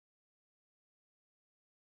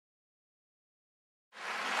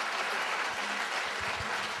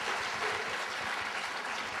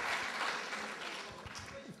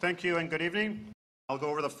Thank you and good evening. I'll go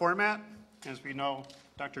over the format. As we know,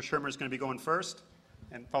 Dr. Shermer is going to be going first,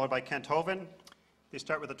 and followed by Kent Hovind. They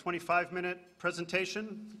start with a 25-minute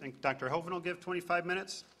presentation, and Dr. Hovind will give 25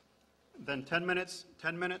 minutes, then 10 minutes,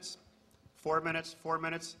 10 minutes, 4 minutes, 4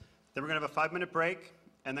 minutes. Then we're going to have a 5-minute break,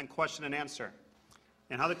 and then question and answer.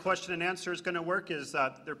 And how the question and answer is going to work is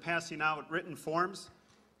they're passing out written forms.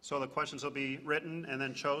 So the questions will be written and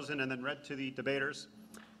then chosen and then read to the debaters.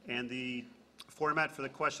 And the format for the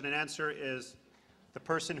question and answer is the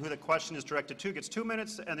person who the question is directed to gets 2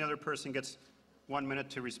 minutes, and the other person gets 1 minute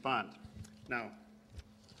to respond. Now,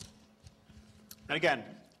 and again,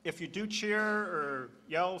 if you do cheer or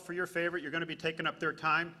yell for your favorite, you're going to be taking up their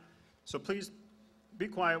time. So please be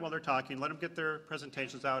quiet while they're talking. Let them get their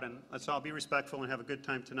presentations out, and let's all be respectful and have a good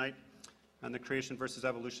time tonight on the creation versus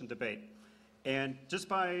evolution debate. And just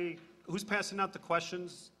by who's passing out the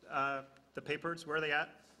questions, the papers, where are they at?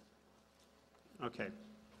 Okay.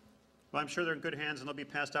 Well, I'm sure they're in good hands, and they'll be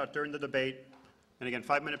passed out during the debate. And again,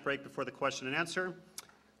 5-minute break before the question and answer.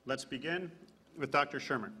 Let's begin with Dr.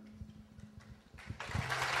 Shermer.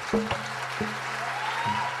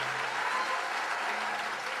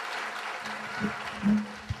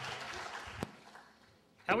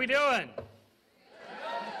 How we doing?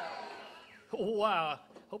 Wow.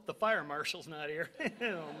 Hope the fire marshal's not here.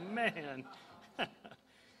 Oh, man.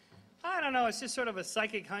 I don't know. It's just sort of a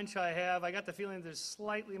psychic hunch I have. I got the feeling there's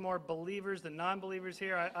slightly more believers than non-believers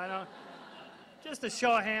here. I don't. Just a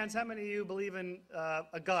show of hands, how many of you believe in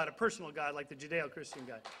a God, a personal God, like the Judeo-Christian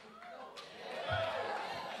God?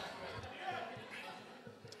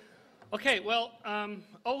 Okay, well,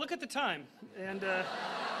 oh, look at the time. And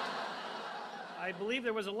I believe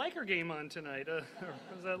there was a Laker game on tonight. Or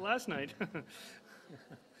was that last night?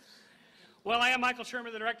 Well, I am Michael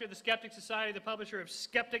Shermer, the director of the Skeptic Society, the publisher of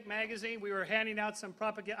Skeptic Magazine. We were handing out some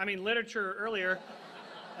literature earlier.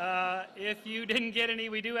 If you didn't get any,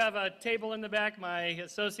 we do have a table in the back. My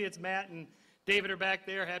associates, Matt and David, are back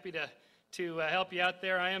there. Happy to help you out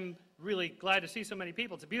there. I am really glad to see so many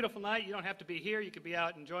people. It's a beautiful night. You don't have to be here. You could be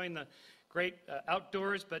out enjoying the great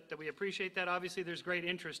outdoors, but we appreciate that. Obviously, there's great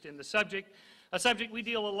interest in the subject, a subject we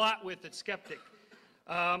deal a lot with at Skeptic.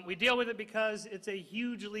 We deal with it because it's a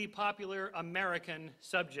hugely popular American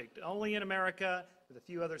subject. Only in America, with a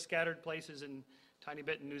few other scattered places and a tiny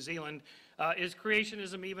bit in New Zealand, is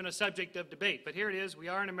creationism even a subject of debate. But here it is. We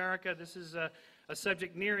are in America. This is a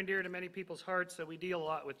subject near and dear to many people's hearts, so we deal a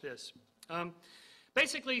lot with this.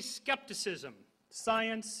 Basically, skepticism,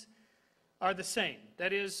 science are the same.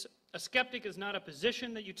 That is, a skeptic is not a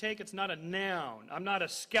position that you take. It's not a noun. I'm not a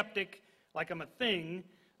skeptic like I'm a thing.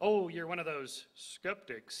 Oh, you're one of those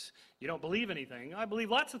skeptics. You don't believe anything. I believe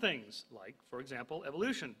lots of things, like, for example,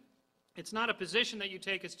 evolution. It's not a position that you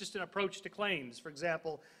take. It's just an approach to claims. For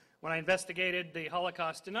example, when I investigated the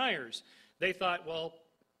Holocaust deniers, they thought, well,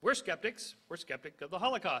 we're skeptics. We're skeptic of the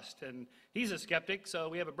Holocaust, and he's a skeptic, so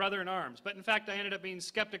we have a brother in arms. But in fact, I ended up being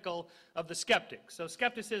skeptical of the skeptics. So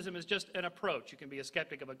skepticism is just an approach. You can be a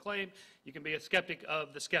skeptic of a claim. You can be a skeptic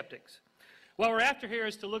of the skeptics. What we're after here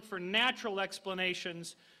is to look for natural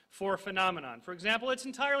explanations for phenomenon. For example, it's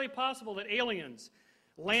entirely possible that aliens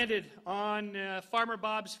landed on Farmer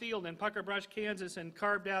Bob's field in Pucker Brush, Kansas, and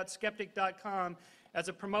carved out Skeptic.com as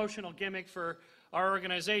a promotional gimmick for our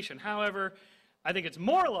organization. However, I think it's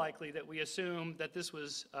more likely that we assume that this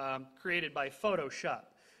was created by Photoshop.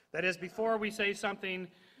 That is, before we say something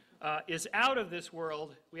is out of this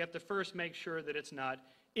world, we have to first make sure that it's not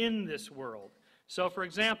in this world. So, for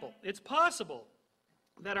example, it's possible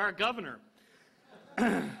that our governor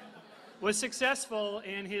was successful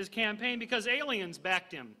in his campaign because aliens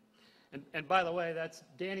backed him. And by the way, that's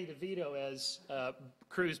Danny DeVito as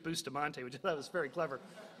Cruz Bustamante, which I thought was very clever.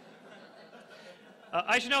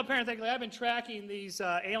 I should know parenthetically, I've been tracking these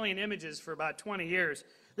alien images for about 20 years.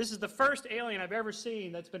 This is the first alien I've ever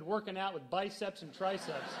seen that's been working out with biceps and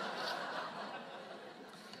triceps.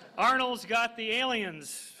 Arnold's got the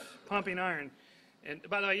aliens pumping iron. And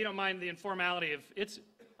by the way, you don't mind the informality of, it's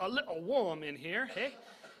a little warm in here, hey?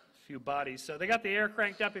 A few bodies. So they got the air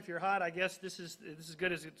cranked up. If you're hot, I guess this is as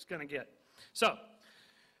good as it's going to get. So,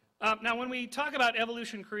 now when we talk about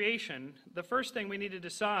evolution creation, the first thing we need to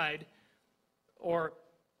decide, or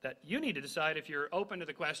that you need to decide if you're open to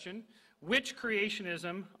the question, which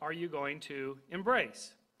creationism are you going to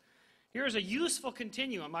embrace? Here's a useful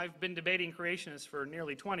continuum. I've been debating creationists for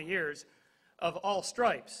nearly 20 years. Of all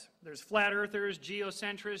stripes. There's flat earthers,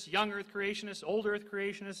 geocentrists, young earth creationists, old earth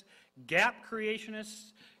creationists, gap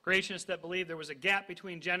creationists, creationists that believe there was a gap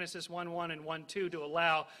between Genesis 1:1 and 1:2 to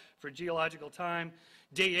allow for geological time,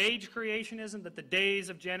 day-age creationism, that the days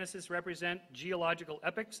of Genesis represent geological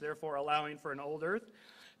epochs, therefore allowing for an old earth,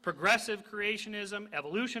 progressive creationism,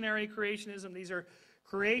 evolutionary creationism. These are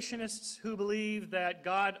creationists who believe that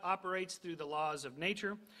God operates through the laws of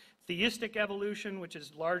nature. Theistic evolution, which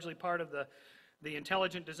is largely part of the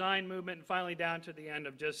intelligent design movement, and finally down to the end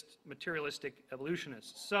of just materialistic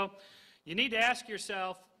evolutionists. So you need to ask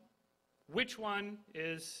yourself, which one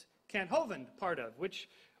is Kent Hovind part of? Which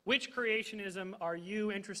creationism are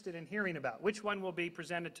you interested in hearing about? Which one will be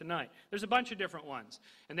presented tonight? There's a bunch of different ones,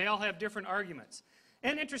 and they all have different arguments.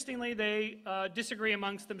 And interestingly, they disagree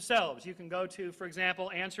amongst themselves. You can go to, for example,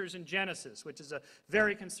 Answers in Genesis, which is a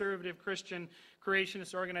very conservative Christian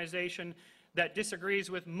creationist organization that disagrees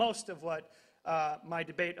with most of what my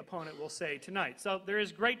debate opponent will say tonight. So there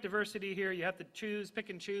is great diversity here. You have to choose, pick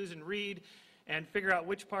and choose, and read, and figure out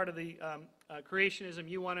which part of the creationism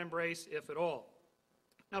you want to embrace, if at all.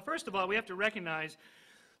 Now, first of all, we have to recognize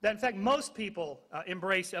that, in fact, most people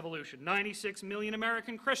embrace evolution. 96 million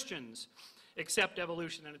American Christians accept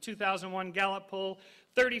evolution. In a 2001 Gallup poll,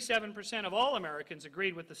 37% of all Americans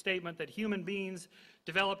agreed with the statement that human beings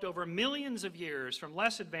developed over millions of years from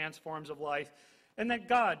less advanced forms of life, and that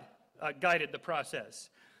God guided the process.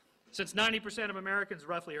 Since 90% of Americans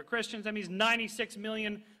roughly are Christians, that means 96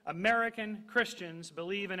 million American Christians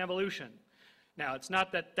believe in evolution. Now, it's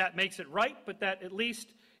not that that makes it right, but that at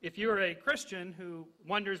least if you're a Christian who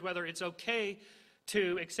wonders whether it's okay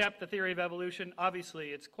to accept the theory of evolution, obviously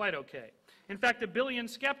it's quite okay. In fact, a billion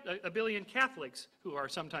Catholics, who are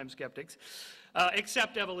sometimes skeptics,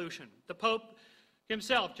 accept evolution. The Pope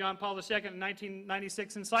himself, John Paul II, in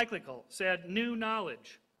 1996 encyclical, said, "New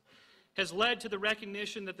knowledge has led to the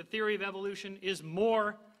recognition that the theory of evolution is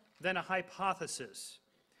more than a hypothesis.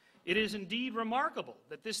 It is indeed remarkable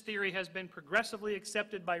that this theory has been progressively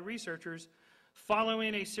accepted by researchers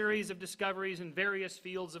following a series of discoveries in various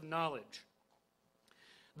fields of knowledge.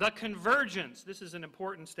 The convergence," this is an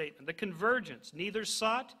important statement, "the convergence, neither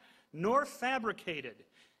sought nor fabricated,"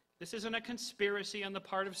 this isn't a conspiracy on the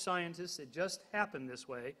part of scientists, it just happened this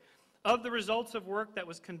way, "of the results of work that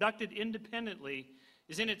was conducted independently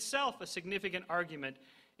is in itself a significant argument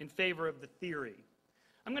in favor of the theory."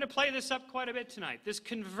 I'm going to play this up quite a bit tonight. This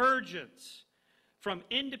convergence from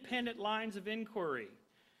independent lines of inquiry,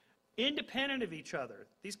 independent of each other.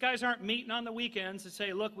 These guys aren't meeting on the weekends to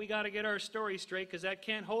say, look, we got to get our story straight because that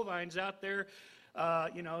Kent Hovind's out there,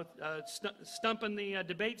 stumping the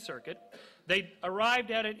debate circuit. They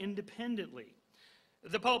arrived at it independently.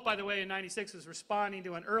 The Pope, by the way, in 96 was responding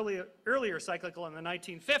to an earlier cyclical in the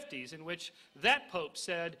 1950s in which that Pope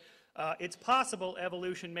said, it's possible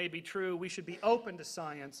evolution may be true. We should be open to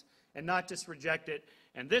science and not just reject it.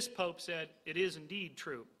 And this Pope said it is indeed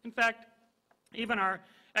true. In fact, even our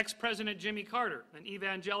ex-president Jimmy Carter, an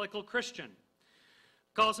evangelical Christian,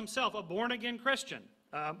 calls himself a born-again Christian.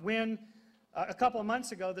 When a couple of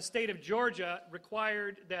months ago, the state of Georgia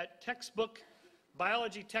required that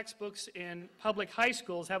biology textbooks in public high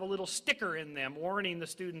schools have a little sticker in them warning the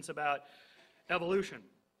students about evolution.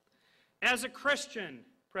 As a Christian,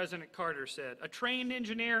 President Carter said, a trained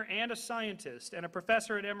engineer and a scientist and a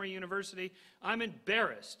professor at Emory University, I'm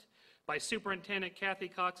embarrassed by Superintendent Kathy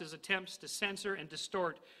Cox's attempts to censor and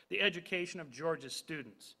distort the education of Georgia's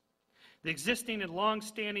students. The existing and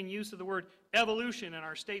long-standing use of the word evolution in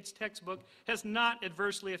our state's textbook has not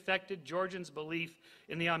adversely affected Georgians' belief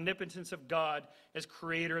in the omnipotence of God as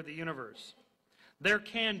creator of the universe. There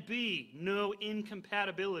can be no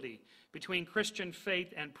incompatibility between Christian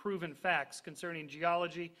faith and proven facts concerning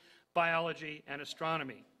geology, biology, and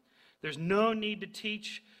astronomy. There's no need to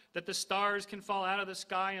teach that the stars can fall out of the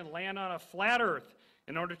sky and land on a flat earth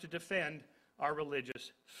in order to defend our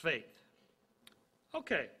religious faith.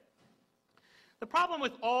 Okay. The problem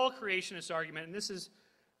with all creationist argument, and this is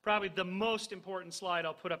probably the most important slide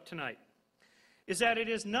I'll put up tonight, is that it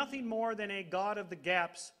is nothing more than a God of the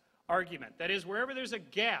gaps argument. That is, wherever there's a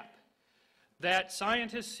gap that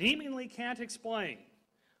scientists seemingly can't explain,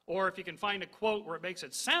 or if you can find a quote where it makes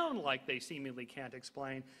it sound like they seemingly can't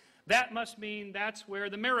explain, that must mean that's where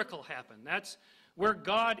the miracle happened. That's where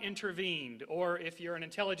God intervened. Or if you're an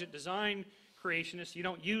intelligent design creationist, you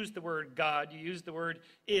don't use the word God, you use the word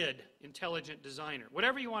id, intelligent designer.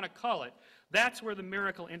 Whatever you want to call it, that's where the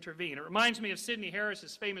miracle intervened. It reminds me of Sidney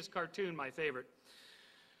Harris's famous cartoon, my favorite,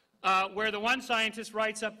 where the one scientist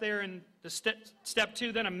writes up there in the step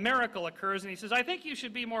 2, then a miracle occurs, and he says, I think you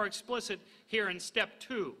should be more explicit here in step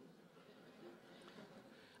 2.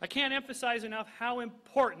 I can't emphasize enough how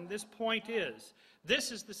important this point is.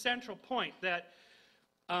 This is the central point, that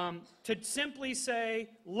to simply say,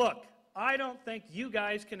 look, I don't think you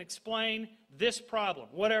guys can explain this problem,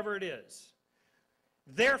 whatever it is.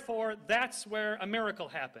 Therefore, that's where a miracle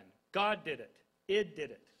happened. God did it. Id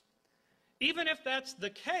did it. even if that's the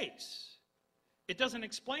case, it doesn't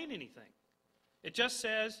explain anything. It just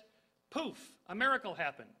says, poof, a miracle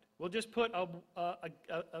happened. We'll just put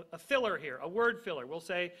a filler here, a word filler. We'll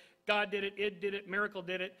say, God did it, miracle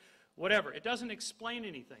did it, whatever. It doesn't explain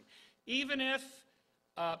anything. Even if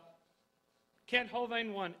Kent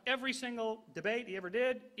Hovind won every single debate he ever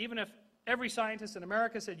did, even if every scientist in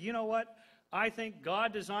America said, you know what, I think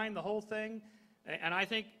God designed the whole thing, and I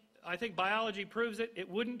think biology proves it, it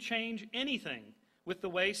wouldn't change anything with the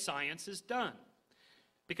way science is done.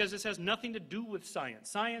 Because this has nothing to do with science.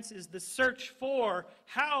 Science is the search for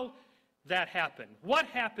how that happened. What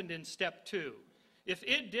happened in step 2? If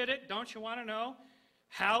it did it, don't you want to know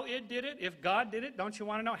how it did it? If God did it, don't you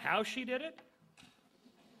want to know how she did it?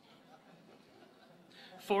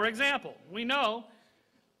 For example, we know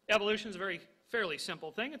evolution is a fairly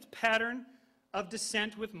simple thing. It's a pattern of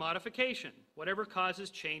descent with modification, whatever causes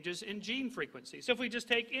changes in gene frequency. So if we just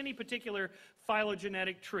take any particular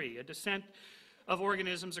phylogenetic tree, a descent of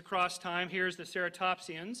organisms across time, here's the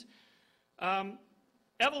ceratopsians.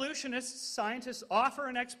 Evolutionists, scientists offer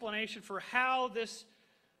an explanation for how this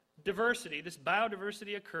diversity, this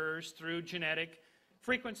biodiversity occurs through genetic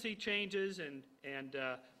frequency changes and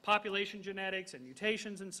population genetics and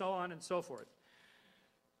mutations and so on and so forth.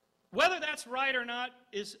 Whether that's right or not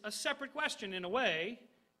is a separate question in a way.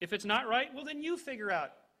 If it's not right, well, then you figure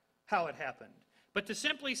out how it happened. But to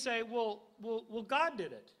simply say, well, God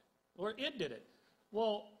did it, or it did it,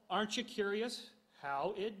 well, aren't you curious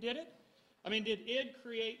how it did it? I mean, did it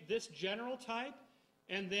create this general type,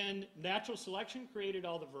 and then natural selection created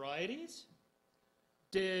all the varieties?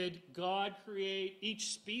 Did God create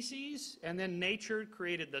each species, and then nature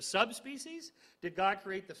created the subspecies? Did God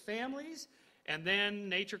create the families, and then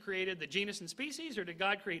nature created the genus and species? Or did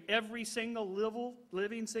God create every single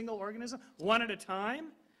living single organism one at a time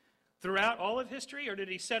throughout all of history? Or did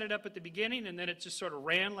he set it up at the beginning and then it just sort of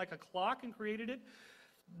ran like a clock and created it?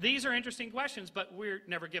 These are interesting questions, but we're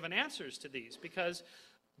never given answers to these because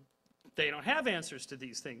they don't have answers to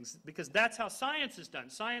these things, because that's how science is done.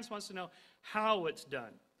 Science wants to know how it's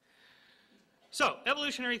done. So,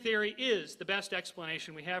 evolutionary theory is the best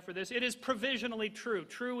explanation we have for this. It is provisionally true,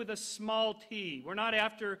 true with a small t. We're not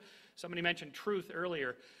after, somebody mentioned truth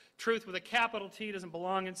earlier. Truth with a capital T doesn't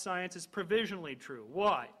belong in science. It's provisionally true.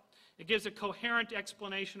 Why? It gives a coherent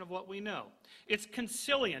explanation of what we know. It's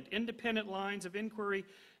conciliant. Independent lines of inquiry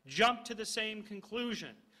jump to the same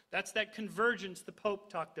conclusion. That's that convergence the Pope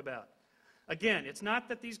talked about. Again, it's not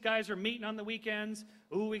that these guys are meeting on the weekends.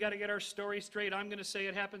 Ooh, we got to get our story straight. I'm going to say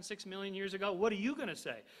it happened 6 million years ago. What are you going to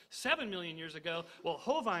say? 7 million years ago? Well,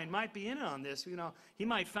 Hovind might be in on this. You know, he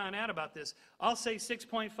might find out about this. I'll say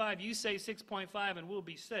 6.5, you say 6.5, and we'll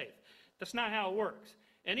be safe. That's not how it works.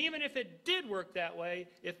 And even if it did work that way,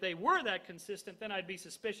 if they were that consistent, then I'd be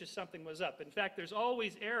suspicious something was up. In fact, there's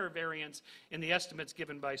always error variance in the estimates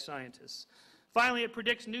given by scientists. Finally, it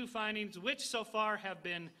predicts new findings, which so far have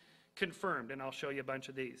been confirmed, and I'll show you a bunch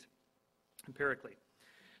of these empirically.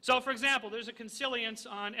 So, for example, there's a consilience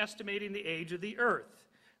on estimating the age of the Earth,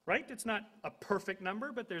 right? It's not a perfect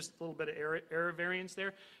number, but there's a little bit of error variance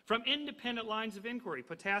there. From independent lines of inquiry,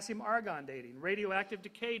 potassium-argon dating, radioactive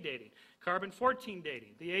decay dating, carbon-14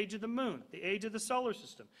 dating, the age of the moon, the age of the solar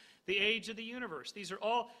system, the age of the universe. These are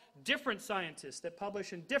all different scientists that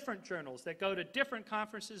publish in different journals, that go to different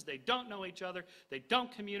conferences. They don't know each other. They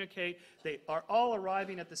don't communicate. They are all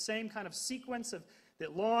arriving at the same kind of sequence of the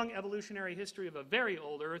long evolutionary history of a very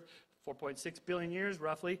old Earth, 4.6 billion years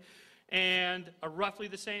roughly, and roughly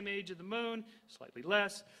the same age of the moon, slightly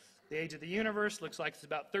less. The age of the universe looks like it's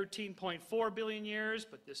about 13.4 billion years,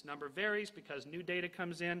 but this number varies because new data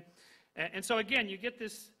comes in. And so again, you get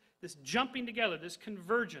this jumping together, this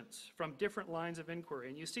convergence from different lines of inquiry.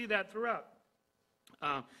 And you see that throughout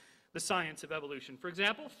the science of evolution. For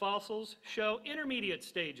example, fossils show intermediate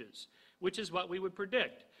stages, which is what we would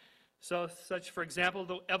predict. So, such, for example,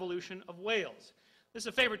 the evolution of whales. This is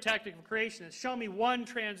a favorite tactic of creationists. Show me one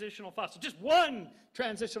transitional fossil, just one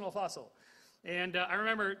transitional fossil. And I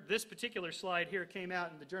remember this particular slide here came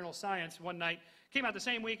out in the journal Science one night. Came out the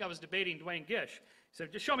same week I was debating Dwayne Gish. He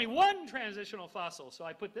said, just show me one transitional fossil. So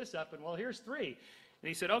I put this up, and well, here's 3. And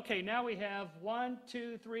he said, okay, now we have 1,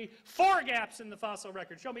 2, 3, 4 gaps in the fossil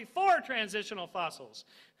record. Show me 4 transitional fossils.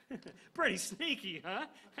 Pretty sneaky, huh?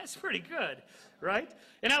 That's pretty good, right?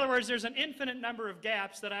 In other words, there's an infinite number of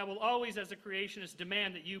gaps that I will always, as a creationist,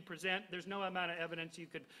 demand that you present. There's no amount of evidence you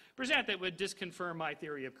could present that would disconfirm my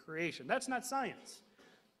theory of creation. That's not science,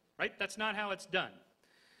 right? That's not how it's done.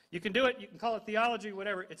 You can do it, you can call it theology,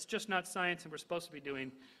 whatever. It's just not science, and we're supposed to be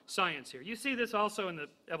doing science here. You see this also in the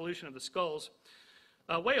evolution of the skulls.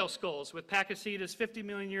 Whale skulls with Pakicetus 50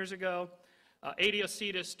 million years ago,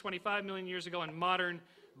 Adiocetus 25 million years ago, and modern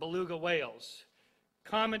beluga whales.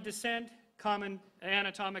 Common descent, common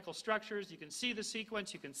anatomical structures. You can see the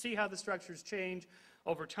sequence. You can see how the structures change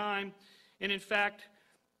over time. And in fact,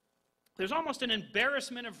 there's almost an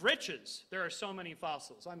embarrassment of riches. There are so many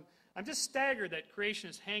fossils. I'm just staggered that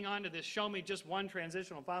creationists hang on to this, show me just one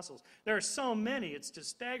transitional fossils. There are so many, it's just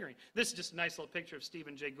staggering. This is just a nice little picture of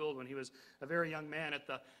Stephen Jay Gould when he was a very young man at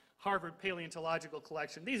the Harvard Paleontological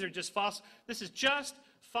Collection. These are just fossil, this is just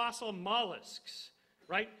fossil mollusks,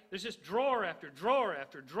 right? There's just drawer after drawer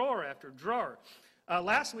after drawer after drawer.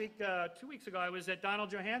 Last week, 2 weeks ago, I was at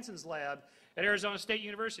Donald Johansson's lab at Arizona State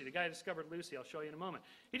University. The guy who discovered Lucy, I'll show you in a moment.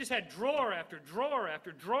 He just had drawer after drawer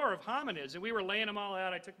after drawer of hominids, and we were laying them all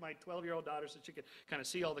out. I took my 12-year-old daughter so she could kind of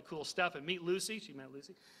see all the cool stuff and meet Lucy. She met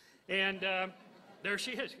Lucy. And there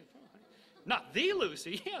she is. Not the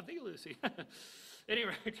Lucy. Yeah, the Lucy.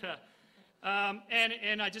 Anyway,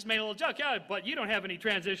 and I just made a little joke. Yeah, but you don't have any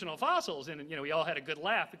transitional fossils. And, you know, we all had a good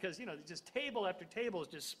laugh because, you know, just table after table is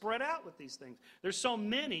just spread out with these things. There's so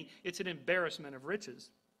many, it's an embarrassment of riches.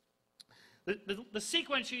 The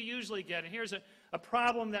sequence you usually get, and here's a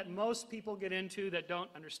problem that most people get into that don't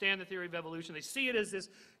understand the theory of evolution. They see it as this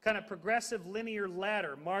kind of progressive linear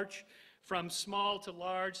ladder, march from small to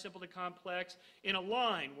large, simple to complex, in a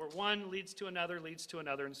line where one leads to another,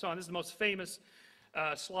 and so on. This is the most famous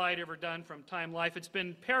slide ever done from Time Life. It's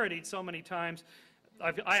been parodied so many times.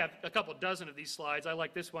 I have a couple dozen of these slides. I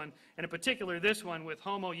like this one, and in particular this one with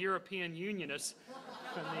Homo European Unionists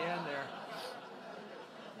on the end there.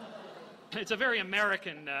 It's a very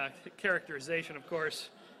American characterization, of course.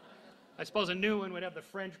 I suppose a new one would have the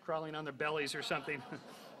French crawling on their bellies or something.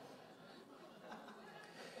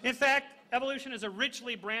 In fact, evolution is a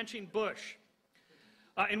richly branching bush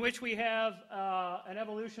in which we have an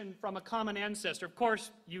evolution from a common ancestor. Of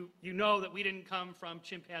course, you know that we didn't come from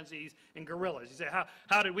chimpanzees and gorillas. You say,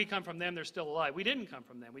 how did we come from them? They're still alive. We didn't come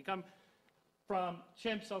from them. We come from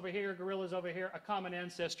chimps over here, gorillas over here, a common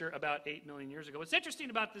ancestor about 8 million years ago. What's interesting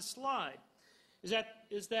about this slide is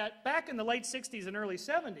that back in the late 60s and early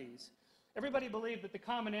 70s, everybody believed that the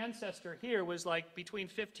common ancestor here was like between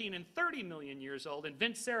 15 and 30 million years old. And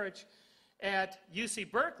Vince Sarich at UC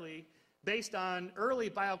Berkeley, based on early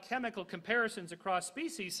biochemical comparisons across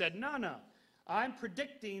species, said, no, I'm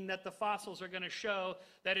predicting that the fossils are going to show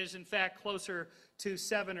that is in fact closer to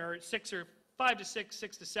 5 to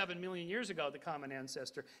 6 to 7 million years ago, the common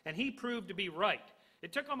ancestor. And he proved to be right.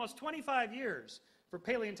 It took almost 25 years for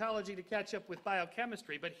paleontology to catch up with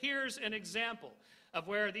biochemistry. But here's an example of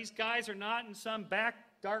where these guys are not in some back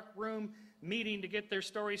dark room meeting to get their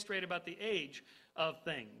story straight about the age of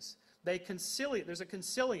things. They conciliate. There's a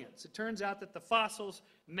consilience. It turns out that the fossils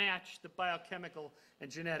match the biochemical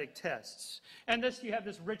and genetic tests. And you have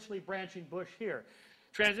this richly branching bush here.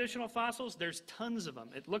 Transitional fossils, there's tons of them.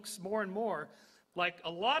 It looks more and more like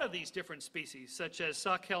a lot of these different species, such as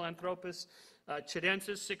Sahelanthropus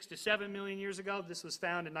chidensis 6 to 7 million years ago. This was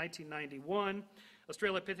found in 1991.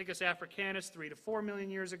 Australopithecus africanus 3 to 4 million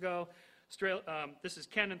years ago. This is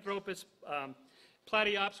Kenanthropus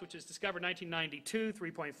platyops, which is discovered in 1992,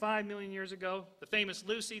 3.5 million years ago. The famous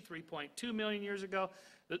Lucy, 3.2 million years ago.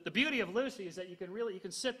 The beauty of Lucy is that you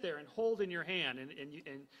can sit there and hold in your hand, and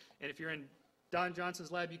if you're in Don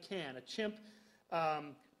Johnson's lab, you can. A chimp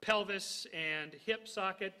pelvis and hip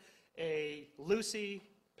socket, a Lucy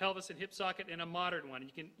pelvis and hip socket, and a modern one.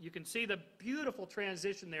 You can see the beautiful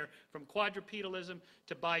transition there from quadrupedalism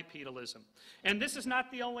to bipedalism. And this is not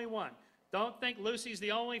the only one. Don't think Lucy's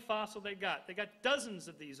the only fossil they got. They got dozens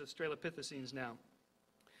of these Australopithecines now.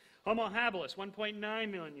 Homo habilis, 1.9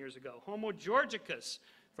 million years ago. Homo georgicus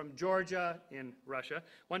from Georgia in Russia,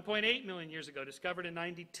 1.8 million years ago, discovered in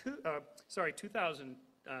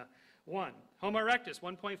 2001. Homo erectus,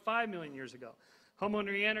 1.5 million years ago. Homo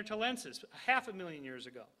neanderthalensis, 500,000 years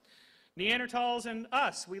ago. Neanderthals and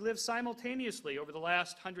us, we lived simultaneously over the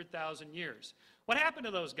last 100,000 years. What happened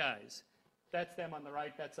to those guys? That's them on the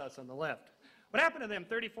right, that's us on the left. What happened to them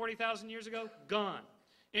 30, 40,000 years ago? Gone.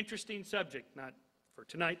 Interesting subject, not for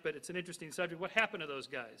tonight, but it's an interesting subject. What happened to those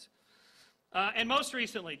guys? And most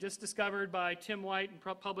recently, just discovered by Tim White and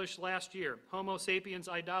published last year, Homo sapiens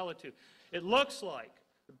idolitu. It looks like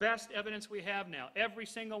the best evidence we have now. Every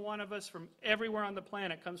single one of us from everywhere on the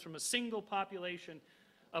planet comes from a single population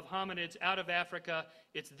of hominids out of Africa.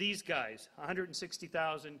 It's these guys,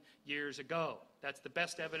 160,000 years ago. That's the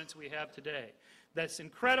best evidence we have today. This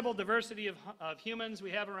incredible diversity of humans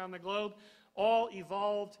we have around the globe all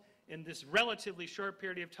evolved in this relatively short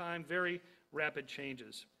period of time, very rapid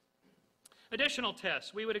changes. Additional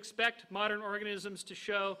tests. We would expect modern organisms to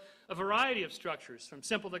show a variety of structures, from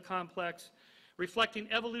simple to complex, reflecting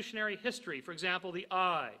evolutionary history. For example, the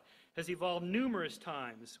eye has evolved numerous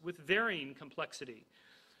times with varying complexity.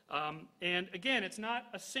 And again, it's not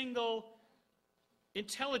a single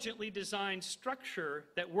intelligently designed structure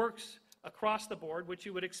that works across the board, which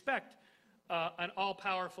you would expect an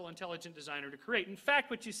all-powerful, intelligent designer to create. In fact,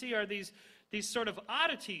 what you see are these sort of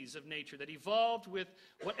oddities of nature that evolved with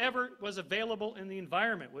whatever was available in the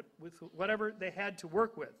environment, with whatever they had to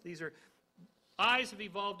work with. These are eyes have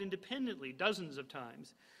evolved independently dozens of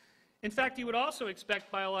times. In fact, you would also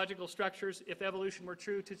expect biological structures, if evolution were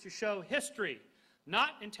true, to show history.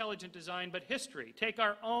 Not intelligent design, but history. Take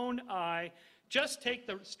our own eye. Just take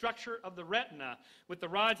the structure of the retina with the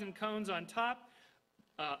rods and cones on top,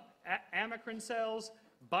 amacrine cells,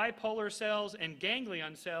 bipolar cells, and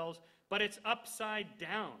ganglion cells, but it's upside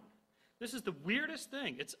down. This is the weirdest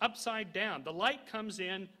thing. It's upside down. The light comes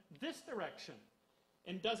in this direction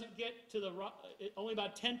and doesn't get to the, only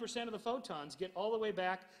about 10% of the photons get all the way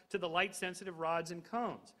back to the light-sensitive rods and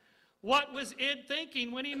cones. What was Id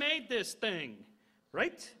thinking when he made this thing?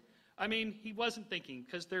 Right? I mean, he wasn't thinking,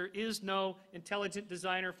 because there is no intelligent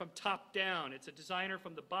designer from top down. It's a designer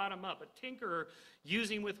from the bottom up, a tinkerer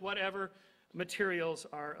using with whatever materials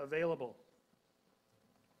are available.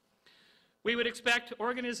 We would expect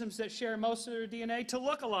organisms that share most of their DNA to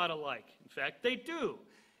look a lot alike. In fact, they do.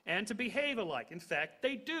 And to behave alike. In fact,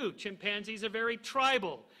 they do. Chimpanzees are very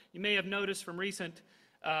tribal. You may have noticed from recent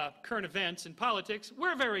current events in politics,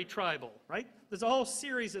 we're very tribal, right? There's a whole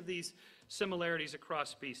series of these similarities across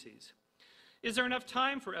species. Is there enough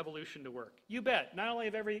time for evolution to work? You bet. Not only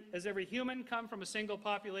has every human come from a single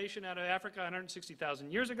population out of Africa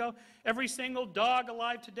 160,000 years ago, every single dog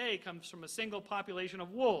alive today comes from a single population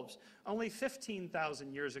of wolves only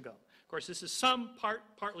 15,000 years ago. Of course, this is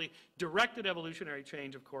partly directed evolutionary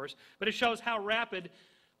change, of course, but it shows how rapid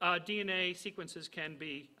DNA sequences can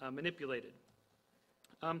be manipulated.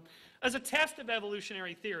 As a test of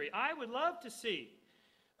evolutionary theory, I would love to see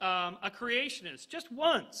a creationist just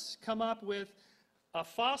once come up with a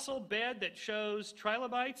fossil bed that shows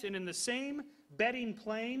trilobites and in the same bedding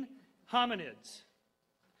plane, hominids.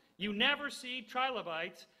 You never see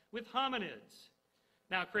trilobites with hominids.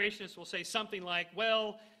 Now, creationists will say something like,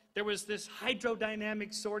 well, there was this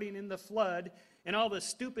hydrodynamic sorting in the flood, and all the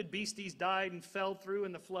stupid beasties died and fell through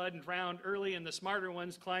in the flood and drowned early, and the smarter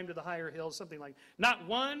ones climbed to the higher hills, something like that. Not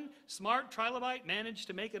one smart trilobite managed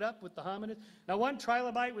to make it up with the hominid. Not one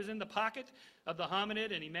trilobite was in the pocket of the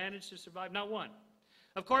hominid, and he managed to survive. Not one.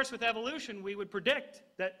 Of course, with evolution, we would predict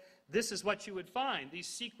that this is what you would find, these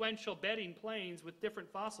sequential bedding planes with different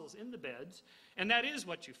fossils in the beds, and that is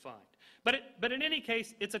what you find. But in any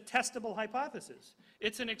case, it's a testable hypothesis.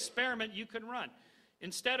 It's an experiment you can run.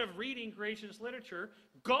 Instead of reading creationist literature,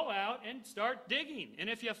 go out and start digging. And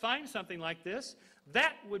if you find something like this,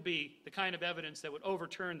 that would be the kind of evidence that would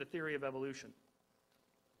overturn the theory of evolution.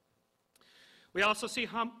 We also see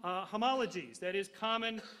homologies, that is,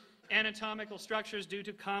 common anatomical structures due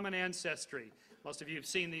to common ancestry. Most of you have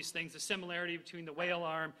seen these things, the similarity between the whale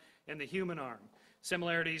arm and the human arm,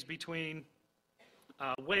 similarities between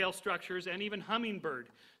whale structures and even hummingbird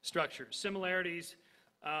structures, similarities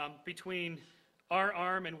between our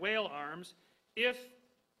arm and whale arms. If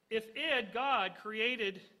God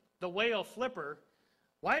created the whale flipper,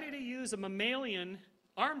 why did he use a mammalian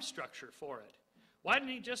arm structure for it? Why didn't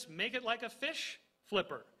he just make it like a fish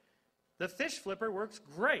flipper? The fish flipper works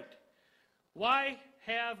great. Why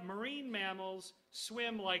have marine mammals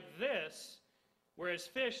swim like this, whereas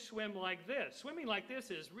fish swim like this? Swimming like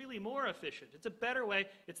this is really more efficient. It's a better way.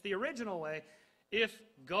 It's the original way. If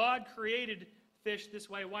God created fish this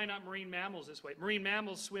way, why not marine mammals this way? Marine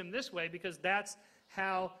mammals swim this way because that's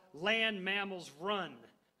how land mammals run.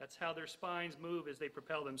 That's how their spines move as they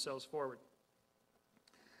propel themselves forward.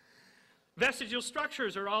 Vestigial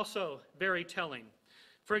structures are also very telling.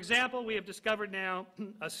 For example, we have discovered now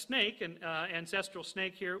a snake, an ancestral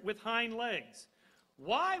snake here, with hind legs.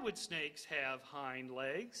 Why would snakes have hind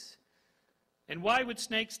legs? And why would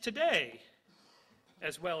snakes today,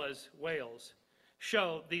 as well as whales,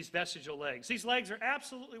 show these vestigial legs? These legs are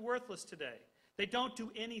absolutely worthless today. They don't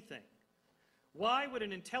do anything. Why would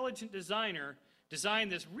an intelligent designer design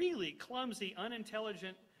this really clumsy,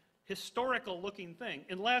 unintelligent, historical-looking thing,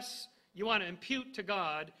 unless you want to impute to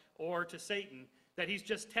God or to Satan that he's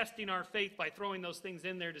just testing our faith by throwing those things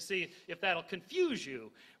in there to see if that'll confuse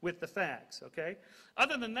you with the facts, okay?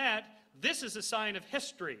 Other than that, this is a sign of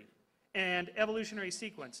history and evolutionary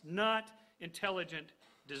sequence, not intelligent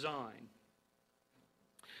design.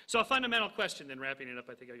 So a fundamental question, then, wrapping it up.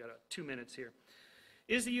 I think I got 2 minutes here.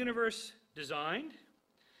 Is the universe designed?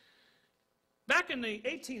 Back in the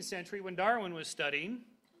 18th century, when Darwin was studying,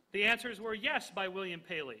 The answers were yes by William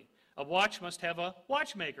Paley. A watch must have a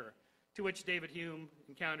watchmaker, to which David Hume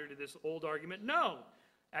encountered this old argument, no,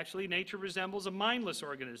 actually nature resembles a mindless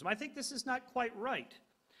organism. I think this is not quite right.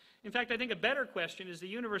 In fact, I think a better question is the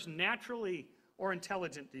universe naturally or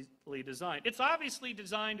intelligently designed? It's obviously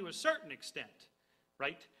designed to a certain extent,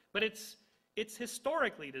 right? But it's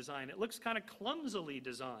historically designed. It looks kind of clumsily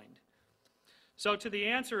designed. So to the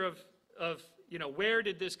answer of where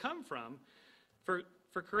did this come from, for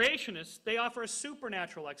creationists, they offer a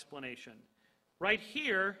supernatural explanation. Right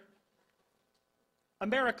here, a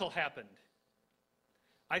miracle happened.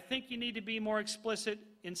 I think you need to be more explicit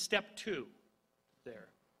in step 2 there.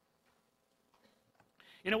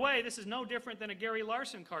 In a way, this is no different than a Gary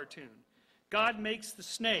Larson cartoon. God makes the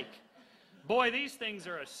snake. Boy, these things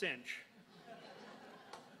are a cinch.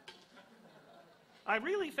 I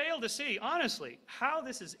really fail to see, honestly, how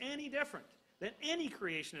this is any different than any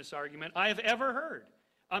creationist argument I have ever heard.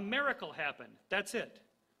 A miracle happened. That's it.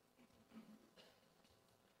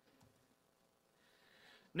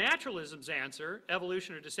 Naturalism's answer,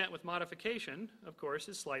 evolution or descent with modification, of course,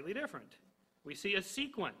 is slightly different. We see a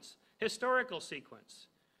sequence, historical sequence.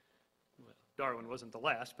 Well, Darwin wasn't the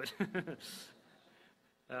last, but...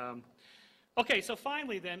 Okay, so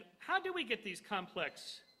finally then, how do we get these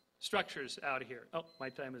complex structures out of here? Oh, my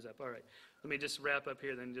time is up. All right. Let me just wrap up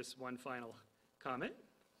here then, just one final comment.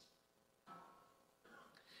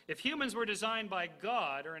 If humans were designed by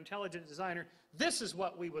God or intelligent designer, this is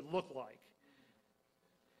what we would look like.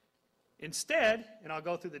 Instead, and I'll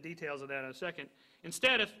go through the details of that in a second,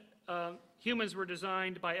 instead if humans were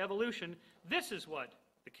designed by evolution, this is what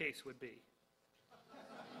the case would be.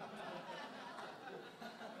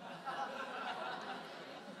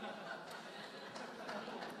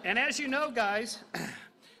 And as you know, guys,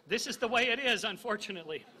 this is the way it is,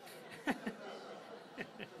 unfortunately.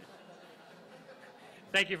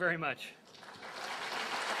 Thank you very much.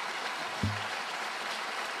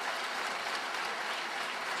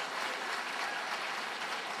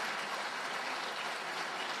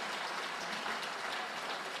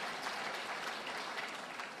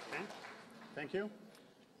 Okay. Thank you.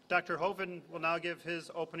 Dr. Hovind will now give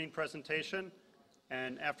his opening presentation,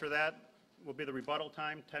 and after that will be the rebuttal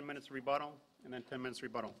time, 10 minutes rebuttal, and then 10 minutes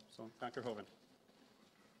rebuttal. So, Dr. Hovind.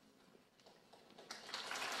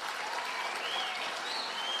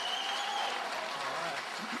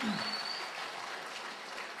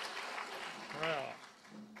 Well,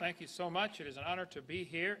 thank you so much. It is an honor to be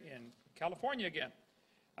here in California again.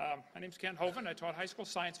 My name is Kent Hovind. I taught high school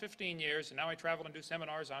science 15 years, and now I travel and do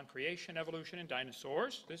seminars on creation, evolution, and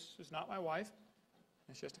dinosaurs. This is not my wife.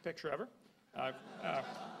 It's just a picture of her. I've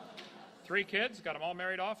 3 kids, got them all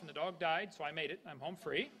married off, and the dog died, so I made it. I'm home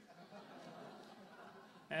free.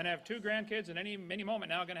 And I have 2 grandkids, and any moment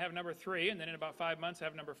now I'm going to have number 3, and then in about 5 months I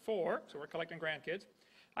have number 4, so we're collecting grandkids.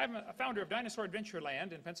 I'm a founder of Dinosaur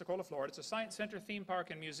Adventureland in Pensacola, Florida. It's a science center, theme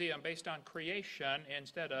park, and museum based on creation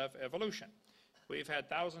instead of evolution. We've had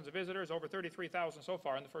thousands of visitors, over 33,000 so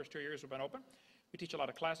far in the first 2 years we've been open. We teach a lot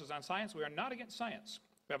of classes on science. We are not against science.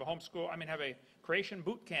 We have a have a creation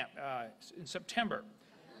boot camp in September.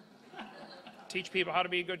 Teach people how to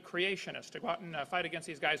be a good creationist, to go out and fight against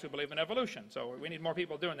these guys who believe in evolution. So we need more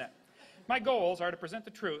people doing that. My goals are to present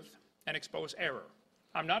the truth and expose error.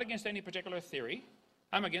 I'm not against any particular theory.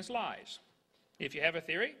 I'm against lies. If you have a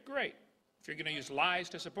theory, great. If you're going to use lies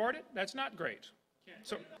to support it, that's not great.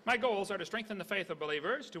 So my goals are to strengthen the faith of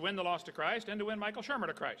believers, to win the lost to Christ, and to win Michael Shermer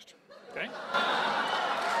to Christ. Okay?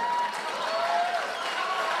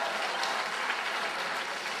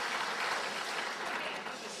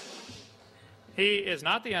 He is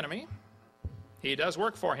not the enemy. He does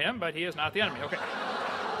work for him, but he is not the enemy. Okay.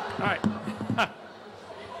 All right.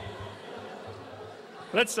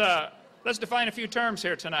 Let's define a few terms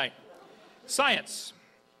here tonight. Science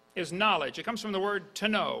is knowledge. It comes from the word to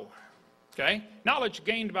know. Okay? Knowledge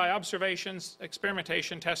gained by observations,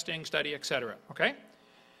 experimentation, testing, study, etc. Okay?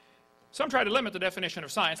 Some try to limit the definition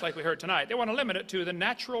of science like we heard tonight. They want to limit it to the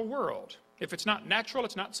natural world. If it's not natural,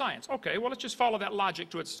 it's not science. Okay, well, let's just follow that logic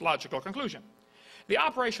to its logical conclusion. The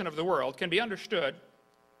operation of the world can be understood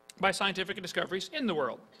by scientific discoveries in the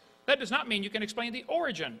world. That does not mean you can explain the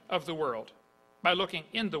origin of the world by looking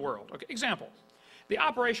in the world. Okay, example, the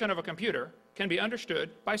operation of a computer can be understood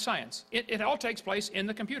by science. It all takes place in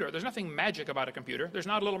the computer. There's nothing magic about a computer. There's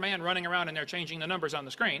not a little man running around in there changing the numbers on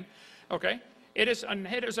the screen. Okay? It is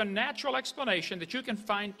a natural explanation that you can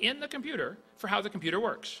find in the computer for how the computer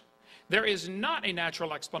works. There is not a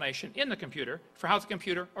natural explanation in the computer for how the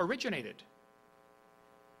computer originated.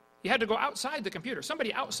 You had to go outside the computer.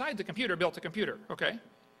 Somebody outside the computer built the computer, okay?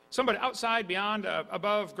 Somebody outside, beyond,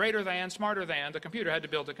 above, greater than, smarter than the computer had to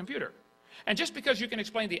build the computer. And just because you can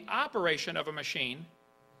explain the operation of a machine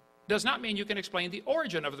does not mean you can explain the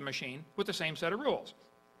origin of the machine with the same set of rules.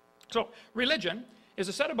 So religion is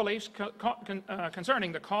a set of beliefs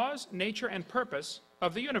concerning the cause, nature, and purpose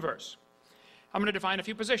of the universe. I'm going to define a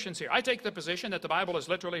few positions here. I take the position that the Bible is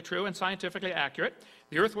literally true and scientifically accurate.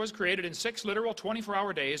 The earth was created in 6 literal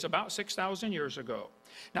 24-hour days about 6,000 years ago.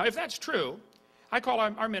 Now, if that's true, I call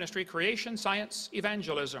our ministry Creation Science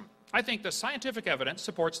Evangelism. I think the scientific evidence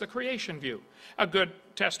supports the creation view. A good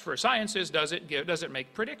test for science is, does it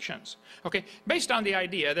make predictions? Okay, based on the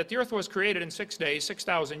idea that the earth was created in 6 days,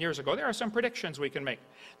 6,000 years ago, there are some predictions we can make.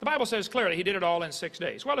 The Bible says clearly he did it all in 6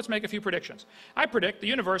 days. Well, let's make a few predictions. I predict the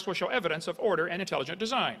universe will show evidence of order and intelligent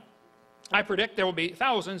design. I predict there will be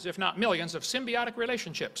thousands, if not millions, of symbiotic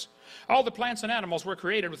relationships. All the plants and animals were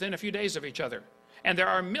created within a few days of each other. And there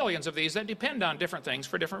are millions of these that depend on different things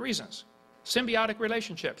for different reasons. Symbiotic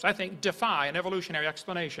relationships, I think, defy an evolutionary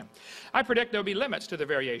explanation. I predict there will be limits to the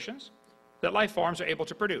variations that life forms are able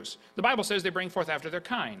to produce. The Bible says they bring forth after their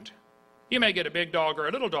kind. You may get a big dog or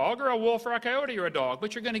a little dog, or a wolf or a coyote or a dog,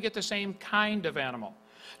 but you're going to get the same kind of animal.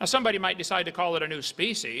 Now, somebody might decide to call it a new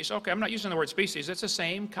species. Okay, I'm not using the word species. It's the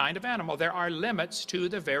same kind of animal. There are limits to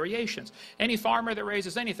the variations. Any farmer that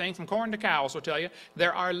raises anything from corn to cows will tell you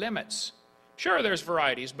there are limits. Sure, there's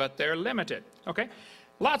varieties, but they're limited. Okay?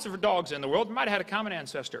 Lots of dogs in the world might have had a common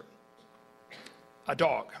ancestor. A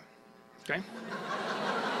dog. Okay?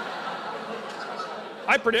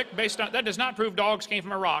 I predict, based on, that does not prove dogs came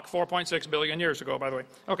from a rock 4.6 billion years ago, by the way.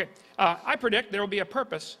 Okay, I predict there will be a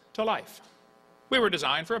purpose to life. We were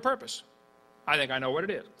designed for a purpose. I think I know what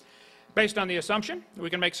it is. Based on the assumption,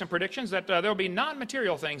 we can make some predictions that there will be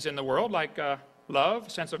non-material things in the world like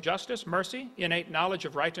love, sense of justice, mercy, innate knowledge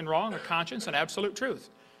of right and wrong, a conscience, and absolute truth.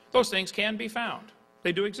 Those things can be found.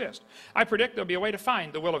 They do exist. I predict there'll be a way to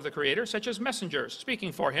find the will of the Creator, such as messengers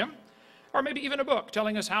speaking for Him, or maybe even a book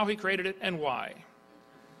telling us how He created it and why.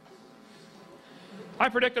 I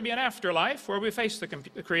predict there'll be an afterlife where we face the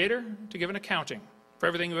Creator to give an accounting for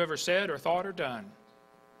everything we've ever said or thought or done.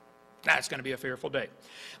 That's going to be a fearful day.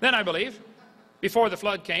 Then I believe, before the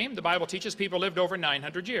flood came, the Bible teaches people lived over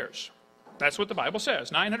 900 years. That's what the Bible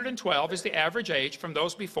says. 912 is the average age from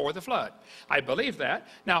those before the flood. I believe that.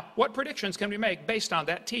 Now, what predictions can we make based on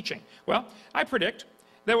that teaching? Well, I predict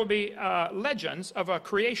there will be legends of a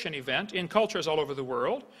creation event in cultures all over the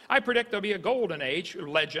world. I predict there'll be a golden age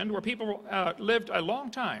legend where people lived a long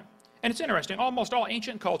time. And it's interesting, almost all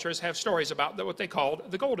ancient cultures have stories about what they called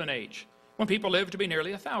the golden age, when people lived to be nearly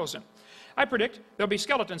 1,000. I predict there'll be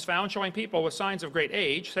skeletons found showing people with signs of great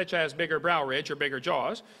age, such as bigger brow ridge or bigger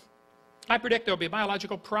jaws. I predict there'll be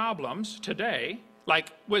biological problems today,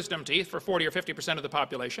 like wisdom teeth for 40 or 50% of the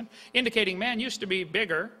population, indicating man used to be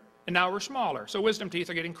bigger and now we're smaller. So wisdom teeth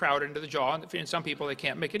are getting crowded into the jaw, and in some people they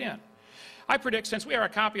can't make it in. I predict since we are a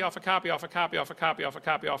copy off a copy off a copy off a copy off a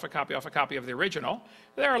copy off a copy off a copy of the original,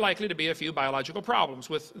 there are likely to be a few biological problems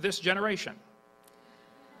with this generation.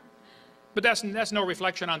 But that's no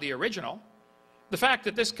reflection on the original. The fact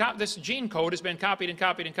that this gene code has been copied and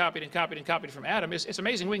copied and copied and copied and copied from Adam, it's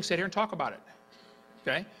amazing we can sit here and talk about it.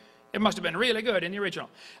 Okay? It must have been really good in the original.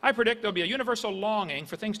 I predict there'll be a universal longing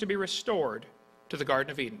for things to be restored to the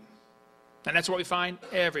Garden of Eden. And that's what we find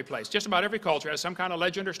every place. Just about every culture has some kind of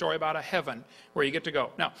legend or story about a heaven where you get to go.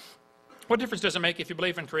 Now, what difference does it make if you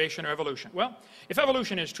believe in creation or evolution? Well, if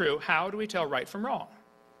evolution is true, how do we tell right from wrong?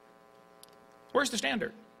 Where's the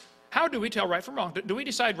standard? How do we tell right from wrong? Do we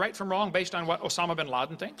decide right from wrong based on what Osama bin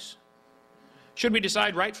Laden thinks? Should we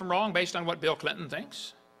decide right from wrong based on what Bill Clinton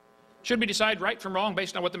thinks? Should we decide right from wrong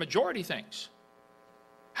based on what the majority thinks?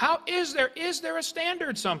 Is there a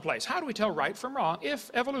standard someplace? How do we tell right from wrong if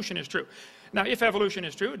evolution is true? Now, if evolution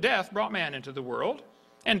is true, death brought man into the world,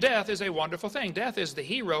 and death is a wonderful thing. Death is the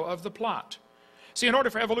hero of the plot. See, in order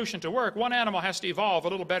for evolution to work, one animal has to evolve a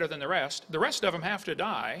little better than the rest. The rest of them have to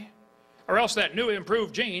die, or else that new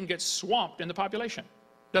improved gene gets swamped in the population.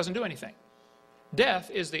 Doesn't do anything. Death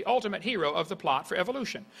is the ultimate hero of the plot for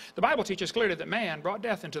evolution. The Bible teaches clearly that man brought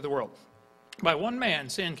death into the world. By one man,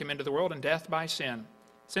 sin came into the world, and death by sin.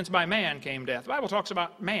 Since by man came death. The Bible talks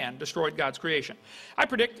about man destroyed God's creation. I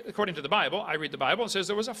predict, according to the Bible, I read the Bible, it says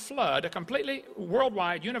there was a flood, a completely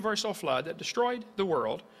worldwide, universal flood that destroyed the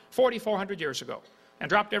world 4,400 years ago and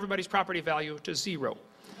dropped everybody's property value to zero.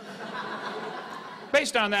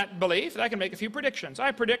 Based on that belief, I can make a few predictions.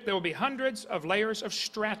 I predict there will be hundreds of layers of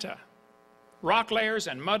strata, rock layers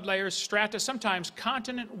and mud layers, strata, sometimes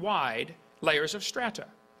continent-wide layers of strata.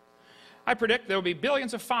 I predict there will be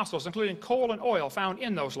billions of fossils, including coal and oil, found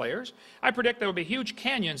in those layers. I predict there will be huge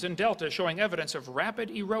canyons and deltas showing evidence of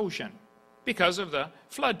rapid erosion because of the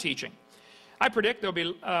flood teaching. I predict there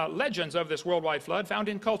will be legends of this worldwide flood found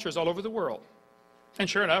in cultures all over the world. And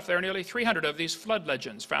sure enough, there are nearly 300 of these flood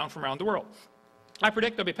legends found from around the world. I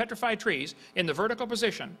predict there will be petrified trees in the vertical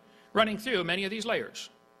position running through many of these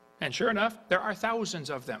layers. And sure enough, there are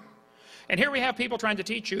thousands of them. And here we have people trying to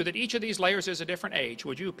teach you that each of these layers is a different age.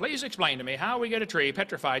 Would you please explain to me how we get a tree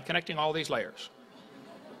petrified connecting all these layers?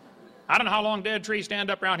 I don't know how long dead trees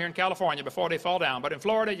stand up around here in California before they fall down, but in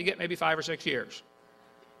Florida you get maybe 5 or 6 years.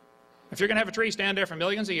 If you're going to have a tree stand there for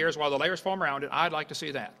millions of years while the layers form around it, I'd like to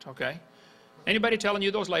see that, okay? Anybody telling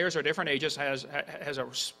you those layers are different ages has a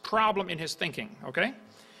problem in his thinking, okay?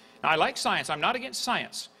 Now, I like science. I'm not against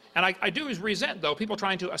science. And I do resent, though, people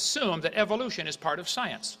trying to assume that evolution is part of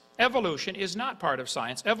science. Evolution is not part of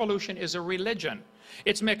science. Evolution is a religion.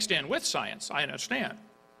 It's mixed in with science, I understand.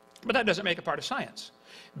 But that doesn't make it part of science.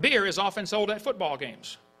 Beer is often sold at football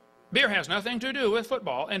games. Beer has nothing to do with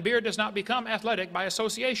football, and beer does not become athletic by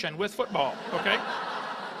association with football, okay?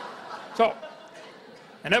 So,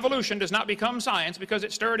 and evolution does not become science because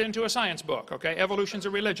it's stirred into a science book, okay? Evolution's a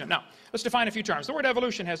religion. Now, let's define a few terms. The word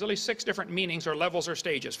evolution has at least 6 different meanings or levels or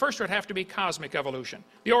stages. First, it would have to be cosmic evolution,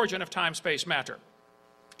 the origin of time, space, matter.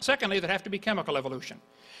 Secondly, there'd have to be chemical evolution.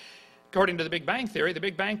 According to the Big Bang theory, the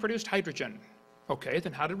Big Bang produced hydrogen. Okay,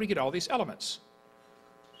 then how did we get all these elements?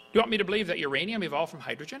 Do you want me to believe that uranium evolved from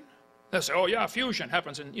hydrogen? They'll say, oh yeah, fusion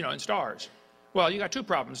happens in stars. Well, you got 2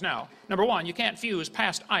 problems now. Number 1, you can't fuse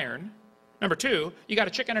past iron. Number 2, you got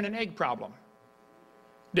a chicken and an egg problem.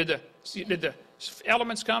 Did the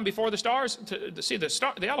elements come before the stars?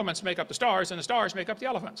 The elements make up the stars, and the stars make up the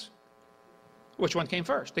elements. Which one came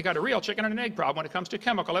first? They got a real chicken and an egg problem when it comes to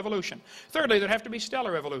chemical evolution. Thirdly, there'd have to be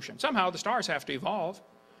stellar evolution. Somehow the stars have to evolve.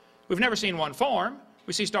 We've never seen one form.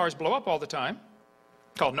 We see stars blow up all the time,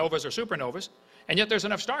 called novas or supernovas. And yet there's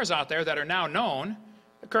enough stars out there that are now known.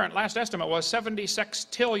 The current last estimate was 70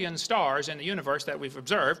 sextillion stars in the universe that we've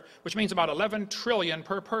observed, which means about 11 trillion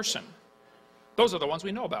per person. Those are the ones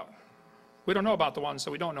we know about. We don't know about the ones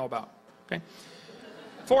that we don't know about. Okay?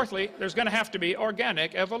 Fourthly, there's going to have to be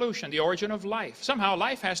organic evolution, the origin of life. Somehow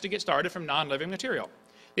life has to get started from non-living material.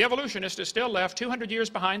 The evolutionist is still left 200 years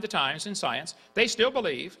behind the times in science. They still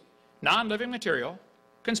believe non-living material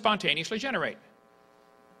can spontaneously generate.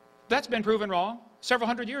 That's been proven wrong several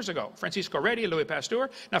hundred years ago. Francisco Redi, Louis Pasteur.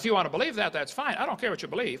 Now, if you want to believe that, that's fine. I don't care what you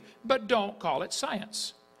believe, but don't call it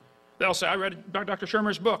science. They'll say, I read Dr.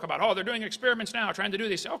 Shermer's book about, oh, they're doing experiments now, trying to do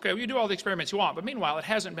these. Okay, well, you do all the experiments you want, but meanwhile, it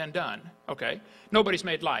hasn't been done, okay? Nobody's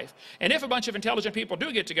made life. And if a bunch of intelligent people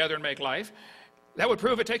do get together and make life, that would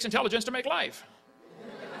prove it takes intelligence to make life.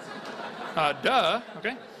 Duh,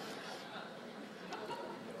 okay?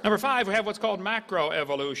 Number 5, we have what's called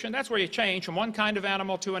macroevolution. That's where you change from one kind of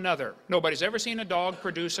animal to another. Nobody's ever seen a dog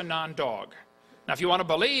produce a non-dog. Now, if you want to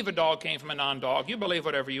believe a dog came from a non-dog, you believe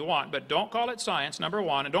whatever you want, but don't call it science, number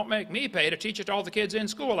 1, and don't make me pay to teach it to all the kids in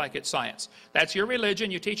school like it's science. That's your religion.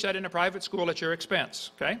 You teach that in a private school at your expense,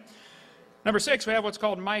 okay? Number 6, we have what's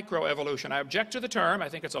called microevolution. I object to the term. I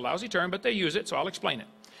think it's a lousy term, but they use it, so I'll explain it.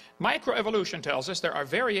 Microevolution tells us there are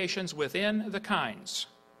variations within the kinds.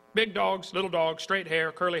 Big dogs, little dogs, straight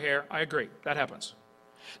hair, curly hair, I agree, that happens.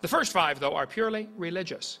 The first 5, though, are purely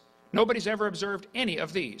religious. Nobody's ever observed any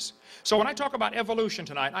of these. So when I talk about evolution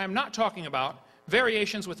tonight, I am not talking about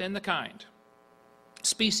variations within the kind.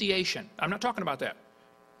 Speciation, I'm not talking about that.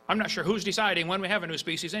 I'm not sure who's deciding when we have a new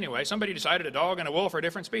species anyway. Somebody decided a dog and a wolf are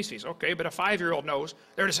different species. Okay, but a 5-year-old knows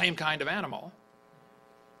they're the same kind of animal.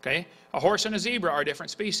 Okay, a horse and a zebra are different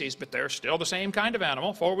species, but they're still the same kind of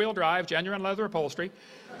animal. 4-wheel drive, genuine leather upholstery.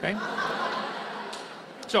 Okay?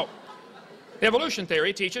 So, the evolution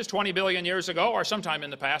theory teaches 20 billion years ago, or sometime in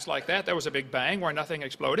the past like that, there was a big bang where nothing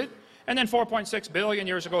exploded. And then 4.6 billion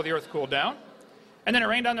years ago, the earth cooled down. And then it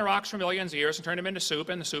rained on the rocks for millions of years and turned them into soup,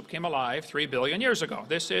 and the soup came alive 3 billion years ago.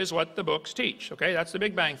 This is what the books teach. Okay, that's the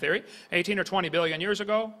Big Bang theory. 18 or 20 billion years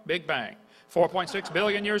ago, Big Bang. 4.6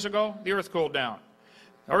 billion years ago, the earth cooled down.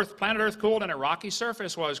 Planet Earth cooled and a rocky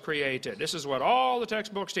surface was created. This is what all the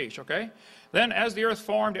textbooks teach, okay? Then as the earth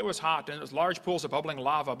formed, it was hot and it was large pools of bubbling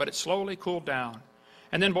lava, but it slowly cooled down.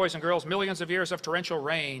 And then, boys and girls, millions of years of torrential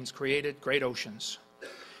rains created great oceans.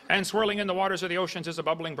 And swirling in the waters of the oceans is a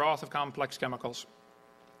bubbling broth of complex chemicals.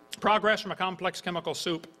 Progress from a complex chemical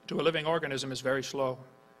soup to a living organism is very slow.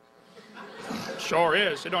 Sure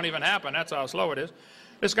is. It don't even happen. That's how slow it is.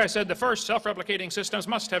 This guy said the first self-replicating systems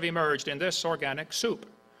must have emerged in this organic soup.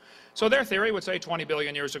 So their theory would say 20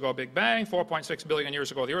 billion years ago, Big Bang, 4.6 billion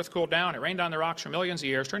years ago, the earth cooled down, it rained on the rocks for millions of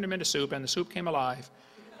years, turned them into soup, and the soup came alive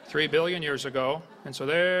 3 billion years ago. And so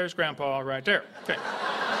there's Grandpa right there. Okay.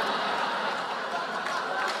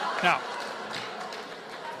 Now,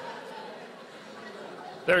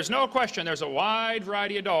 there's no question there's a wide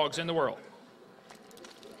variety of dogs in the world.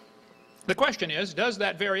 The question is, does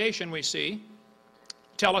that variation we see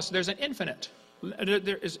tell us there is infinite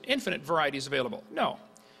varieties available? No.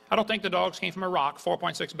 I don't think the dogs came from a rock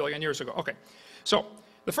 4.6 billion years ago. Okay. So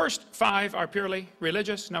the first 5 are purely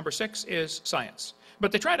religious. Number 6 is science.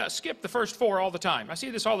 But they try to skip the first 4 all the time. I see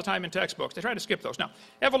this all the time in textbooks. They try to skip those. Now,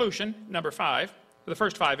 evolution, number 5, the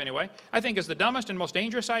first 5 anyway, I think is the dumbest and most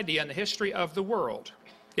dangerous idea in the history of the world.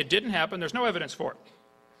 It didn't happen. There's no evidence for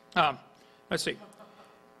it. Let's see.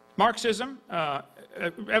 Marxism,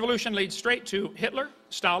 evolution leads straight to Hitler,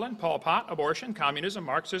 Stalin, Pol Pot, abortion, communism,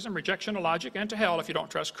 Marxism, rejection of logic, and to hell if you don't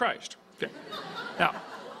trust Christ. Okay. Now,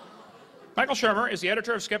 Michael Shermer is the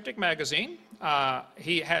editor of Skeptic Magazine.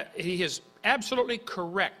 He is absolutely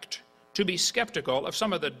correct to be skeptical of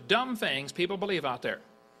some of the dumb things people believe out there.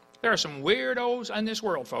 There are some weirdos in this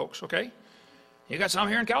world, folks, okay? You got some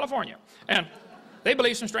here in California. And they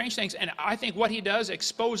believe some strange things. And I think what he does,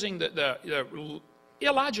 exposing the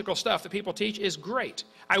illogical stuff that people teach, is great.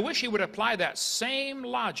 I wish he would apply that same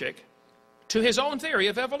logic to his own theory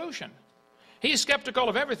of evolution. He's skeptical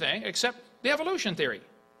of everything except the evolution theory.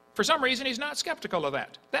 For some reason, he's not skeptical of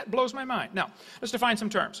that. That blows my mind. Now, let's define some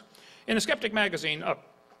terms. In the Skeptic Magazine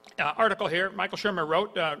article here, Michael Shermer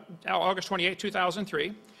wrote, August 28,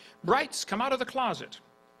 2003, Brights come out of the closet.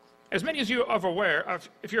 As many as you are aware of,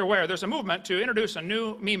 if you're aware, there's a movement to introduce a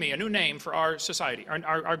new meme, a new name for our society,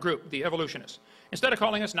 our group, the evolutionists. Instead of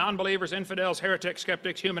calling us non-believers, infidels, heretics,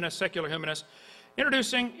 skeptics, humanists, secular humanists,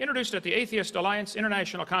 introduced at the Atheist Alliance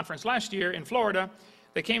International Conference last year in Florida,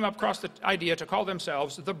 they came across the idea to call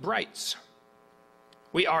themselves the Brights.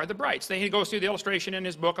 We are the Brights. He goes through the illustration in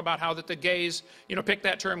his book about how that the gays, picked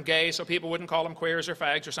that term gay so people wouldn't call them queers or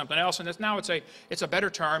fags or something else. And now it's a better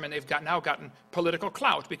term, and they've now gotten political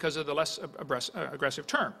clout because of the less aggressive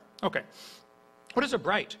term. Okay. What is a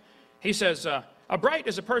Bright? He says, a Bright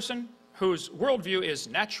is a person whose worldview is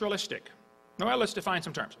naturalistic. Well, let's define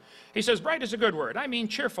some terms. He says, bright is a good word. I mean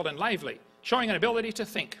cheerful and lively, showing an ability to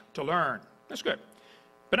think, to learn. That's good.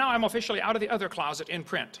 But now I'm officially out of the other closet in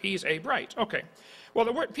print. He's a Bright. Okay. Well,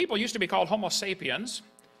 the word people used to be called Homo sapiens.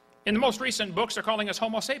 In the most recent books, they're calling us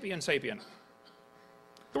Homo sapien.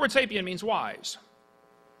 The word sapien means wise.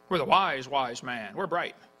 We're the wise man. We're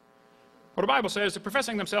bright. Well, the Bible says that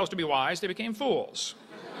professing themselves to be wise, they became fools.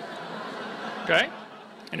 Okay?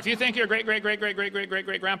 And if you think your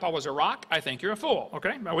great-great-great-great-great-great-great-grandpa was a rock, I think you're a fool.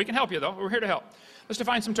 Okay? Well, we can help you, though. We're here to help. Let's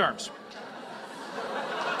define some terms.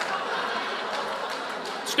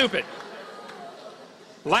 Stupid.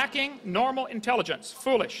 Lacking normal intelligence.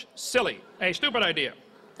 Foolish. Silly. A stupid idea.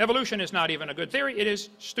 Evolution is not even a good theory. It is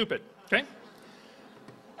stupid. Okay?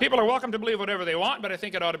 People are welcome to believe whatever they want, but I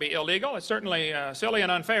think it ought to be illegal. It's certainly silly and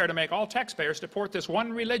unfair to make all taxpayers support this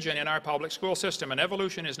one religion in our public school system, and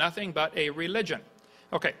evolution is nothing but a religion.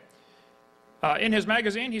 Okay. In his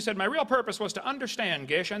magazine, he said, my real purpose was to understand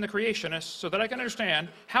Gish and the Creationists so that I can understand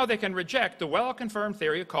how they can reject the well-confirmed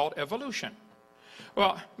theory called evolution.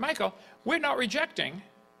 Well, Michael, we're not rejecting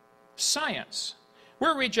science.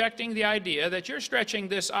 We're rejecting the idea that you're stretching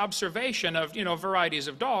this observation of, varieties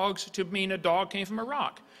of dogs to mean a dog came from a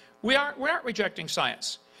rock. We aren't rejecting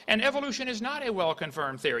science. And evolution is not a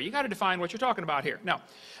well-confirmed theory. You've got to define what you're talking about here. Now,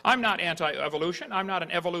 I'm not anti-evolution. I'm not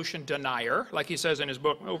an evolution denier, like he says in his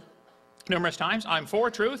book numerous times. I'm for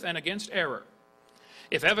truth and against error.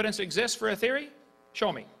 If evidence exists for a theory,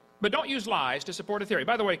 show me. But don't use lies to support a theory.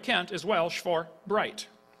 By the way, Kent is Welsh for bright.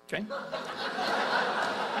 Okay?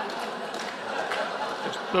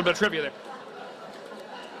 Just a little bit of trivia there.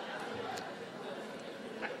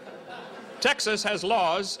 Texas has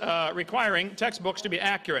laws requiring textbooks to be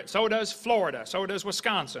accurate. So does Florida. So does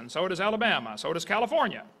Wisconsin. So does Alabama. So does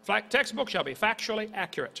California. Textbooks shall be factually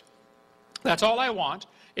accurate. That's all I want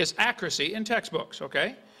is accuracy in textbooks,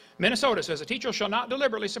 okay? Minnesota says a teacher shall not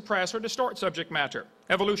deliberately suppress or distort subject matter.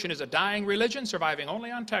 Evolution is a dying religion surviving only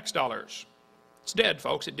on tax dollars. It's dead,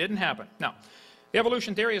 folks. It didn't happen. Now, the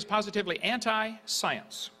evolution theory is positively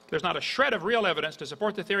anti-science. There's not a shred of real evidence to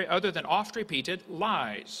support the theory other than oft-repeated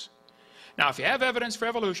lies. Now, if you have evidence for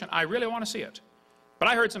evolution, I really want to see it. But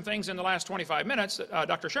I heard some things in the last 25 minutes that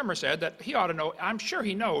Dr. Shermer said that he ought to know, I'm sure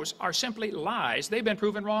he knows, are simply lies. They've been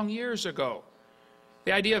proven wrong years ago.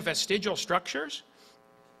 The idea of vestigial structures.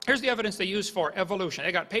 Here's the evidence they use for evolution.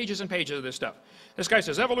 They got pages and pages of this stuff. This guy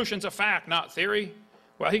says evolution's a fact, not theory.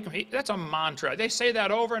 Well, that's a mantra. They say that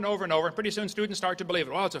over and over and over, and pretty soon students start to believe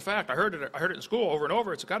it. Well, it's a fact. I heard it in school over and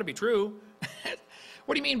over. It's got to be true.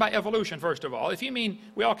 What do you mean by evolution, first of all? If you mean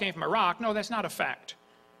we all came from a rock, no, that's not a fact.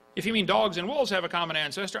 If you mean dogs and wolves have a common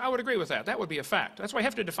ancestor, I would agree with that. That would be a fact. That's why you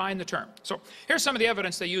have to define the term. So here's some of the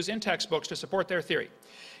evidence they use in textbooks to support their theory.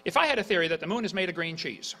 If I had a theory that the moon is made of green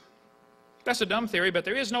cheese, that's a dumb theory, but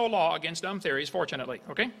there is no law against dumb theories, fortunately,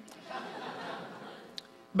 okay?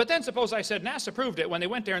 But then suppose I said NASA proved it when they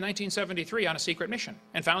went there in 1973 on a secret mission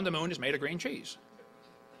and found the moon is made of green cheese.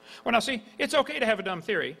 Well, now see, it's okay to have a dumb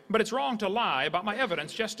theory, but it's wrong to lie about my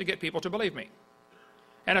evidence just to get people to believe me.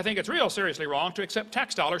 And I think it's real seriously wrong to accept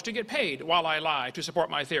tax dollars to get paid while I lie to support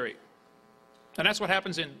my theory. And that's what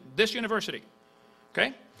happens in this university,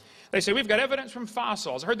 okay? They say, we've got evidence from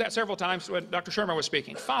fossils. I heard that several times when Dr. Shermer was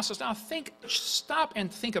speaking. Fossils. Now stop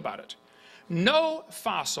and think about it. No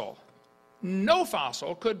fossil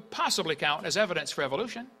could possibly count as evidence for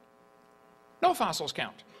evolution. No fossils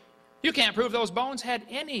count. You can't prove those bones had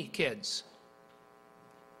any kids,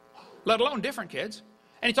 let alone different kids.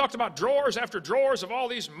 And he talked about drawers after drawers of all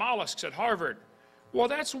these mollusks at Harvard. Well,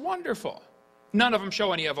 that's wonderful. None of them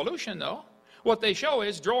show any evolution, though. What they show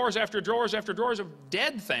is drawers after drawers after drawers of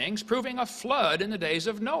dead things proving a flood in the days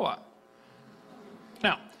of Noah.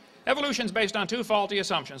 Now, evolution is based on two faulty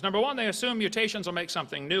assumptions. Number one, they assume mutations will make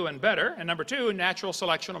something new and better. And number two, natural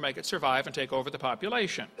selection will make it survive and take over the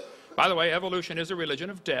population. By the way, evolution is a religion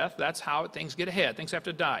of death. That's how things get ahead. Things have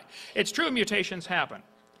to die. It's true mutations happen,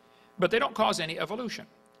 but they don't cause any evolution.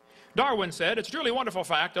 Darwin said, it's a truly wonderful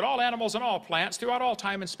fact that all animals and all plants throughout all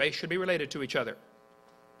time and space should be related to each other.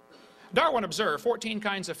 Darwin observed 14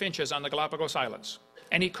 kinds of finches on the Galapagos Islands,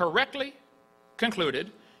 and he correctly concluded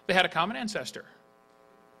they had a common ancestor.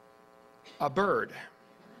 A bird.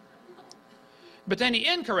 But then he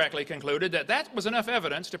incorrectly concluded that that was enough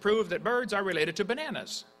evidence to prove that birds are related to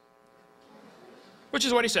bananas. Which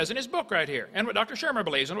is what he says in his book right here, and what Dr. Shermer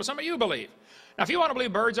believes, and what some of you believe. Now, if you want to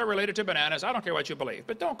believe birds are related to bananas, I don't care what you believe,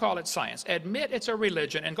 but don't call it science. Admit it's a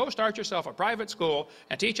religion, and go start yourself a private school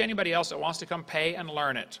and teach anybody else that wants to come pay and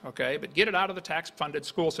learn it, okay? But get it out of the tax-funded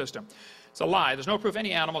school system. It's a lie. There's no proof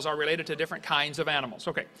any animals are related to different kinds of animals.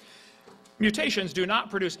 Okay. Mutations do not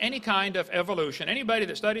produce any kind of evolution. Anybody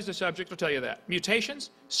that studies the subject will tell you that.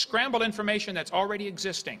 Mutations scramble information that's already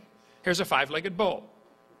existing. Here's a five-legged bull.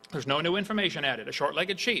 There's no new information added. A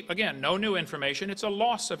short-legged sheep. Again, no new information. It's a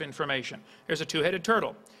loss of information. Here's a two-headed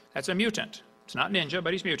turtle. That's a mutant. It's not ninja,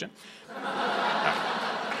 but he's mutant.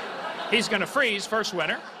 He's going to freeze first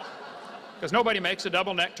winter because nobody makes a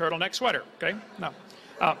double-neck turtleneck sweater. Okay? No.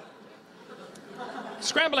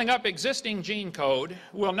 Scrambling up existing gene code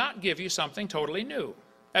will not give you something totally new.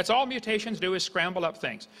 That's all mutations do, is scramble up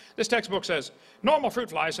things. This textbook says, normal fruit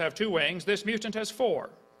flies have 2 wings. This mutant has 4.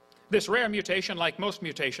 This rare mutation, like most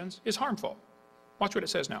mutations, is harmful. Watch what it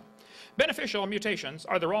says now. Beneficial mutations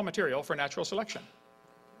are the raw material for natural selection.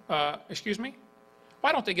 Excuse me?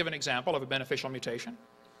 Why don't they give an example of a beneficial mutation?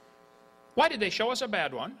 Why did they show us a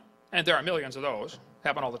bad one? And there are millions of those,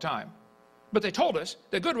 happen all the time. But they told us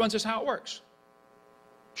the good ones is how it works.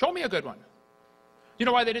 Show me a good one. You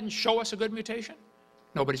know why they didn't show us a good mutation?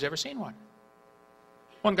 Nobody's ever seen one.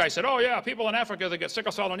 One guy said, oh yeah, people in Africa that get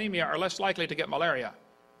sickle cell anemia are less likely to get malaria.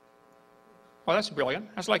 Well, that's brilliant.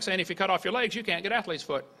 That's like saying if you cut off your legs, you can't get athlete's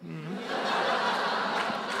foot.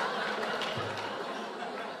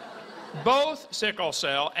 Both sickle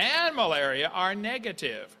cell and malaria are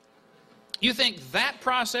negative. You think that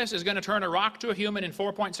process is going to turn a rock to a human in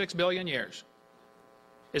 4.6 billion years?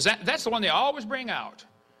 That's the one they always bring out.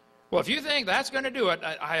 Well, if you think that's going to do it,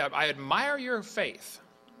 I admire your faith.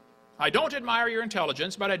 I don't admire your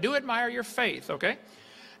intelligence, but I do admire your faith, okay?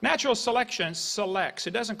 Natural selection selects.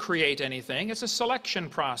 It doesn't create anything. It's a selection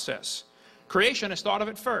process. Creationists thought of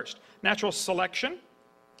it first. Natural selection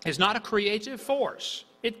is not a creative force.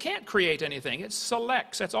 It can't create anything. It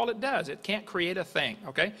selects. That's all it does. It can't create a thing,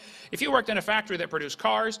 okay? If you worked in a factory that produced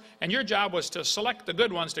cars and your job was to select the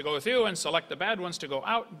good ones to go through and select the bad ones to go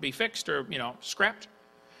out, be fixed or, scrapped,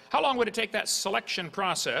 how long would it take that selection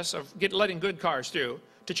process of letting good cars through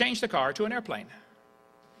to change the car to an airplane?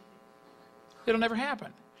 It'll never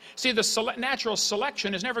happen. See, the natural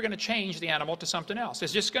selection is never going to change the animal to something else.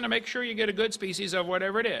 It's just going to make sure you get a good species of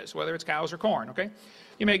whatever it is, whether it's cows or corn, okay?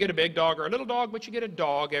 You may get a big dog or a little dog, but you get a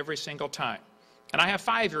dog every single time. And I have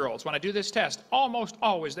 5-year-olds. When I do this test, almost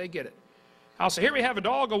always they get it. I'll say, here we have a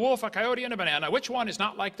dog, a wolf, a coyote, and a banana. Which one is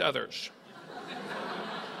not like the others?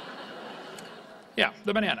 Yeah,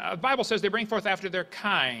 the banana. The Bible says they bring forth after their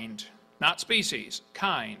kind, not species,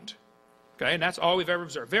 kind. Okay, and that's all we've ever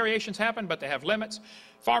observed. Variations happen, but they have limits.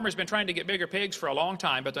 Farmers have been trying to get bigger pigs for a long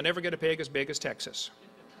time, but they'll never get a pig as big as Texas.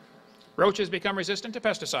 Roaches become resistant to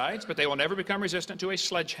pesticides, but they will never become resistant to a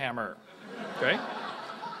sledgehammer. Okay?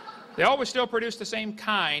 They always still produce the same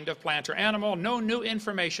kind of plant or animal. No new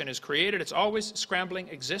information is created. It's always scrambling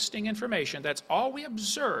existing information. That's all we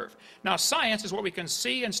observe. Now, science is what we can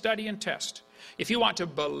see and study and test. If you want to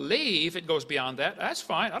believe it goes beyond that, that's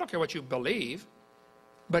fine. I don't care what you believe.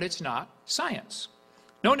 But it's not science.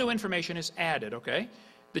 No new information is added, okay?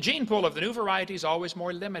 The gene pool of the new variety is always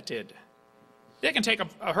more limited. They can take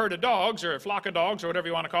a herd of dogs or a flock of dogs or whatever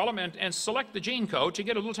you want to call them and select the gene code to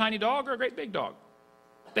get a little tiny dog or a great big dog.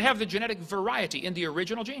 They have the genetic variety in the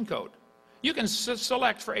original gene code. You can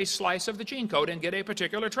select for a slice of the gene code and get a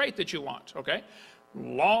particular trait that you want, okay?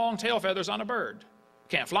 Long tail feathers on a bird.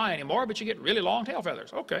 Can't fly anymore, but you get really long tail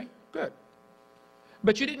feathers. Okay, good.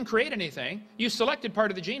 But you didn't create anything. You selected part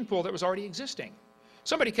of the gene pool that was already existing.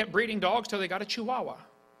 Somebody kept breeding dogs till they got a Chihuahua.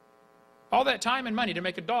 All that time and money to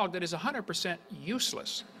make a dog that is 100%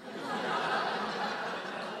 useless.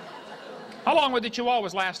 How long would the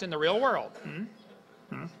Chihuahuas last in the real world?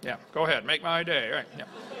 Yeah, go ahead, make my day. Right, yeah.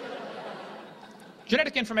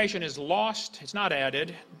 Genetic information is lost, it's not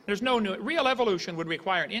added. There's no new. Real evolution would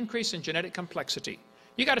require an increase in genetic complexity.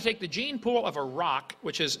 You got to take the gene pool of a rock,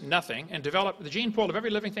 which is nothing, and develop the gene pool of every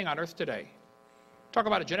living thing on Earth today. Talk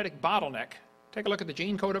about a genetic bottleneck. Take a look at the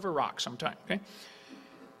gene code of a rock sometime, okay?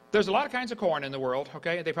 There's a lot of kinds of corn in the world,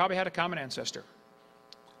 okay? They probably had a common ancestor.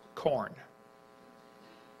 Corn.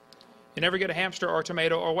 You never get a hamster or a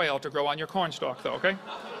tomato or whale to grow on your corn stalk, though, okay?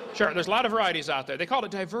 Sure, there's a lot of varieties out there. They call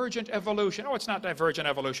it divergent evolution. Oh, it's not divergent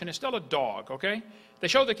evolution. It's still a dog, okay? They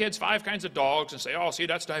show the kids 5 kinds of dogs and say, oh, see,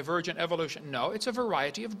 that's divergent evolution. No, it's a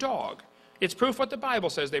variety of dog. It's proof what the Bible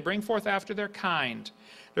says. They bring forth after their kind.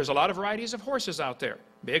 There's a lot of varieties of horses out there.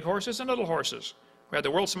 Big horses and little horses. We had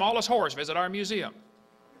the world's smallest horse visit our museum.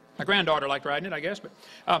 My granddaughter liked riding it, I guess, but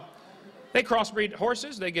they crossbreed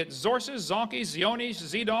horses. They get Zorses, Zonkies, Zionis,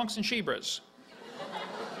 Zedonks, and Shebras.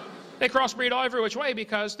 They crossbreed all every which way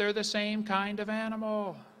because they're the same kind of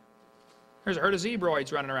animal. There's a herd of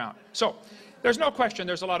zebroids running around. So there's no question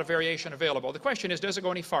there's a lot of variation available. The question is, does it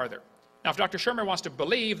go any farther? Now, if Dr. Shermer wants to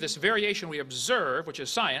believe this variation we observe, which is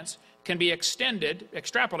science, can be extended,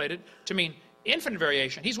 extrapolated to mean infinite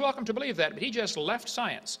variation, he's welcome to believe that, but he just left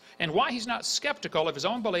science. And why he's not skeptical of his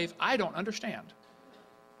own belief, I don't understand.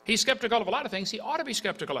 He's skeptical of a lot of things he ought to be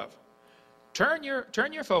skeptical of. Turn your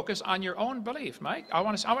focus on your own belief, Mike. I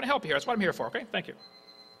want to help you here. That's what I'm here for, okay? Thank you.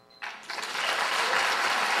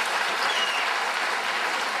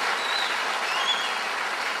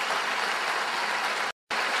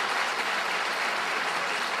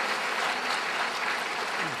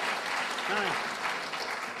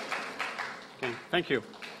 Okay, thank you.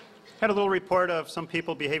 Had a little report of some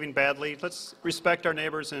people behaving badly. Let's respect our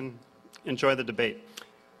neighbors and enjoy the debate.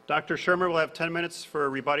 Dr. Shermer will have 10 minutes for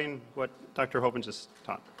rebutting what Dr. Hovind just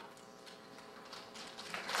taught.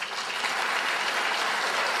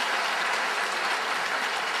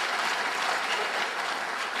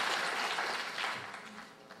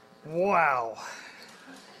 Wow.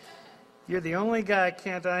 You're the only guy,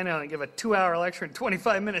 Kent, I know, and give a 2-hour lecture in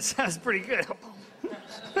 25 minutes. Sounds pretty good.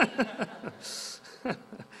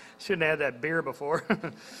 Shouldn't have had that beer before.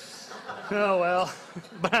 Oh, well,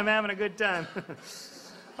 but I'm having a good time.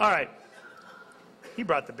 All right. He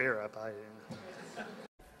brought the beer up.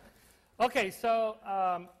 Okay, so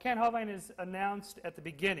Kent Hovind has announced at the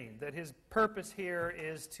beginning that his purpose here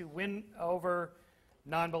is to win over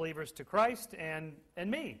non-believers to Christ and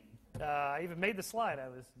me. I even made the slide. I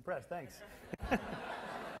was impressed. Thanks.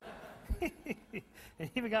 And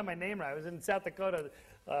even got my name right. I was in South Dakota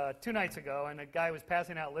 2 nights ago, and a guy was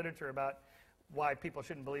passing out literature about why people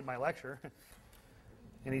shouldn't believe my lecture.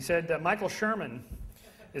 And he said, Michael Shermer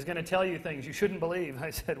is going to tell you things you shouldn't believe. I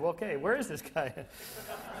said, well, okay, where is this guy?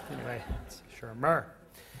 Anyway, it's Shermer.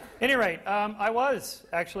 At any rate, I was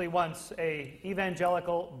actually once a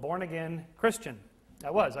evangelical, born-again Christian. I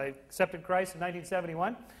accepted Christ in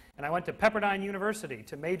 1971, and I went to Pepperdine University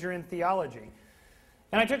to major in theology.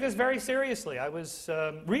 And I took this very seriously. I was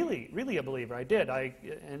really, really a believer. I did.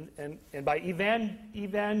 And by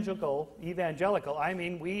evangelical, I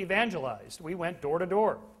mean we evangelized. We went door to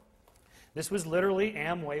door. This was literally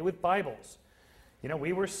Amway with Bibles. You know,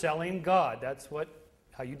 we were selling God. That's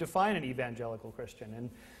how you define an evangelical Christian. And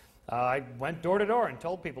I went door to door and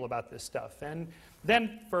told people about this stuff. And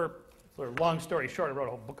then, for a long story short, I wrote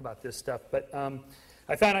a whole book about this stuff. But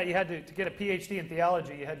I found out you had to get a PhD in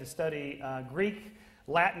theology, you had to study Greek,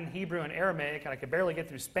 Latin, Hebrew, and Aramaic, and I could barely get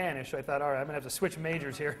through Spanish, so I thought, all right, I'm going to have to switch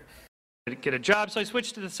majors here to get a job. So I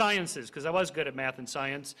switched to the sciences, because I was good at math and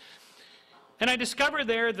science. And I discovered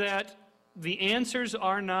there that the answers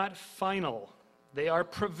are not final. They are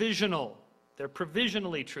provisional. They're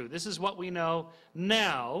provisionally true. This is what we know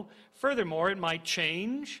now. Furthermore, it might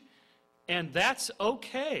change. And that's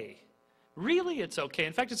okay. Really, it's okay.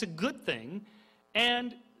 In fact, it's a good thing.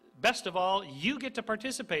 And best of all, you get to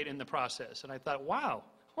participate in the process. And I thought, wow,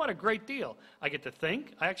 what a great deal. I get to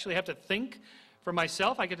think. I actually have to think for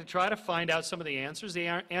myself. I get to try to find out some of the answers. The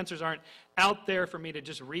answers aren't out there for me to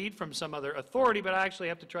just read from some other authority, but I actually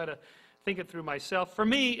have to try to think it through myself. For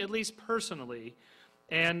me, at least personally,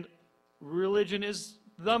 and religion is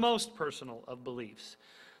the most personal of beliefs.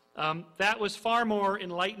 That was far more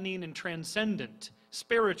enlightening and transcendent,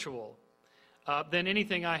 spiritual, than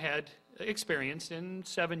anything I had experienced in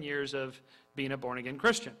 7 years of being a born-again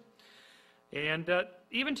Christian. And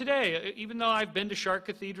even today, even though I've been to Chartres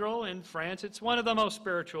Cathedral in France, it's one of the most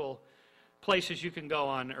spiritual places you can go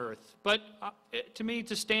on earth. But to me,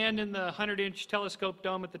 to stand in the 100-inch telescope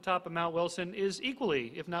dome at the top of Mount Wilson is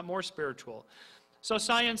equally, if not more, spiritual. So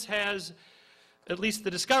science has, at least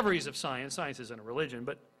the discoveries of science isn't a religion,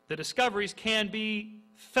 but the discoveries can be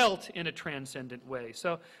felt in a transcendent way.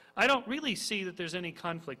 So I don't really see that there's any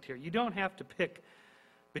conflict here. You don't have to pick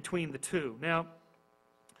between the two. Now,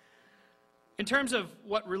 in terms of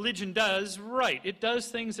what religion does, right, it does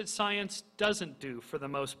things that science doesn't do for the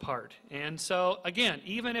most part. And so, again,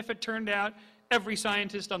 even if it turned out every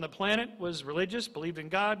scientist on the planet was religious, believed in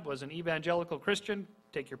God, was an evangelical Christian,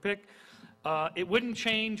 take your pick, it wouldn't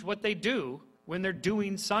change what they do when they're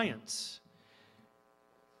doing science.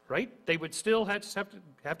 Right? They would still have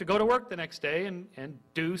to go to work the next day and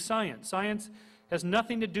do science. Science has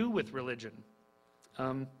nothing to do with religion.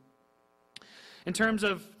 In terms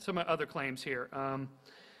of some other claims here.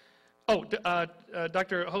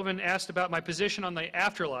 Dr. Hovind asked about my position on the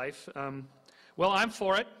afterlife. Well, I'm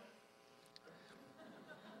for it.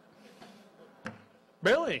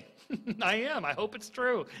 Really? I am. I hope it's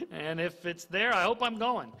true. And if it's there, I hope I'm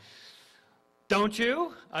going. Don't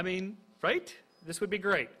you? I mean, right? This would be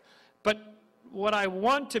great. But what I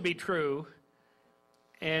want to be true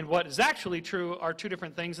and what is actually true are two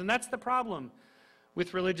different things, and that's the problem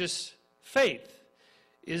with religious faith,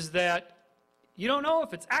 is that you don't know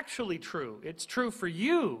if it's actually true. It's true for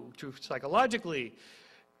you, true psychologically,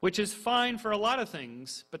 which is fine for a lot of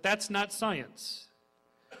things, but that's not science.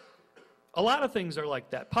 A lot of things are like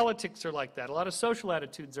that. Politics are like that. A lot of social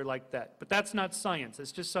attitudes are like that, but that's not science.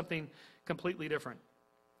 It's just something completely different.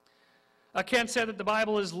 Kent said that the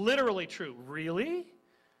Bible is literally true. Really?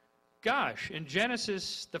 Gosh, in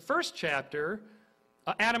Genesis, the first chapter,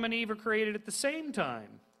 Adam and Eve are created at the same time.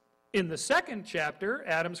 In the second chapter,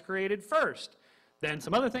 Adam's created first. Then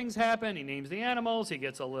some other things happen. He names the animals. He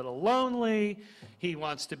gets a little lonely. He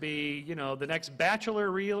wants to be, the next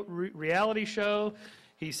Bachelor reality show.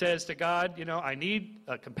 He says to God, I need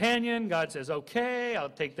a companion. God says, okay, I'll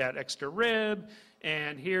take that extra rib,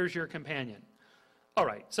 and here's your companion. All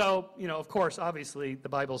right, so, of course, obviously, the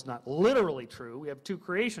Bible's not literally true. We have two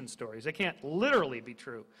creation stories. They can't literally be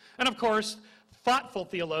true. And, of course, thoughtful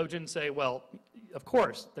theologians say, well, of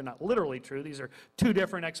course, they're not literally true. These are two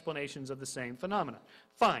different explanations of the same phenomenon.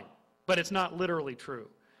 Fine, but it's not literally true.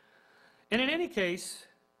 And in any case,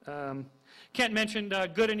 Kent mentioned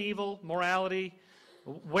good and evil, morality.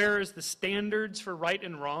 Where is the standards for right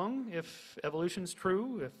and wrong if evolution's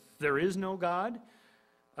true, if there is no God?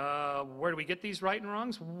 Where do we get these right and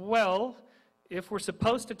wrongs? Well, if we're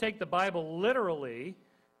supposed to take the Bible literally,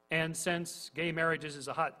 and since gay marriages is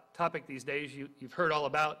a hot topic these days, you've heard all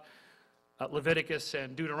about Leviticus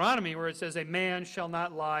and Deuteronomy, where it says, a man shall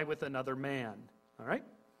not lie with another man. All right?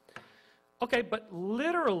 Okay, but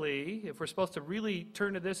literally, if we're supposed to really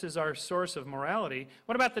turn to this as our source of morality,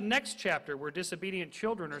 what about the next chapter where disobedient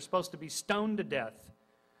children are supposed to be stoned to death?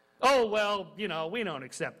 Oh, well, we don't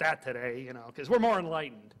accept that today, because we're more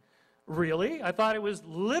enlightened. Really? I thought it was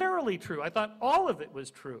literally true. I thought all of it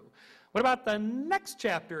was true. What about the next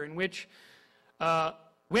chapter in which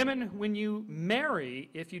women, when you marry,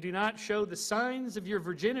 if you do not show the signs of your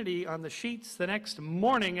virginity on the sheets the next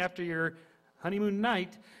morning after your honeymoon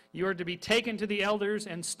night, you are to be taken to the elders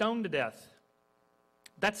and stoned to death?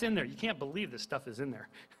 That's in there. You can't believe this stuff is in there.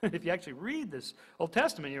 If you actually read this Old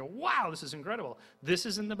Testament, you're, wow, this is incredible. This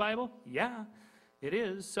is in the Bible? Yeah, it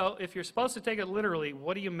is. So if you're supposed to take it literally,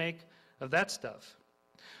 what do you make of that stuff?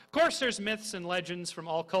 Of course, there's myths and legends from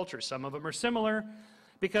all cultures. Some of them are similar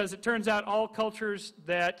because it turns out all cultures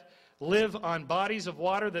that live on bodies of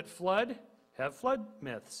water that flood have flood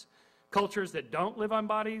myths. Cultures that don't live on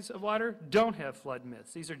bodies of water don't have flood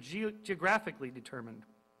myths. These are geographically determined.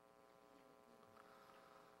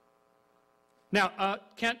 Now,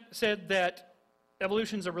 Kent said that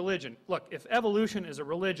evolution's a religion. Look, if evolution is a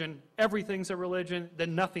religion, everything's a religion,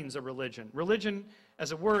 then nothing's a religion. Religion,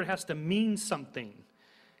 as a word, has to mean something.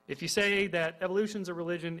 If you say that evolution's a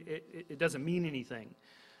religion, it doesn't mean anything.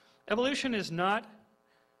 Evolution is not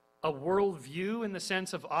a worldview in the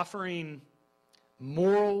sense of offering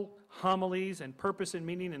moral homilies and purpose and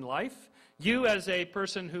meaning in life. You, as a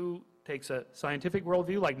person who takes a scientific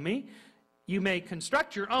worldview like me, you may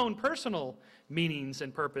construct your own personal meanings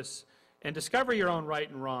and purpose and discover your own right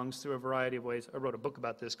and wrongs through a variety of ways. I wrote a book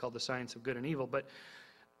about this called The Science of Good and Evil, but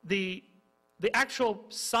the actual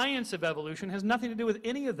science of evolution has nothing to do with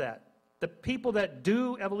any of that. The people that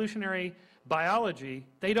do evolutionary biology,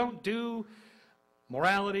 they don't do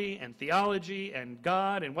morality and theology and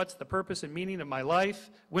God and what's the purpose and meaning of my life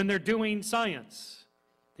when they're doing science.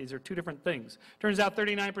 These are two different things. Turns out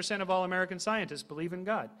 39% of all American scientists believe in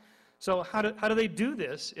God. So how do they do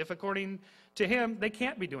this if, according to him, they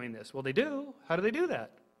can't be doing this? Well, they do. How do they do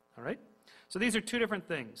that? All right? So these are two different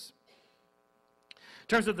things. In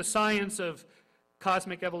terms of the science of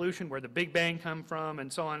cosmic evolution, where the Big Bang come from,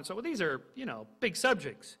 and so on and so on, these are, big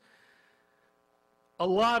subjects. A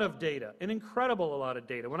lot of data, an incredible lot of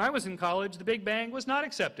data. When I was in college, the Big Bang was not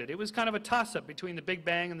accepted. It was kind of a toss-up between the Big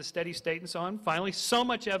Bang and the steady state and so on. Finally, so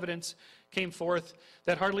much evidence came forth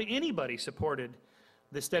that hardly anybody supported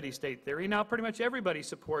the steady state theory. Now pretty much everybody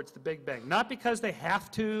supports the Big Bang. Not because they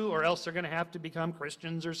have to, or else they're going to have to become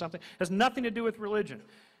Christians or something. It has nothing to do with religion.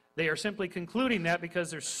 They are simply concluding that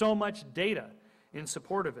because there's so much data in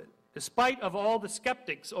support of it. Despite of all the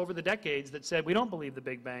skeptics over the decades that said, we don't believe the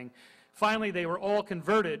Big Bang, finally they were all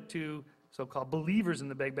converted to so-called believers in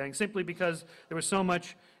the Big Bang simply because there was so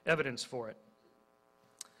much evidence for it.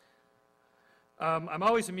 I'm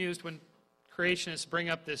always amused when creationists bring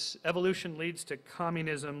up this evolution leads to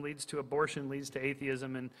communism, leads to abortion, leads to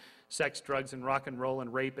atheism, and sex, drugs, and rock and roll,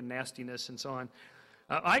 and rape, and nastiness, and so on.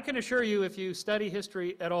 I can assure you, if you study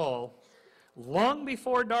history at all, long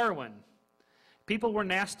before Darwin, people were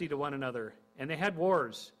nasty to one another, and they had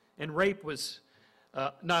wars, and rape was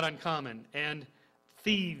not uncommon, and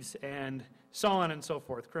thieves, and so on and so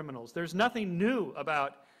forth, criminals. There's nothing new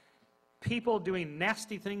about people doing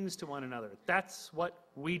nasty things to one another. That's what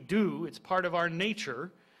we do. It's part of our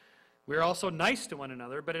nature. We're also nice to one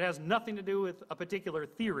another, but it has nothing to do with a particular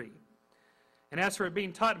theory. And as for it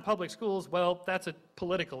being taught in public schools, well, that's a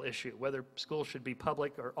political issue, whether schools should be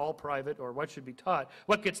public or all private or what should be taught.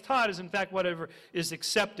 What gets taught is, in fact, whatever is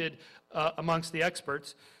accepted amongst the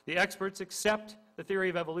experts. The experts accept the theory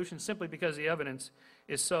of evolution simply because the evidence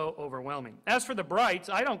is so overwhelming. As for the brights,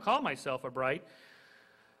 I don't call myself a bright,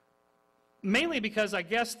 mainly because I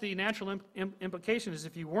guess the natural implication is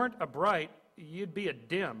if you weren't a bright, you'd be a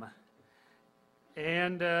dim.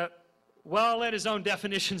 And, well, I'll let his own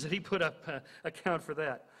definitions that he put up account for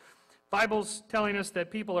that. Bible's telling us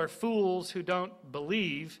that people are fools who don't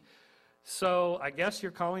believe, so I guess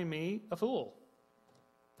you're calling me a fool.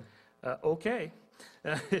 Okay,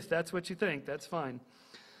 if that's what you think, that's fine.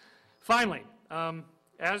 Finally,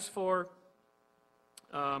 as for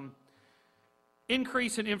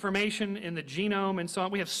increase in information in the genome and so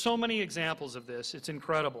on, we have so many examples of this, it's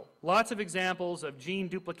incredible. Lots of examples of gene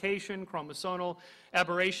duplication, chromosomal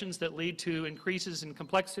aberrations that lead to increases in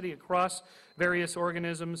complexity across various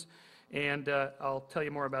organisms, and I'll tell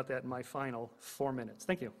you more about that in my final 4 minutes.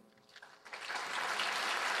 Thank you.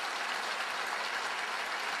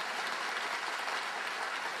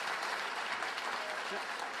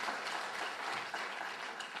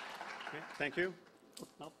 Okay, thank you.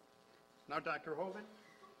 Now Dr. Hovind.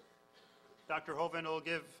 Dr. Hovind will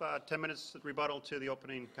give 10 minutes rebuttal to the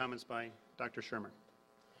opening comments by Dr. Shermer.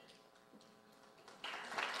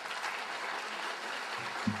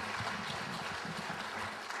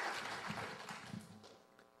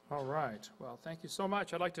 All right. Well, thank you so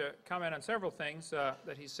much. I'd like to comment on several things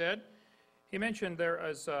that he said. He mentioned there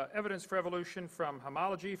is evidence for evolution from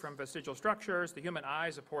homology, from vestigial structures. The human eye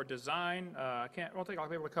is a poor design. I won't think I'll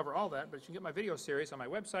be able to cover all that, but you can get my video series on my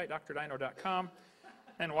website, drdino.com,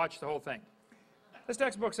 and watch the whole thing. This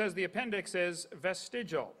textbook says the appendix is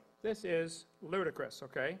vestigial. This is ludicrous,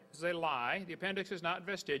 okay? This is a lie. The appendix is not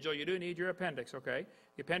vestigial. You do need your appendix, okay?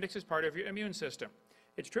 The appendix is part of your immune system.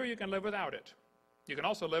 It's true you can live without it. You can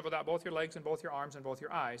also live without both your legs and both your arms and both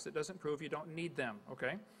your eyes. That doesn't prove you don't need them,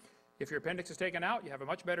 okay? If your appendix is taken out, you have a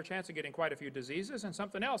much better chance of getting quite a few diseases, and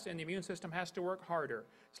something else in the immune system has to work harder.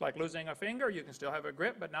 It's like losing a finger. You can still have a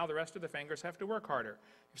grip, but now the rest of the fingers have to work harder.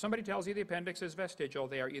 If somebody tells you the appendix is vestigial,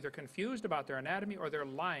 they are either confused about their anatomy or they're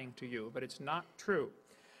lying to you, but it's not true.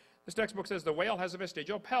 This textbook says the whale has a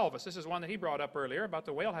vestigial pelvis. This is one that he brought up earlier about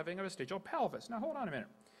the whale having a vestigial pelvis. Now, hold on a minute.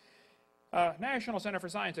 National Center for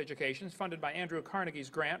Science Education is funded by Andrew Carnegie's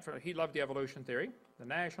grant. He loved the evolution theory. The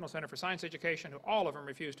National Center for Science Education, who all of them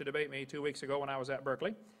refused to debate me 2 weeks ago when I was at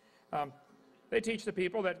Berkeley. They teach the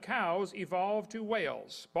people that cows evolved to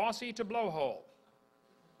whales, bossy to blowhole.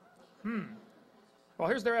 Well,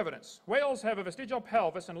 here's their evidence. Whales have a vestigial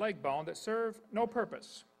pelvis and leg bone that serve no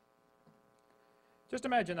purpose. Just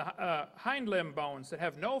imagine the hind limb bones that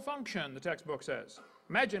have no function, the textbook says.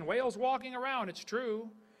 Imagine whales walking around, it's true.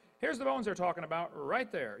 Here's the bones they're talking about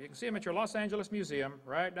right there. You can see them at your Los Angeles Museum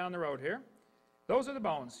right down the road here. Those are the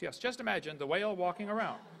bones. Yes, just imagine the whale walking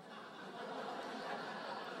around.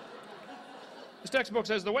 This textbook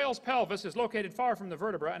says the whale's pelvis is located far from the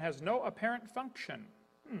vertebra and has no apparent function.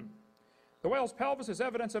 The whale's pelvis is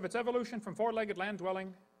evidence of its evolution from four-legged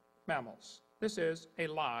land-dwelling mammals. This is a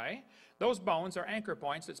lie. Those bones are anchor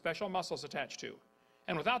points that special muscles attach to.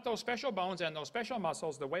 And without those special bones and those special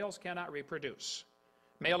muscles, the whales cannot reproduce.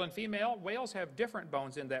 Male and female whales have different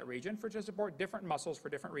bones in that region to support different muscles for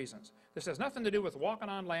different reasons. This has nothing to do with walking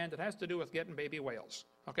on land. It has to do with getting baby whales.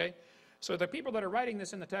 Okay? So the people that are writing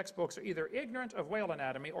this in the textbooks are either ignorant of whale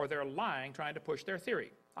anatomy or they're lying trying to push their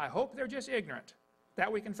theory. I hope they're just ignorant. That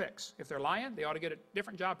we can fix. If they're lying, they ought to get a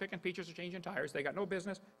different job picking peaches or changing tires. They got no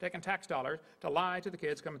business taking tax dollars to lie to the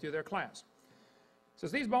kids coming through their class. It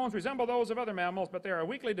says these bones resemble those of other mammals, but they are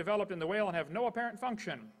weakly developed in the whale and have no apparent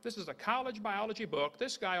function. This is a college biology book.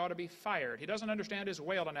 This guy ought to be fired. He doesn't understand his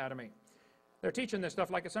whale anatomy. They're teaching this stuff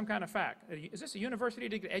like it's some kind of fact. Is this a university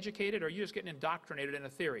to get educated, or are you just getting indoctrinated in a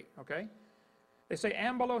theory? Okay? They say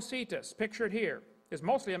ambulocetus, pictured here, is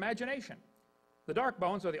mostly imagination. The dark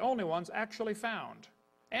bones are the only ones actually found.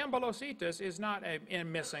 Ambulocetus is not a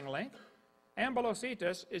missing link.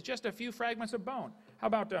 Ambulocetus is just a few fragments of bone. How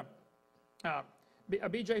about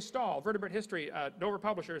B.J. Stahl, Vertebrate History, Dover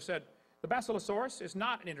publisher, said the Basilosaurus is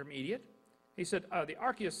not an intermediate. He said the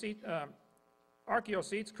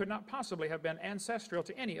Archaeocetes could not possibly have been ancestral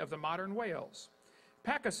to any of the modern whales.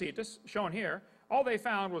 Pakicetus, shown here, all they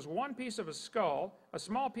found was one piece of a skull, a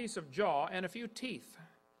small piece of jaw, and a few teeth.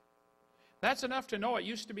 That's enough to know it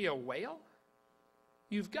used to be a whale?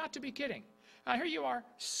 You've got to be kidding. Now here you are,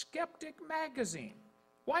 Skeptic Magazine.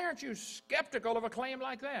 Why aren't you skeptical of a claim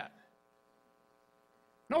like that?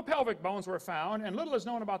 No pelvic bones were found, and little is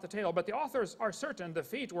known about the tail, but the authors are certain the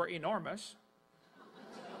feet were enormous.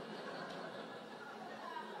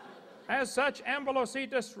 As such,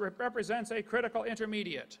 ambulocetus represents a critical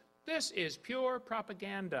intermediate. This is pure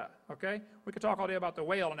propaganda, okay? We could talk all day about the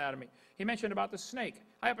whale anatomy. He mentioned about the snake.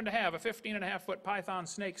 I happen to have a 15.5-foot python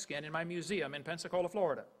snake skin in my museum in Pensacola,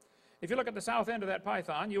 Florida. If you look at the south end of that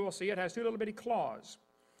python, you will see it has two little bitty claws.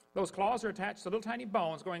 Those claws are attached to little tiny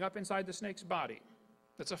bones going up inside the snake's body.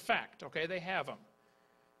 That's a fact, okay? They have them.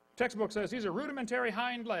 Textbook says these are rudimentary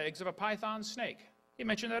hind legs of a python snake. He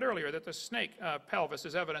mentioned that earlier, that the snake pelvis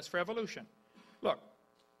is evidence for evolution. Look,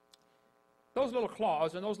 those little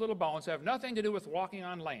claws and those little bones have nothing to do with walking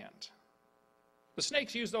on land. The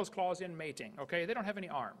snakes use those claws in mating, okay? They don't have any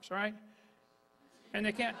arms, right? And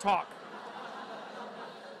they can't talk.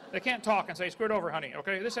 They can't talk and say, "Squirt over, honey,"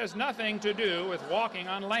 okay? This has nothing to do with walking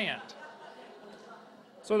on land.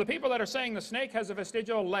 So the people that are saying the snake has a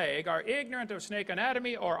vestigial leg are ignorant of snake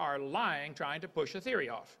anatomy or are lying trying to push a theory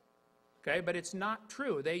off. Okay, but it's not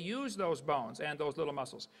true. They use those bones and those little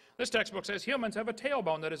muscles. This textbook says humans have a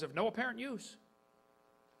tailbone that is of no apparent use.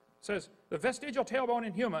 It says the vestigial tailbone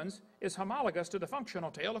in humans is homologous to the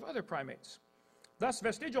functional tail of other primates. Thus,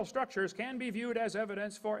 vestigial structures can be viewed as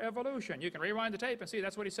evidence for evolution. You can rewind the tape and see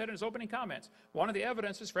that's what he said in his opening comments. One of the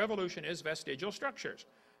evidences for evolution is vestigial structures.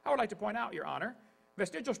 I would like to point out, Your Honor,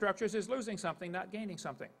 vestigial structures is losing something, not gaining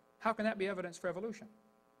something. How can that be evidence for evolution?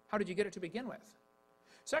 How did you get it to begin with?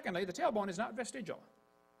 Secondly, the tailbone is not vestigial.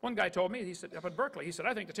 One guy told me, he said, up at Berkeley, he said,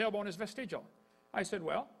 "I think the tailbone is vestigial." I said,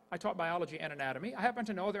 "Well, I taught biology and anatomy. I happen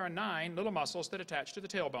to know there are 9 little muscles that attach to the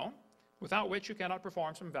tailbone, without which you cannot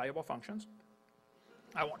perform some valuable functions.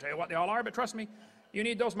 I won't tell you what they all are, but trust me, you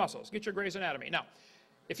need those muscles. Get your Gray's Anatomy." Now,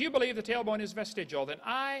 if you believe the tailbone is vestigial, then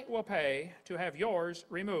I will pay to have yours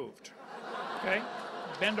removed. Okay?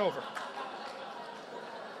 Bend over.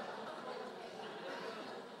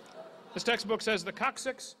 This textbook says the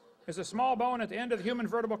coccyx is a small bone at the end of the human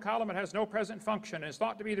vertebral column. It has no present function and is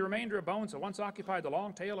thought to be the remainder of bones that once occupied the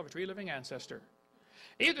long tail of a tree-living ancestor.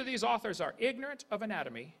 Either these authors are ignorant of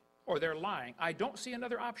anatomy or they're lying. I don't see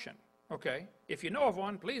another option, okay? If you know of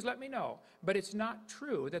one, please let me know. But it's not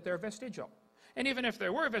true that they're vestigial. And even if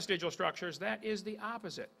there were vestigial structures, that is the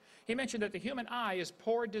opposite. He mentioned that the human eye is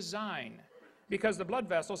poor design because the blood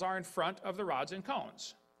vessels are in front of the rods and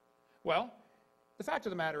cones. Well, the fact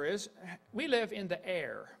of the matter is, we live in the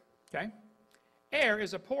air, okay? Air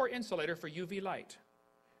is a poor insulator for UV light.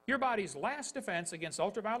 Your body's last defense against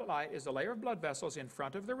ultraviolet light is a layer of blood vessels in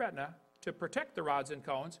front of the retina to protect the rods and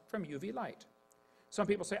cones from UV light. Some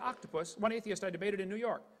people say octopus. One atheist I debated in New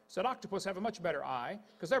York said octopus have a much better eye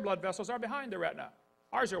because their blood vessels are behind the retina.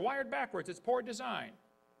 Ours are wired backwards. It's poor design.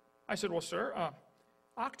 I said, well, sir,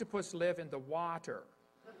 octopus live in the water.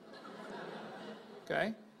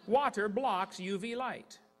 Okay? Water blocks UV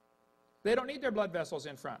light. They don't need their blood vessels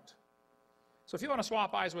in front. So if you want to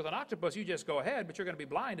swap eyes with an octopus, you just go ahead, but you're going to be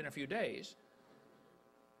blind in a few days.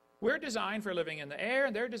 We're designed for living in the air,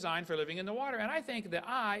 and they're designed for living in the water. And I think the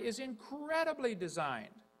eye is incredibly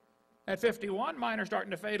designed. At 51, mine are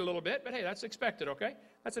starting to fade a little bit, but hey, that's expected, okay?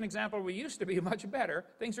 That's an example we used to be much better.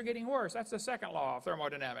 Things are getting worse. That's the second law of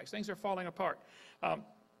thermodynamics. Things are falling apart.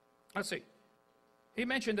 Let's see. He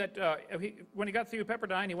mentioned that when he got through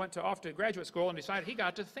Pepperdine, he went off to graduate school and decided he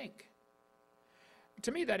got to think.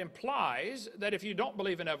 To me, that implies that if you don't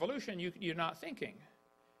believe in evolution, you're not thinking.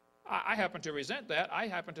 I happen to resent that. I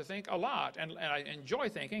happen to think a lot, and I enjoy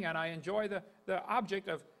thinking, and I enjoy the object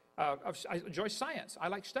of I enjoy science. I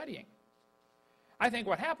like studying. I think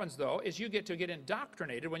what happens, though, is you get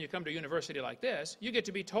indoctrinated when you come to a university like this. You get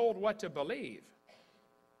to be told what to believe.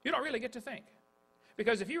 You don't really get to think.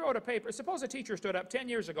 Because if you wrote a paper, suppose a teacher stood up 10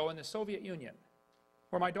 years ago in the Soviet Union,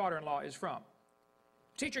 where my daughter-in-law is from.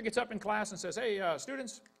 Teacher gets up in class and says, hey,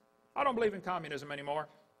 students, I don't believe in communism anymore.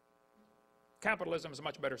 Capitalism is a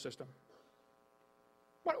much better system.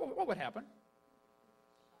 What would happen?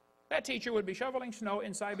 That teacher would be shoveling snow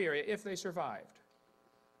in Siberia if they survived.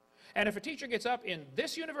 And if a teacher gets up in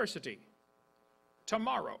this university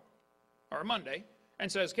tomorrow or Monday and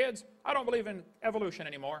says, kids, I don't believe in evolution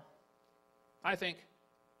anymore. I think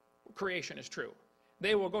creation is true.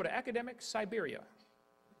 They will go to academic Siberia.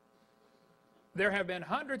 There have been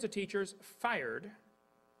hundreds of teachers fired,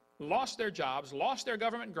 lost their jobs, lost their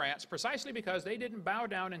government grants, precisely because they didn't bow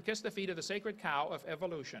down and kiss the feet of the sacred cow of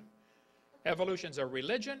evolution. Evolution's a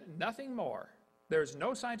religion, nothing more. There's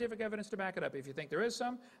no scientific evidence to back it up. If you think there is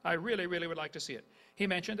some, I really, really would like to see it. He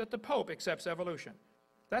mentioned that the Pope accepts evolution.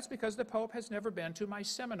 That's because the Pope has never been to my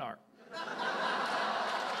seminar.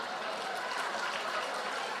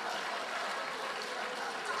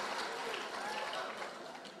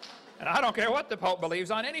 And I don't care what the Pope believes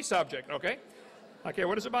on any subject, okay? I care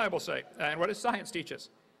what does the Bible say and what does science teach us.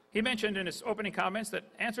 He mentioned in his opening comments that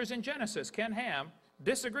Answers in Genesis, Ken Ham,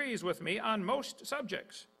 disagrees with me on most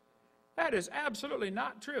subjects. That is absolutely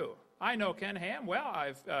not true. I know Ken Ham well.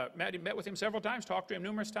 I've met with him several times, talked to him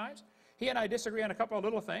numerous times. He and I disagree on a couple of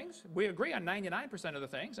little things. We agree on 99% of the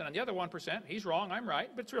things, and on the other 1%, he's wrong, I'm right,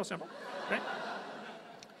 but it's real simple. Okay?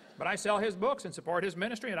 But I sell his books and support his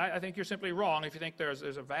ministry, and I think you're simply wrong if you think there's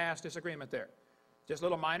a vast disagreement there. Just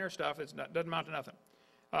little minor stuff that doesn't amount to nothing.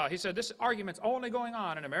 He said, this argument's only going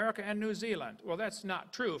on in America and New Zealand. Well, that's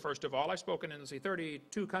not true, first of all. I've spoken in,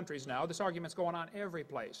 32 countries now. This argument's going on every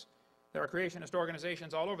place. There are creationist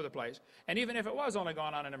organizations all over the place. And even if it was only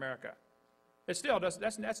going on in America, it still does,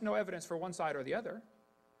 that's no evidence for one side or the other.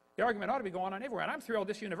 The argument ought to be going on everywhere. And I'm thrilled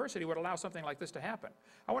this university would allow something like this to happen.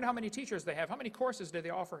 I wonder how many teachers they have, how many courses do they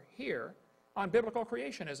offer here on biblical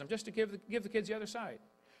creationism, just to give the kids the other side.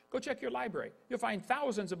 Go check your library. You'll find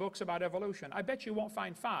thousands of books about evolution. I bet you won't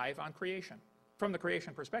find 5 on creation, from the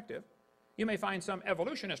creation perspective. You may find some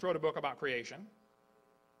evolutionist wrote a book about creation,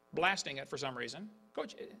 blasting it for some reason.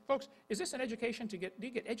 Folks, is this an education do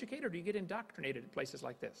you get educated or do you get indoctrinated at places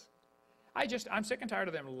like this? I'm sick and tired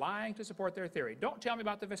of them lying to support their theory. Don't tell me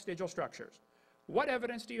about the vestigial structures. What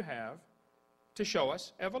evidence do you have to show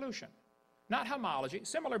us evolution? Not homology.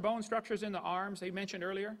 Similar bone structures in the arms he mentioned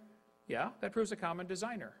earlier. Yeah, that proves a common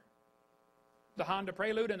designer. The Honda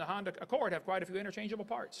Prelude and the Honda Accord have quite a few interchangeable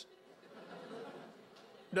parts.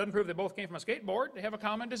 Doesn't prove they both came from a skateboard. They have a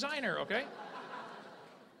common designer, okay?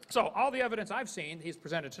 So all the evidence I've seen he's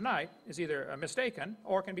presented tonight is either mistaken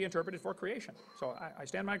or can be interpreted for creation. So I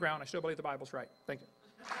stand my ground. I still believe the Bible's right. Thank you.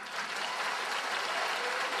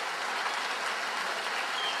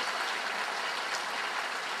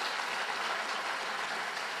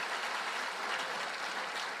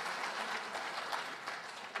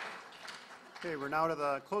 Okay, we're now to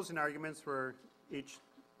the closing arguments where each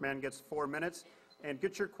man gets 4 minutes. And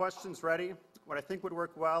get your questions ready. What I think would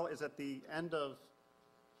work well is at the end of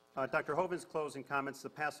Dr. Hovind's closing comments to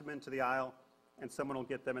pass them into the aisle, and someone will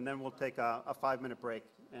get them, and then we'll take a 5-minute break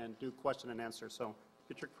and do question and answer. So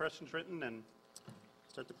get your questions written and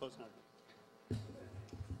start the closing argument.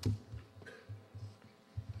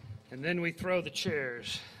 And then we throw the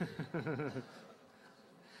chairs.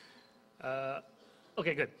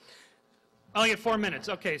 Okay, good. I only get 4 minutes.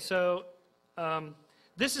 Okay, so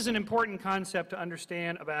this is an important concept to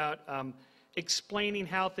understand about explaining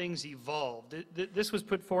how things evolved. This was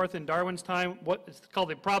put forth in Darwin's time. It's called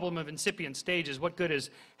the problem of incipient stages. What good is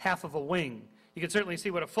half of a wing? You can certainly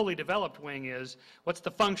see what a fully developed wing is. What's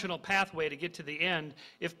the functional pathway to get to the end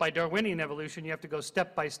if by Darwinian evolution you have to go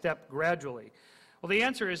step by step gradually? Well, the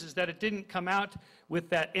answer is that it didn't come out with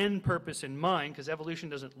that end purpose in mind, because evolution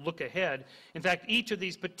doesn't look ahead. In fact, each of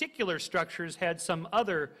these particular structures had some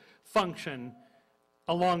other function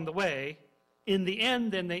along the way. In the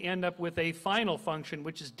end, then, they end up with a final function,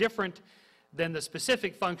 which is different than the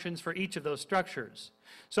specific functions for each of those structures.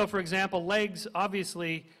 So, for example, legs,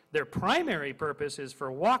 obviously, their primary purpose is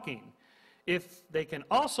for walking. If they can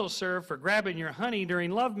also serve for grabbing your honey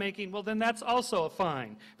during lovemaking, well, then that's also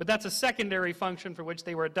fine. But that's a secondary function for which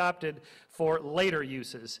they were adopted for later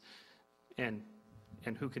uses. And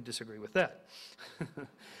who could disagree with that?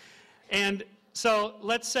 And so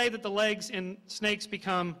let's say that the legs in snakes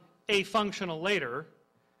become afunctional later.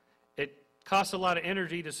 It costs a lot of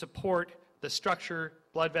energy to support the structure,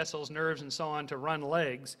 blood vessels, nerves, and so on to run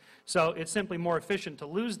legs. So it's simply more efficient to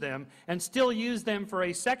lose them and still use them for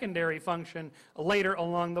a secondary function later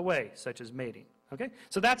along the way, such as mating. Okay?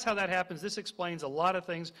 So that's how that happens. This explains a lot of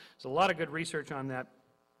things. There's a lot of good research on that.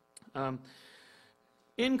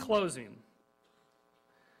 In closing,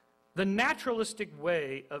 the naturalistic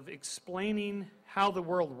way of explaining how the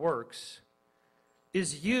world works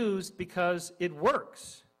is used because it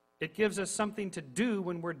works. It gives us something to do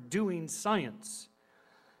when we're doing science.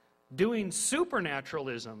 Doing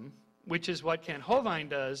supernaturalism, which is what Kent Hovind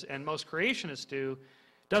does and most creationists do,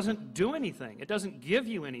 doesn't do anything. It doesn't give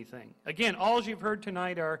you anything. Again, all you've heard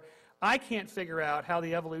tonight are, I can't figure out how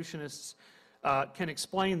the evolutionists can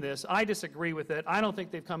explain this. I disagree with it. I don't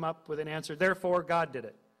think they've come up with an answer. Therefore, God did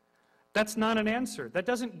it. That's not an answer. That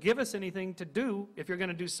doesn't give us anything to do if you're going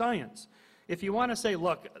to do science. If you want to say,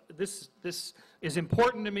 look, this is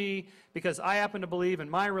important to me because I happen to believe in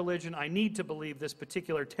my religion, I need to believe this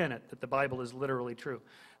particular tenet that the Bible is literally true.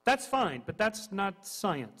 That's fine, but that's not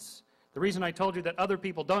science. The reason I told you that other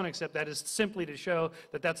people don't accept that is simply to show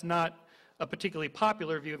that that's not a particularly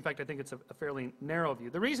popular view. In fact, I think it's a fairly narrow view.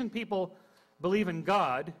 The reason people believe in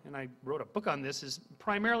God, and I wrote a book on this, is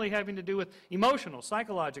primarily having to do with emotional,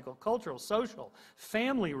 psychological, cultural, social,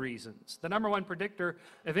 family reasons. The number one predictor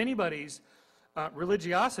of anybody's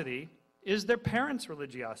religiosity is their parents'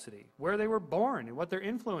 religiosity, where they were born and what their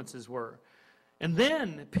influences were. And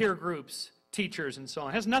then peer groups, teachers, and so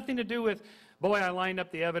on. It has nothing to do with, boy, I lined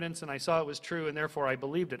up the evidence and I saw it was true and therefore I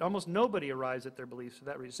believed it. Almost nobody arrives at their beliefs for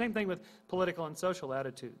that reason. Same thing with political and social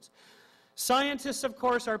attitudes. Scientists, of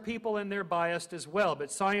course, are people and they're biased as well, but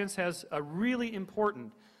science has a really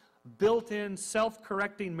important built-in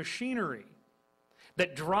self-correcting machinery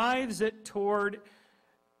that drives it toward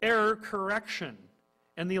error correction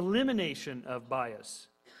and the elimination of bias.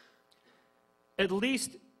 At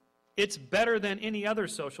least it's better than any other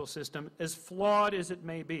social system, as flawed as it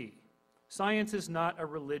may be. Science is not a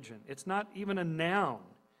religion. It's not even a noun.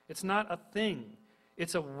 It's not a thing.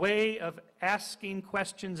 It's a way of asking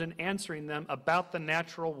questions and answering them about the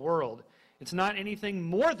natural world. It's not anything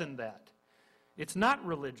more than that. It's not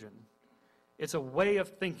religion. It's a way of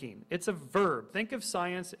thinking. It's a verb. Think of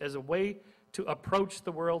science as a way to approach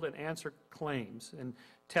the world and answer claims and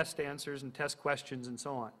test answers and test questions and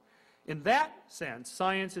so on. In that sense,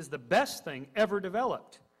 science is the best thing ever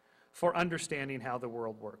developed for understanding how the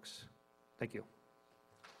world works. Thank you.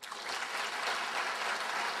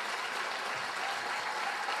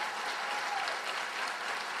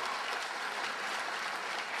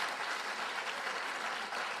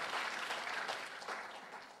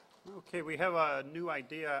 Okay, we have a new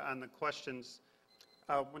idea on the questions.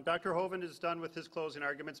 When Dr. Hovind is done with his closing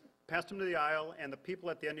arguments, pass them to the aisle, and the people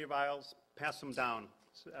at the end of the aisles, pass them down.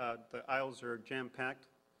 The aisles are jam-packed.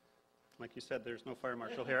 Like you said, there's no fire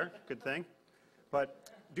marshal here. Good thing. But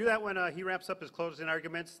do that when he wraps up his closing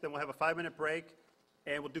arguments. Then we'll have a 5-minute break,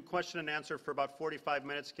 and we'll do question and answer for about 45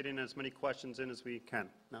 minutes, getting as many questions in as we can.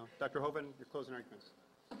 Now, Dr. Hovind, your closing arguments.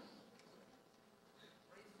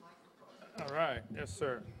 All right. Yes,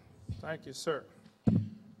 sir. Thank you, sir.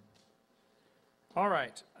 All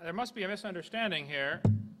right. There must be a misunderstanding here.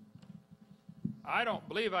 I don't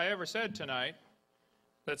believe I ever said tonight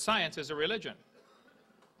that science is a religion.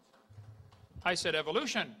 I said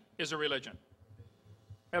evolution is a religion.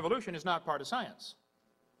 Evolution is not part of science.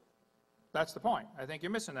 That's the point. I think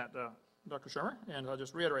you're missing that, Dr. Shermer, and I'll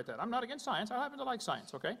just reiterate that. I'm not against science. I happen to like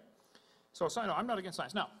science, okay? So, no, I'm not against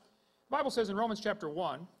science. Now, the Bible says in Romans chapter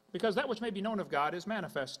 1, because that which may be known of God is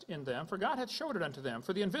manifest in them, for God hath showed it unto them.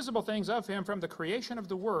 For the invisible things of him from the creation of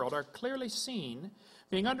the world are clearly seen,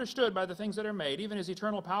 being understood by the things that are made, even his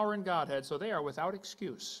eternal power and Godhead, so they are without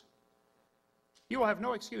excuse. You will have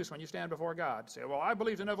no excuse when you stand before God. Say, well, I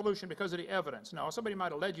believed in evolution because of the evidence. No, somebody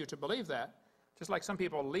might have led you to believe that. Just like some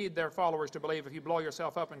people lead their followers to believe if you blow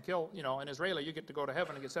yourself up and kill, an Israeli, you get to go to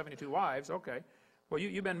heaven and get 72 wives. Okay. Well,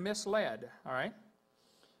 you've been misled, all right?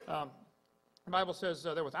 The Bible says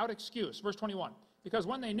they're without excuse. Verse 21. Because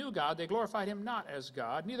when they knew God, they glorified him not as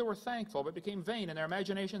God, neither were thankful, but became vain in their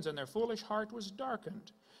imaginations, and their foolish heart was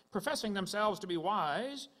darkened. Professing themselves to be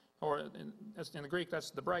wise, or in the Greek, that's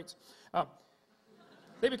the brights,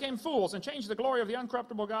 they became fools and changed the glory of the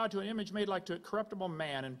uncorruptible God to an image made like to a corruptible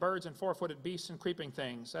man and birds and four-footed beasts and creeping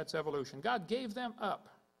things. That's evolution. God gave them up.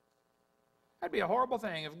 That'd be a horrible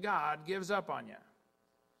thing if God gives up on you.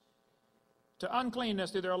 To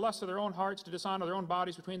uncleanness through their lust of their own hearts, to dishonor their own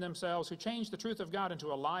bodies between themselves, who changed the truth of God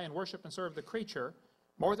into a lie and worship and serve the creature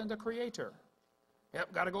more than the Creator.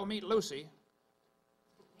 Yep, got to go meet Lucy,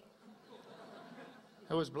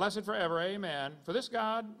 who is blessed forever, amen. For this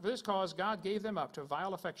cause God gave them up to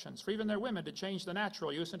vile affections. For even their women did change the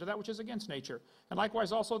natural use into that which is against nature. And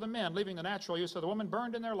likewise also the men, leaving the natural use of the woman,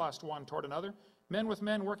 burned in their lust one toward another, men with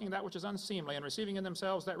men working that which is unseemly, and receiving in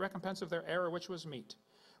themselves that recompense of their error which was meet.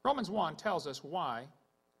 Romans 1 tells us why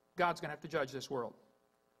God's going to have to judge this world.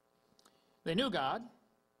 They knew God,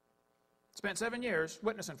 spent 7 years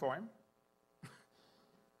witnessing for him,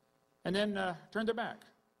 and then turned their back.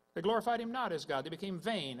 They glorified him not as God. They became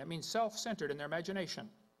vain. That means self-centered in their imagination.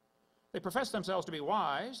 They professed themselves to be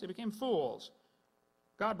wise. They became fools.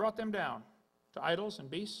 God brought them down to idols and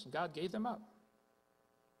beasts, and God gave them up.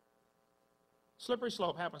 Slippery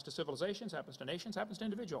slope happens to civilizations, happens to nations, happens to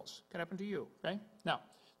individuals. Can happen to you, okay? Now,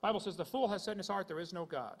 the Bible says the fool has said in his heart there is no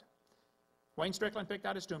God. Wayne Strickland picked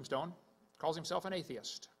out his tombstone, calls himself an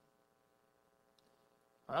atheist.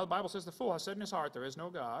 Well, the Bible says the fool has said in his heart there is no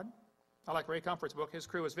God. I like Ray Comfort's book. His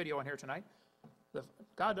crew is video in here tonight.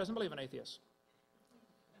 God doesn't believe in atheists.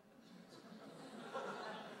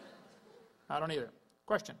 I don't either.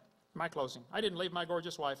 Question, my closing. I didn't leave my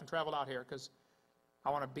gorgeous wife and travel out here because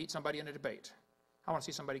I want to beat somebody in a debate. I want to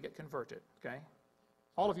see somebody get converted, okay?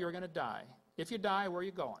 All of you are going to die. If you die, where are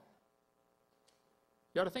you going?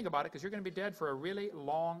 You ought to think about it because you're going to be dead for a really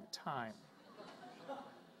long time.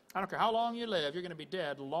 I don't care how long you live, you're going to be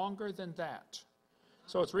dead longer than that.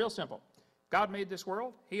 So it's real simple. God made this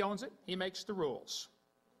world. He owns it. He makes the rules.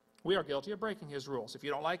 We are guilty of breaking his rules. If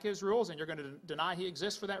you don't like his rules and you're going to deny he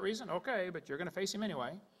exists for that reason, okay, but you're going to face him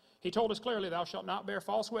anyway. He told us clearly, thou shalt not bear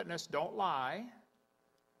false witness. Don't lie.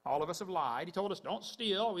 All of us have lied. He told us, don't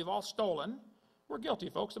steal. We've all stolen. We're guilty,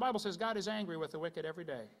 folks. The Bible says God is angry with the wicked every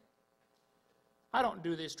day. I don't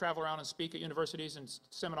do this, travel around and speak at universities and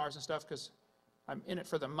seminars and stuff because I'm in it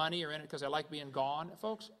for the money or in it because I like being gone.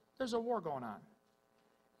 Folks, there's a war going on.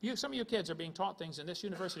 Some of you kids are being taught things in this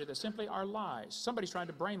university that simply are lies. Somebody's trying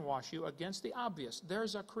to brainwash you against the obvious.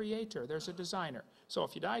 There's a creator. There's a designer. So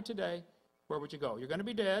if you died today, where would you go? You're going to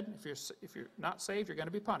be dead. If you're not saved, you're going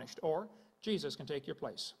to be punished. Or Jesus can take your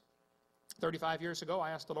place. 35 years ago, I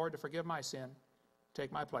asked the Lord to forgive my sin,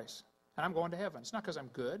 take my place. And I'm going to heaven. It's not because I'm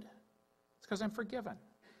good. It's because I'm forgiven.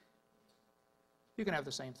 You can have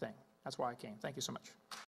the same thing. That's why I came. Thank you so much.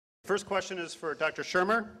 First question is for Dr.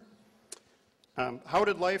 Shermer. How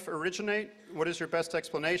did life originate? What is your best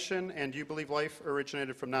explanation? And do you believe life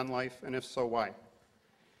originated from non-life? And if so, why?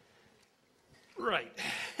 Right.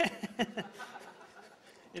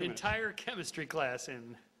 An entire chemistry class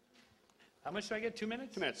in, how much do I get, 2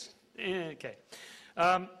 minutes? 2 minutes. Okay.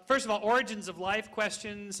 First of all, origins of life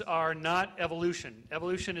questions are not evolution.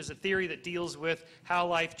 Evolution is a theory that deals with how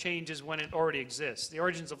life changes when it already exists. The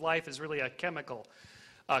origins of life is really a chemical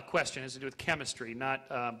question. It has to do with chemistry, not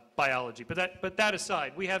biology. But that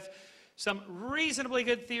aside, we have some reasonably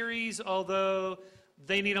good theories, although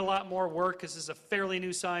they need a lot more work because this is a fairly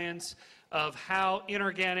new science of how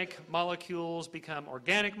inorganic molecules become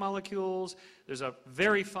organic molecules. There's a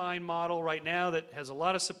very fine model right now that has a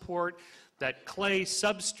lot of support that clay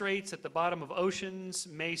substrates at the bottom of oceans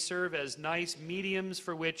may serve as nice mediums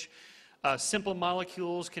for which simple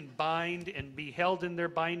molecules can bind and be held in their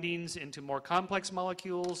bindings into more complex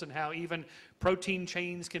molecules, and how even protein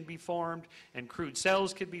chains can be formed and crude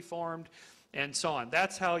cells can be formed, and so on.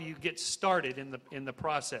 That's how you get started in the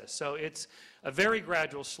process. So it's a very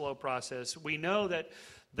gradual, slow process. We know that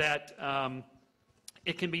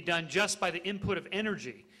it can be done just by the input of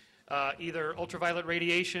energy, either ultraviolet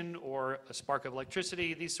radiation or a spark of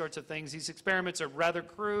electricity, these sorts of things. These experiments are rather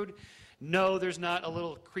crude. No, there's not a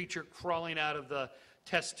little creature crawling out of the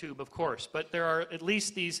test tube, of course, but there are at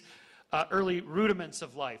least these early rudiments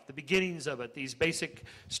of life, the beginnings of it, these basic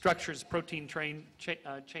structures, protein chain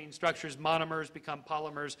structures, monomers become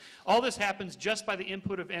polymers. All this happens just by the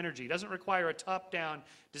input of energy. It doesn't require a top-down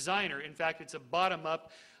designer. In fact, it's a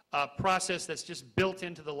bottom-up process that's just built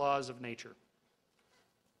into the laws of nature.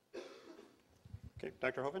 Okay,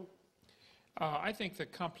 Dr. Hovind? I think the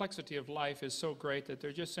complexity of life is so great that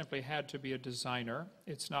there just simply had to be a designer.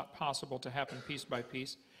 It's not possible to happen piece by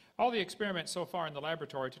piece. All the experiments so far in the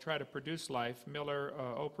laboratory to try to produce life, Miller,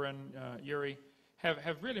 Operin, Urey,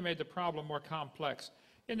 have really made the problem more complex.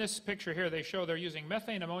 In this picture here, they show they're using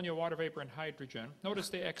methane, ammonia, water vapor, and hydrogen. Notice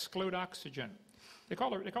they exclude oxygen. They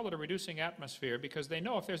call it a reducing atmosphere because they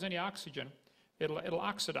know if there's any oxygen, it'll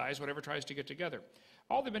oxidize whatever tries to get together.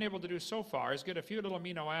 All they've been able to do so far is get a few little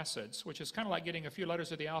amino acids, which is kind of like getting a few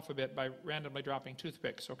letters of the alphabet by randomly dropping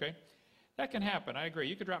toothpicks, okay? That can happen, I agree.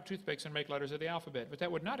 You could drop toothpicks and make letters of the alphabet, but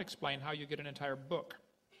that would not explain how you get an entire book.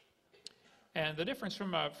 And the difference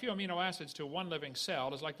from a few amino acids to one living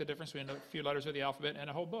cell is like the difference between a few letters of the alphabet and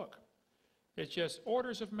a whole book. It's just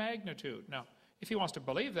orders of magnitude. Now, if he wants to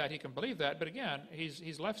believe that, he can believe that, but again,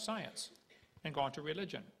 he's left science and gone to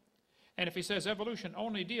religion. And if he says evolution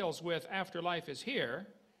only deals with after life is here,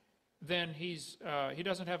 then he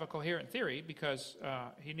doesn't have a coherent theory because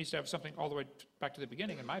he needs to have something all the way back to the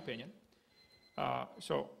beginning, in my opinion.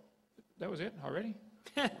 So that was it already?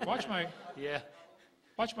 Watch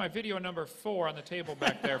my video number 4 on the table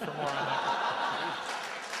back there for more on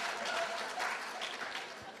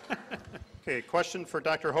that. Okay, question for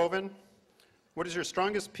Dr. Hovind. What is your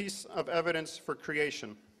strongest piece of evidence for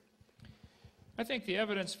creation? I think the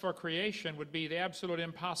evidence for creation would be the absolute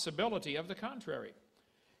impossibility of the contrary.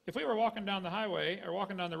 If we were walking down the highway or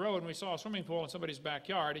walking down the road and we saw a swimming pool in somebody's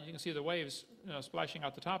backyard and you can see the waves splashing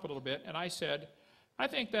out the top a little bit, and I said, I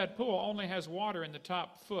think that pool only has water in the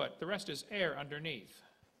top foot, the rest is air underneath.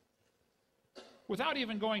 Without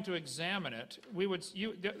even going to examine it,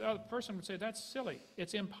 the other person would say, that's silly.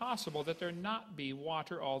 It's impossible that there not be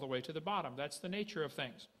water all the way to the bottom. That's the nature of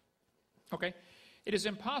things. Okay? It is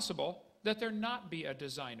impossible that there not be a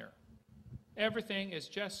designer. Everything is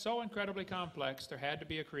just so incredibly complex, there had to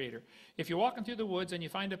be a creator. If you're walking through the woods and you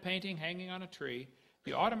find a painting hanging on a tree,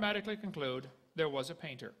 you automatically conclude there was a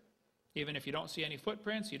painter. Even if you don't see any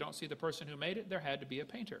footprints, you don't see the person who made it, there had to be a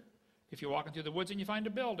painter. If you're walking through the woods and you find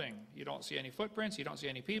a building, you don't see any footprints, you don't see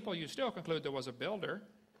any people, you still conclude there was a builder.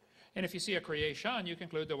 And if you see a creation, you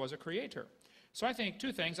conclude there was a creator. So I think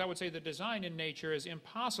two things. I would say the design in nature is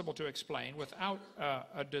impossible to explain without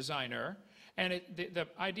a designer. And the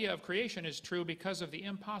idea of creation is true because of the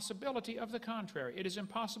impossibility of the contrary. It is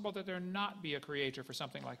impossible that there not be a creator for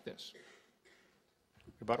something like this.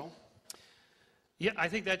 Rebuttal? Yeah, I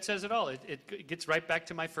think that says it all. It gets right back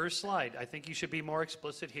to my first slide. I think you should be more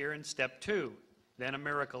explicit here in step 2. Then a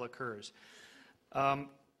miracle occurs.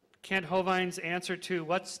 Kent Hovind's answer to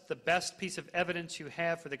what's the best piece of evidence you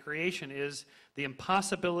have for the creation is the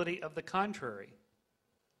impossibility of the contrary.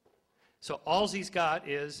 So all he's got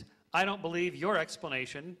is, I don't believe your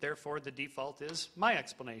explanation, therefore the default is my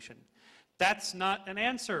explanation. That's not an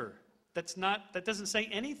answer. That doesn't say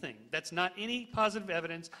anything. That's not any positive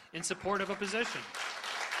evidence in support of a position.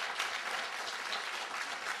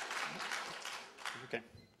 Okay.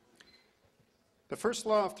 The first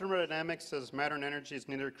law of thermodynamics says matter and energy is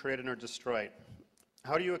neither created nor destroyed.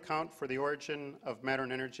 How do you account for the origin of matter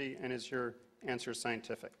and energy, and is your answer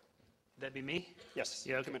scientific? Would that be me? Yes.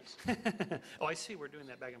 Yeah, okay. 2 minutes. Oh, I see. We're doing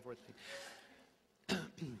that back and forth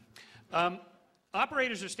thing.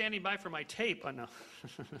 Operators are standing by for my tape. Oh, no.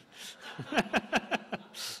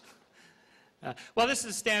 Well, this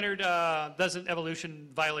is standard. Doesn't evolution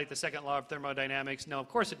violate the second law of thermodynamics? No, of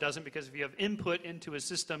course it doesn't, because if you have input into a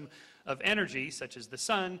system of energy, such as the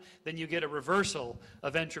sun, then you get a reversal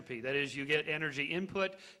of entropy. That is, you get energy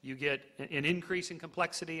input, you get an increase in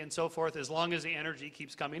complexity and so forth, as long as the energy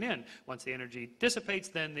keeps coming in. Once the energy dissipates,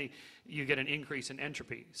 then you get an increase in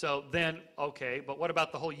entropy. So then, okay, but what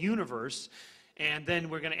about the whole universe? And then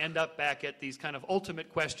we're going to end up back at these kind of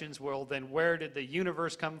ultimate questions. Well, then where did the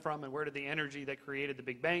universe come from, and where did the energy that created the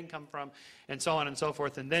Big Bang come from, and so on and so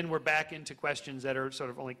forth. And then we're back into questions that are sort